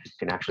virus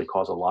can actually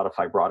cause a lot of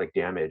fibrotic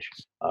damage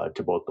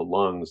to both the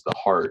lungs, the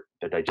heart,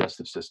 the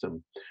digestive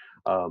system.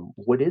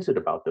 What is it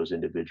about those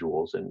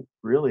individuals? And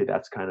really,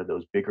 that's kind of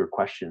those bigger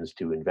questions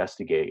to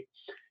investigate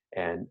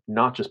and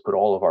not just put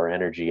all of our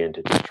energy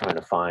into just trying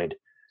to find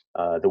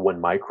the one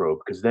microbe.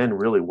 Because then,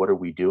 really, what are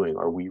we doing?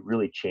 Are we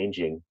really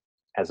changing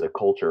as a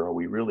culture? Are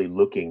we really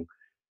looking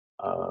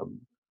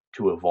um,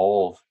 to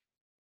evolve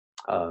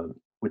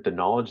with the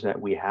knowledge that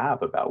we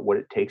have about what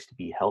it takes to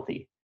be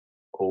healthy?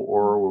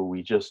 Or were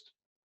we just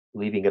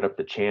leaving it up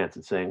to chance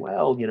and saying,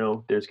 well,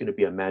 there's going to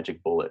be a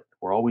magic bullet?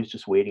 We're always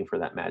just waiting for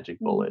that magic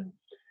bullet. Mm.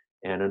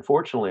 And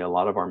unfortunately, a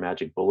lot of our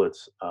magic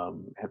bullets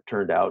have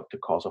turned out to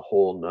cause a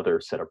whole nother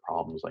set of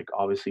problems. Like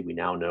obviously, we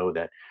now know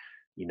that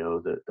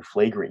the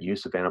flagrant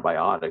use of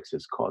antibiotics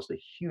has caused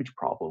a huge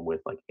problem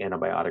with like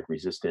antibiotic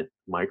resistant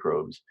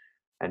microbes.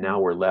 And now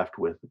Mm. we're left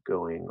with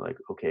going like,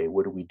 okay,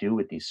 what do we do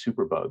with these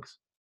superbugs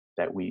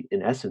that we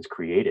in essence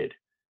created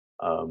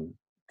um,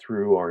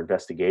 through our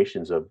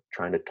investigations of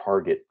trying to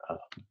target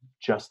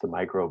just the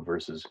microbe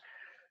versus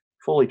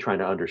fully trying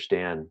to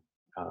understand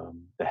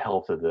the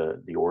health of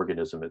the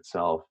organism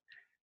itself.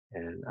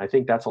 And I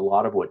think that's a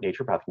lot of what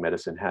naturopathic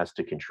medicine has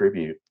to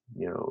contribute.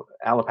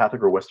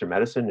 Allopathic or Western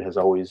medicine has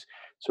always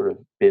sort of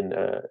been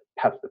a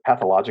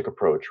pathologic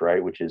approach,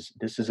 right? Which is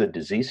this is a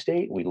disease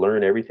state. We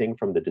learn everything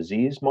from the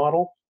disease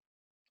model.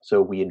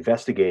 So we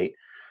investigate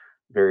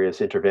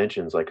various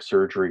interventions like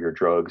surgery or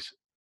drugs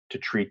to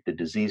treat the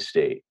disease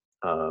state.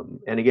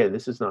 And again,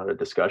 this is not a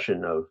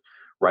discussion of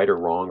right or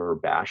wrong or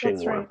bashing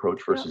That's one right.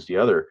 approach Yep. versus the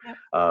other.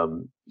 Yep.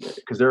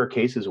 Because there are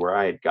cases where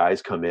I had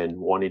guys come in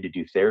wanting to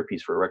do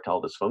therapies for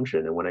erectile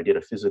dysfunction. And when I did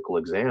a physical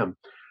exam,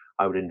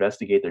 I would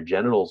investigate their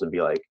genitals and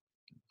be like,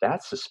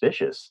 that's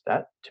suspicious.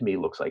 That to me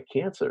looks like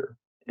cancer.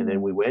 And then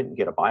Mm. we went and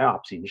get a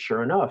biopsy. And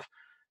sure enough,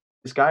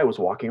 this guy was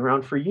walking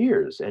around for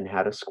years and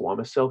had a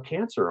squamous cell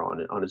cancer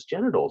on his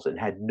genitals and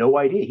had no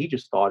idea. He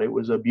just thought it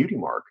was a beauty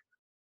mark.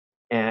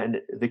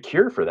 And the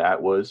cure for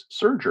that was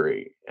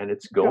surgery. And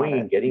it's Got going it.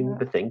 and getting Yeah.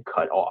 the thing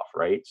cut off,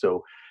 right?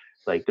 So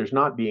like there's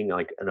not being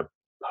like an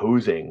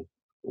opposing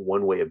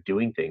one way of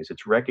doing things.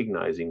 It's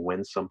recognizing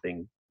when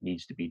something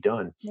needs to be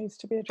done. Needs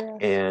to be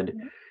addressed. And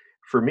Yeah.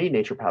 for me,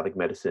 naturopathic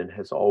medicine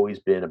has always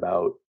been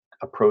about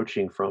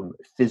approaching from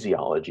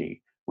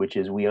physiology, which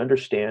is we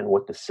understand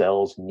what the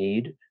cells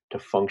need to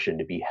function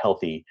to be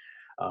healthy.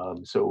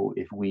 So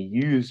if we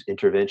use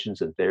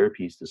interventions and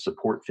therapies to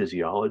support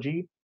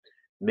physiology,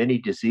 many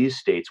disease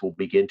states will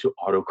begin to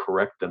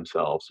autocorrect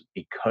themselves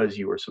because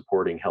you are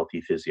supporting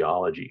healthy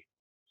physiology.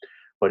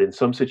 But in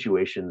some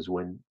situations,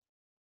 when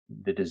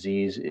the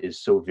disease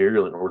is so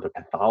virulent or the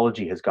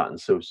pathology has gotten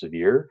so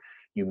severe,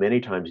 you many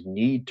times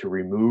need to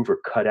remove or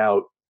cut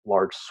out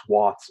large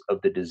swaths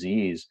of the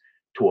disease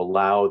to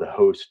allow the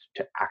host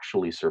to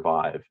actually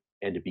survive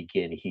and to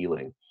begin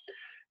healing.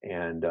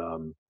 And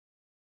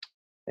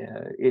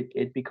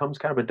it becomes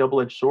kind of a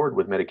double-edged sword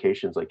with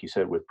medications, like you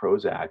said, with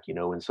Prozac.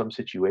 In some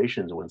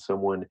situations, when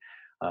someone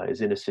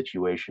is in a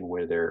situation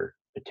where they're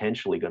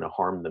potentially going to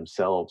harm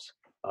themselves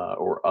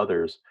or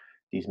others,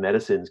 these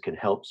medicines can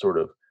help sort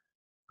of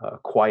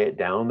quiet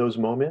down those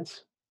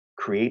moments,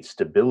 create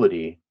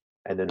stability,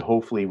 and then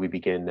hopefully we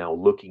begin now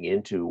looking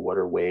into what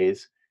are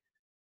ways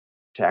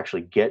to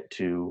actually get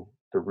to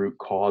the root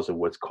cause of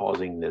what's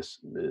causing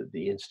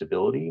the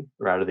instability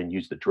rather than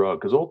use the drug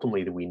because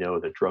ultimately we know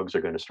that drugs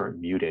are going to start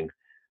muting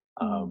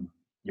Mm.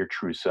 your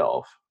true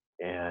self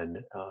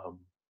and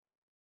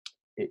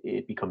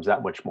it becomes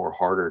that much more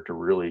harder to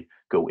really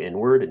go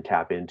inward and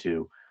tap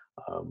into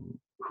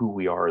who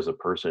we are as a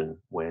person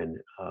when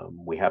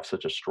we have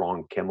such a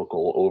strong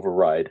chemical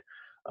override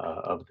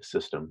of the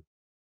system.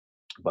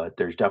 But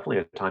there's definitely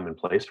a time and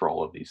place for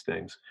all of these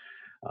things.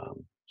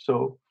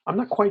 So I'm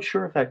not quite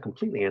sure if that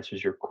completely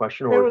answers your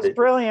question It or if was it.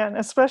 brilliant,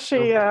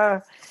 especially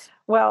Okay.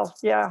 Well,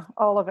 yeah,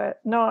 all of it.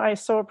 No, I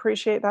so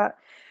appreciate that.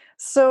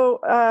 So,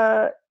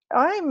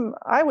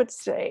 I would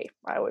say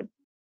I would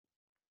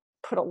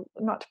put a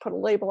not to put a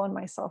label on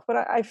myself, but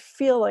I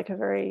feel like a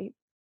very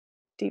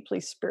deeply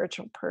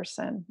spiritual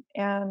person.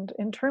 And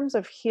in terms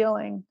of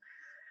healing,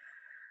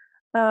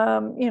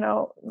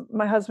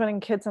 my husband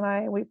and kids and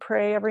I, we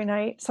pray every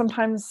night,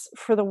 sometimes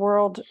for the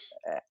world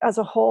as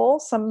a whole.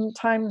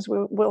 Sometimes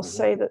we will Hmm.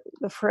 say that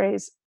the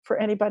phrase for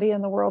anybody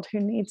in the world who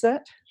needs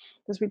it,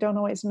 because we don't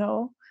always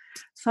know.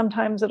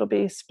 Sometimes it'll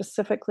be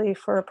specifically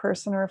for a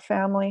person or a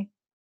family.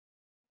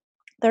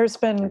 There's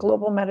been Hmm.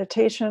 global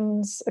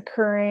meditations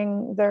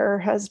occurring. There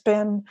has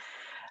been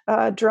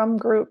drum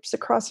groups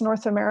across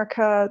North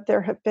America.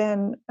 There have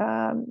been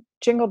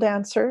jingle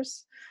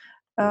dancers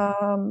Hmm.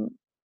 um,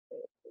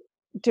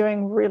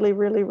 doing really,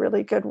 really,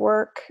 really good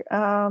work.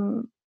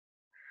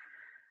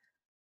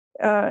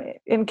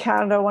 In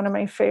Canada, one of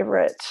my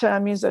favorite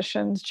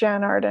musicians,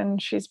 Jan Arden,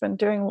 she's been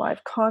doing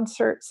live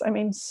concerts. I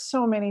mean,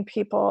 so many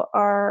people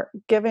are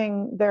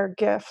giving their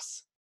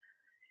gifts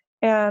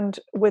and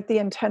with the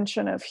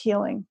intention of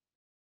healing.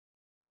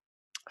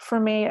 For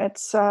me,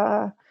 it's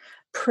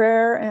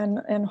prayer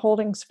and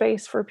holding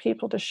space for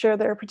people to share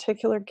their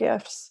particular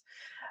gifts.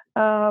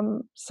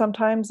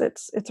 Sometimes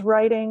it's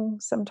writing,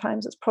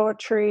 sometimes it's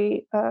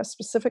poetry,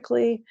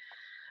 specifically,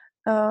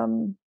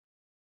 um,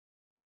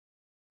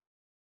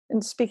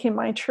 and speaking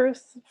my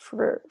truth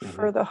Hmm.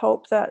 for the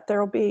hope that there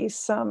will be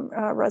some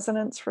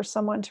resonance for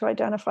someone to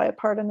identify a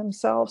part in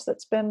themselves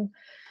that's been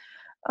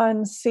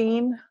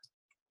unseen.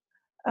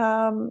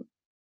 Um,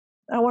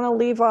 I want to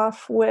leave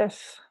off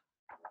with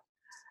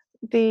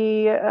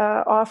the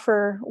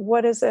offer.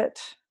 What is it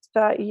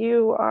that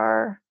you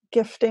are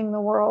gifting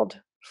the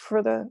world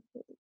for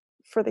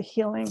the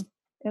healing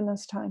in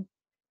this time?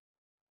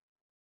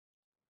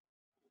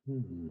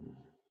 Hmm.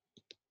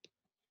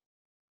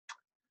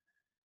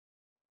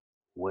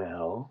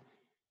 Well,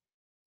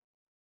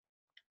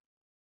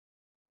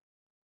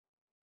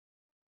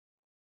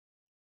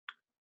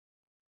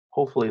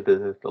 hopefully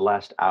the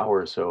last hour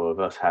or so of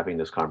us having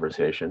this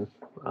conversation,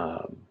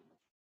 um,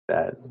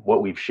 that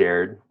what we've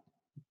shared,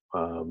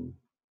 um,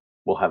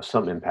 will have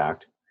some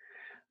impact.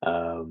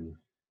 Um,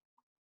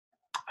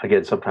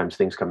 Again, sometimes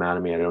things come out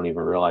of me. I don't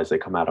even realize they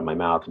come out of my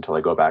mouth until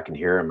I go back and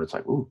hear them. It's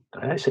like, ooh,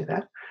 did I say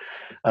that?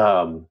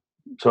 Um,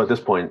 so at this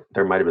point,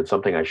 there might have been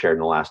something I shared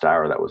in the last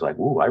hour that was like,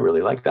 ooh, I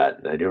really like that.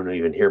 And I don't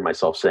even hear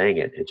myself saying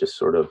it. It just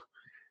sort of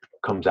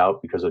comes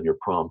out because of your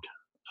prompt.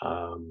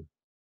 Um,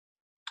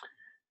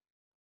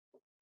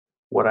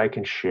 what I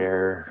can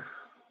share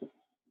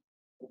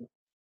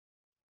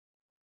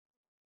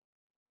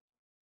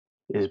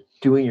is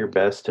doing your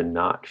best to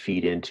not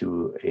feed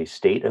into a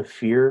state of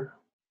fear.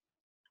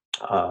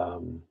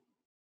 Um,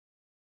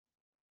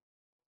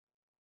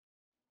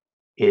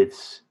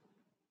 it's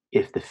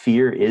if the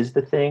fear is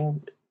the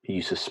thing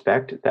you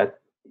suspect that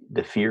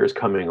the fear is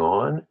coming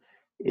on,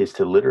 is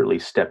to literally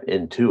step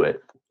into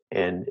it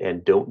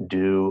and don't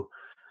do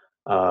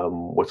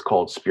what's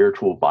called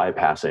spiritual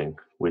bypassing,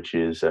 which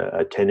is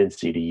a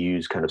tendency to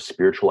use kind of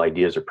spiritual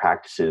ideas or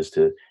practices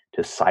to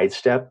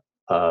sidestep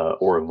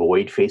or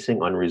avoid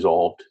facing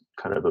unresolved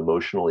kind of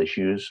emotional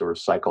issues or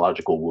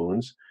psychological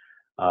wounds,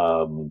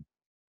 um,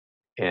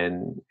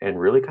 and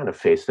really kind of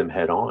face them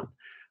head on.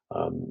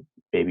 Um,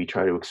 Maybe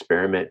try to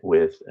experiment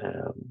with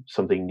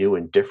something new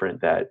and different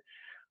that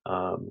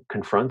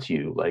confronts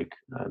you. Like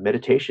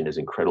meditation is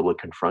incredibly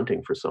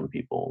confronting for some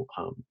people.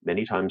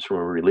 Many times, from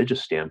a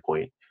religious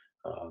standpoint,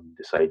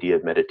 this idea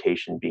of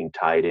meditation being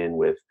tied in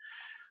with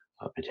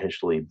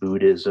potentially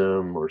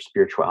Buddhism or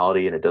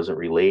spirituality, and it doesn't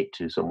relate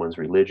to someone's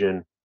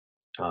religion.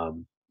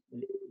 Um,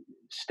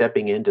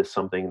 Stepping into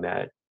something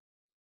that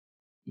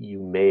you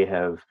may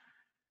have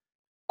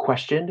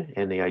questioned,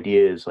 and the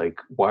idea is like,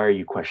 why are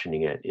you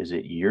questioning it? Is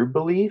it your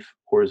belief,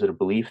 or is it a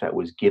belief that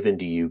was given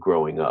to you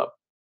growing up?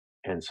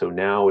 And so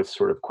now it's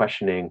sort of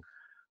questioning,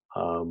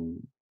 um,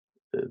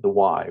 the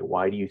why.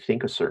 Why do you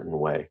think a certain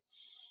way?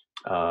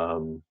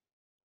 Um,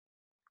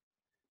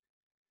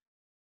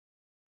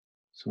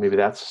 so maybe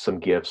that's some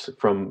gifts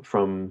from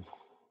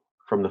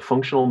the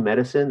functional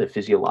medicine, the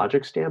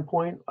physiologic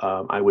standpoint.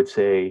 I would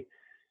say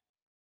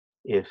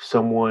if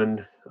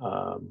someone,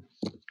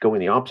 going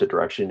the opposite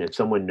direction, if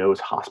someone knows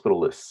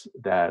hospitalists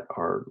that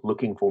are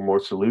looking for more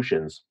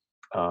solutions,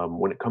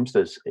 when it comes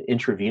to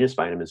intravenous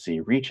vitamin C,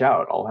 reach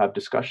out. I'll have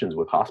discussions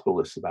with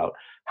hospitalists about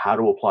how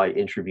to apply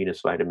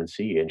intravenous vitamin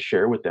C and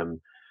share with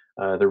them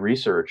the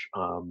research,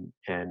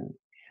 and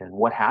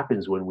what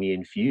happens when we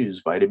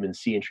infuse vitamin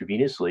C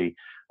intravenously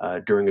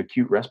during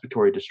acute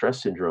respiratory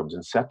distress syndromes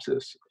and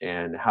sepsis,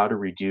 and how to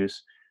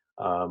reduce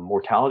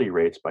mortality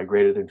rates by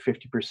greater than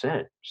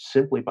 50%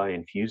 simply by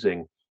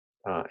infusing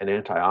an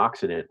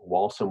antioxidant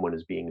while someone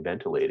is being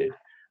ventilated.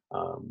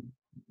 Um,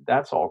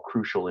 that's all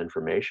crucial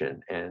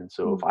information. And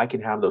so, if Mm. I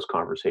can have those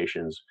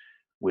conversations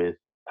with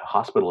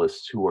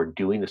hospitalists who are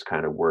doing this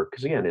kind of work,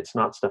 because again, it's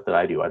not stuff that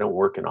I do. I don't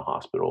work in a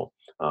hospital.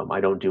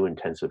 I don't do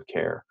intensive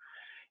care,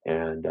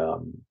 and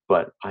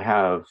but I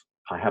have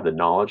I have the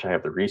knowledge, I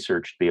have the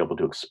research to be able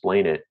to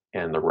explain it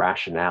and the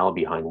rationale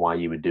behind why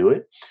you would do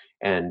it.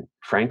 And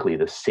frankly,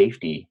 the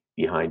safety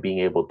behind being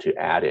able to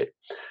add it.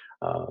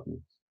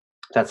 Um,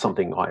 that's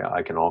something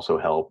I can also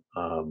help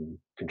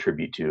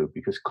contribute to,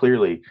 because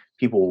clearly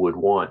people would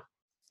want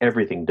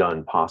everything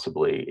done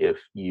possibly if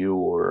you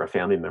or a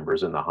family member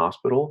is in the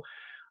hospital.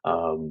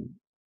 Um,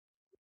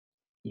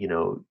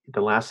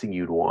 the last thing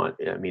you'd want,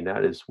 I mean,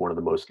 that is one of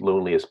the most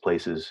loneliest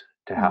places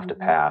to have to Mhm.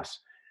 pass,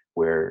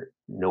 where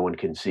no one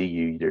can see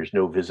you. There's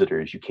no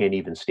visitors. You can't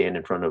even stand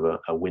in front of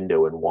a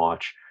window and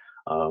watch.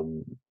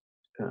 Um,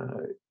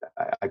 uh,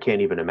 I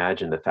can't even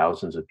imagine the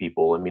thousands of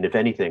people. I mean, if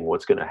anything,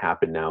 what's going to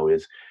happen now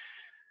is,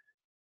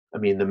 I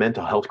mean, the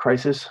mental health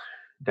crisis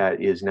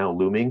that is now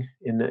looming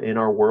in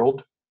our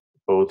world,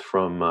 both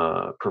from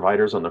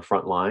providers on the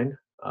front line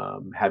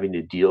having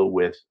to deal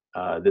with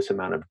this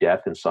amount of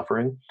death and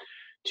suffering,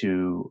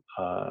 to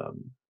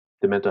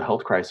the mental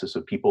health crisis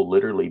of people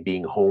literally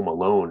being home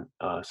alone,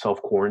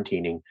 self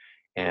quarantining,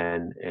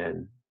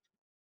 and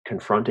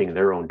confronting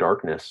their own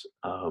darkness.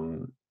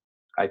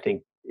 I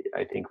think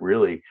I think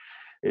really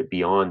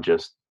beyond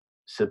just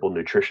simple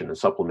nutrition and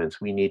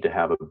supplements, we need to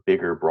have a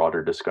bigger,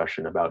 broader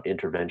discussion about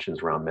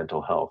interventions around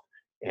mental health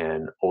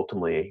and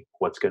ultimately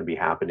what's going to be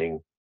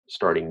happening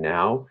starting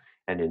now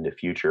and in the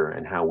future,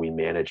 and how we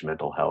manage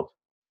mental health.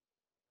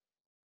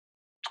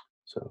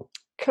 So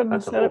Couldn't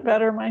have that's a said it whole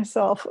better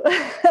myself.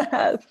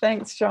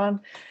 Thanks,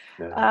 John.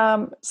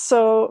 yeah.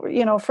 So,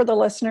 for the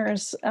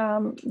listeners,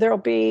 there'll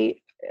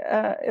be,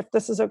 if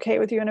this is okay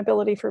with you, an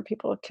ability for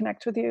people to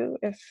connect with you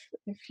if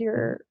Mhm.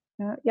 you're,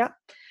 yeah.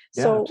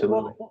 Yeah, So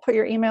absolutely. we'll put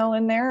your email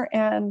in there,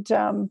 and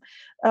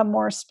a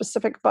more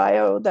specific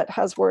bio that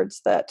has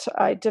words that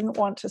I didn't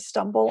want to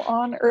stumble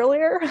on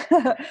earlier.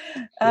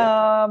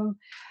 Yeah. um,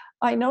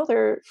 I know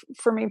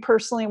for me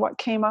personally, what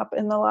came up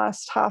in the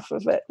last half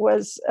of it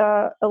was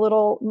a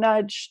little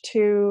nudge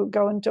to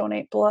go and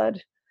donate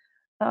blood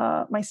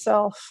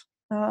myself.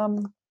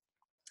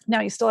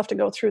 Now you still have to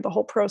go through the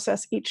whole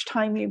process each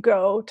time you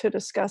go to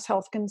discuss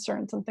health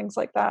concerns and things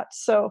like that.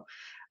 So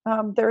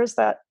there is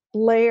that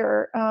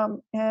layer,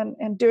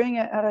 and doing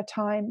it at a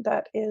time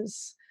that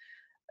is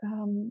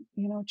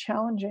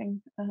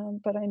challenging.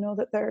 But I know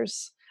that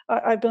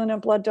I've been a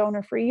blood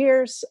donor for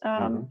years.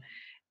 Hmm.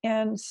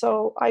 And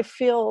so I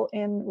feel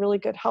in really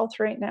good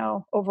health right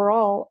now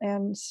overall.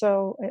 And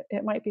so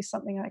it might be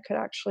something I could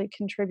actually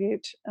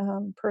contribute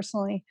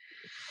personally.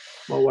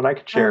 Well, what I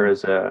could share Um,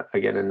 is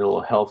again a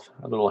little health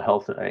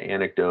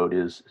anecdote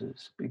is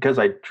because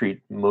I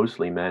treat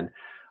mostly men.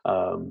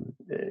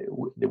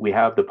 We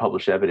have the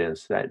published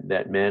evidence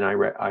that men,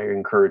 I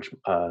encourage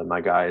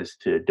my guys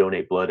to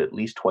donate blood at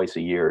least twice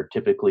a year.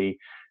 Typically,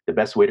 the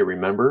best way to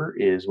remember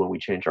is when we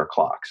change our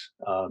clocks.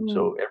 mm,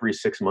 So every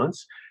 6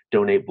 months,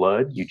 donate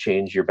blood. You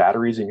change your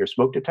batteries in your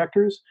smoke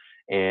detectors,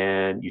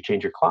 and you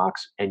change your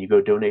clocks, and you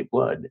go donate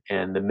blood.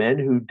 And the men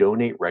who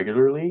donate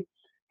regularly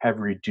have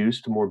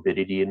reduced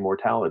morbidity and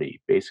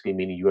mortality, basically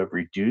meaning you have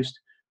reduced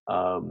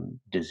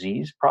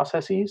disease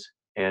processes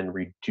and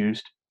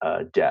reduced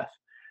death.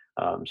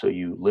 So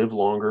you live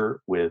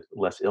longer with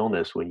less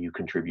illness when you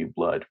contribute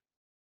blood.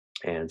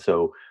 And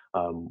so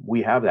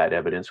we have that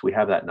evidence, we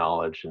have that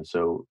knowledge. And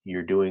so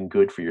you're doing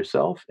good for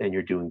yourself and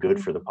you're doing good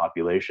for the mm,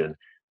 population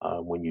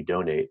when you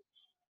donate.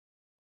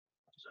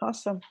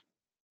 awesome.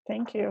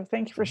 Thank you.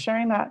 Thank you for Mhm.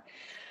 sharing that.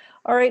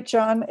 All right,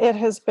 John, it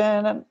has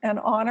been an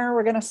honor.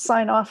 We're going to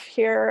sign off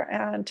here,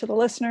 and to the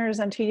listeners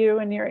and to you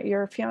and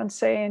your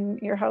fiance and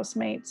your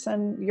housemates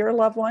and your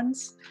loved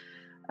ones.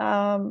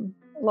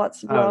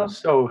 Lots of I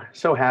was love.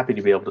 so happy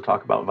to be able to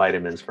talk about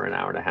vitamins for an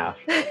hour and a half.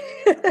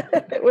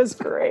 It was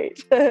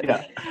great.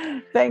 Yeah,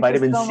 Thank you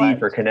vitamin so C much.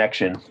 for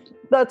connection.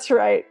 That's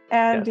right.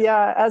 And Yes.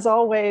 yeah, as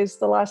always,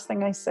 the last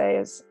thing I say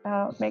is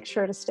make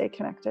sure to stay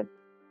connected.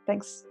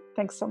 Thanks.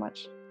 Thanks so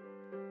much.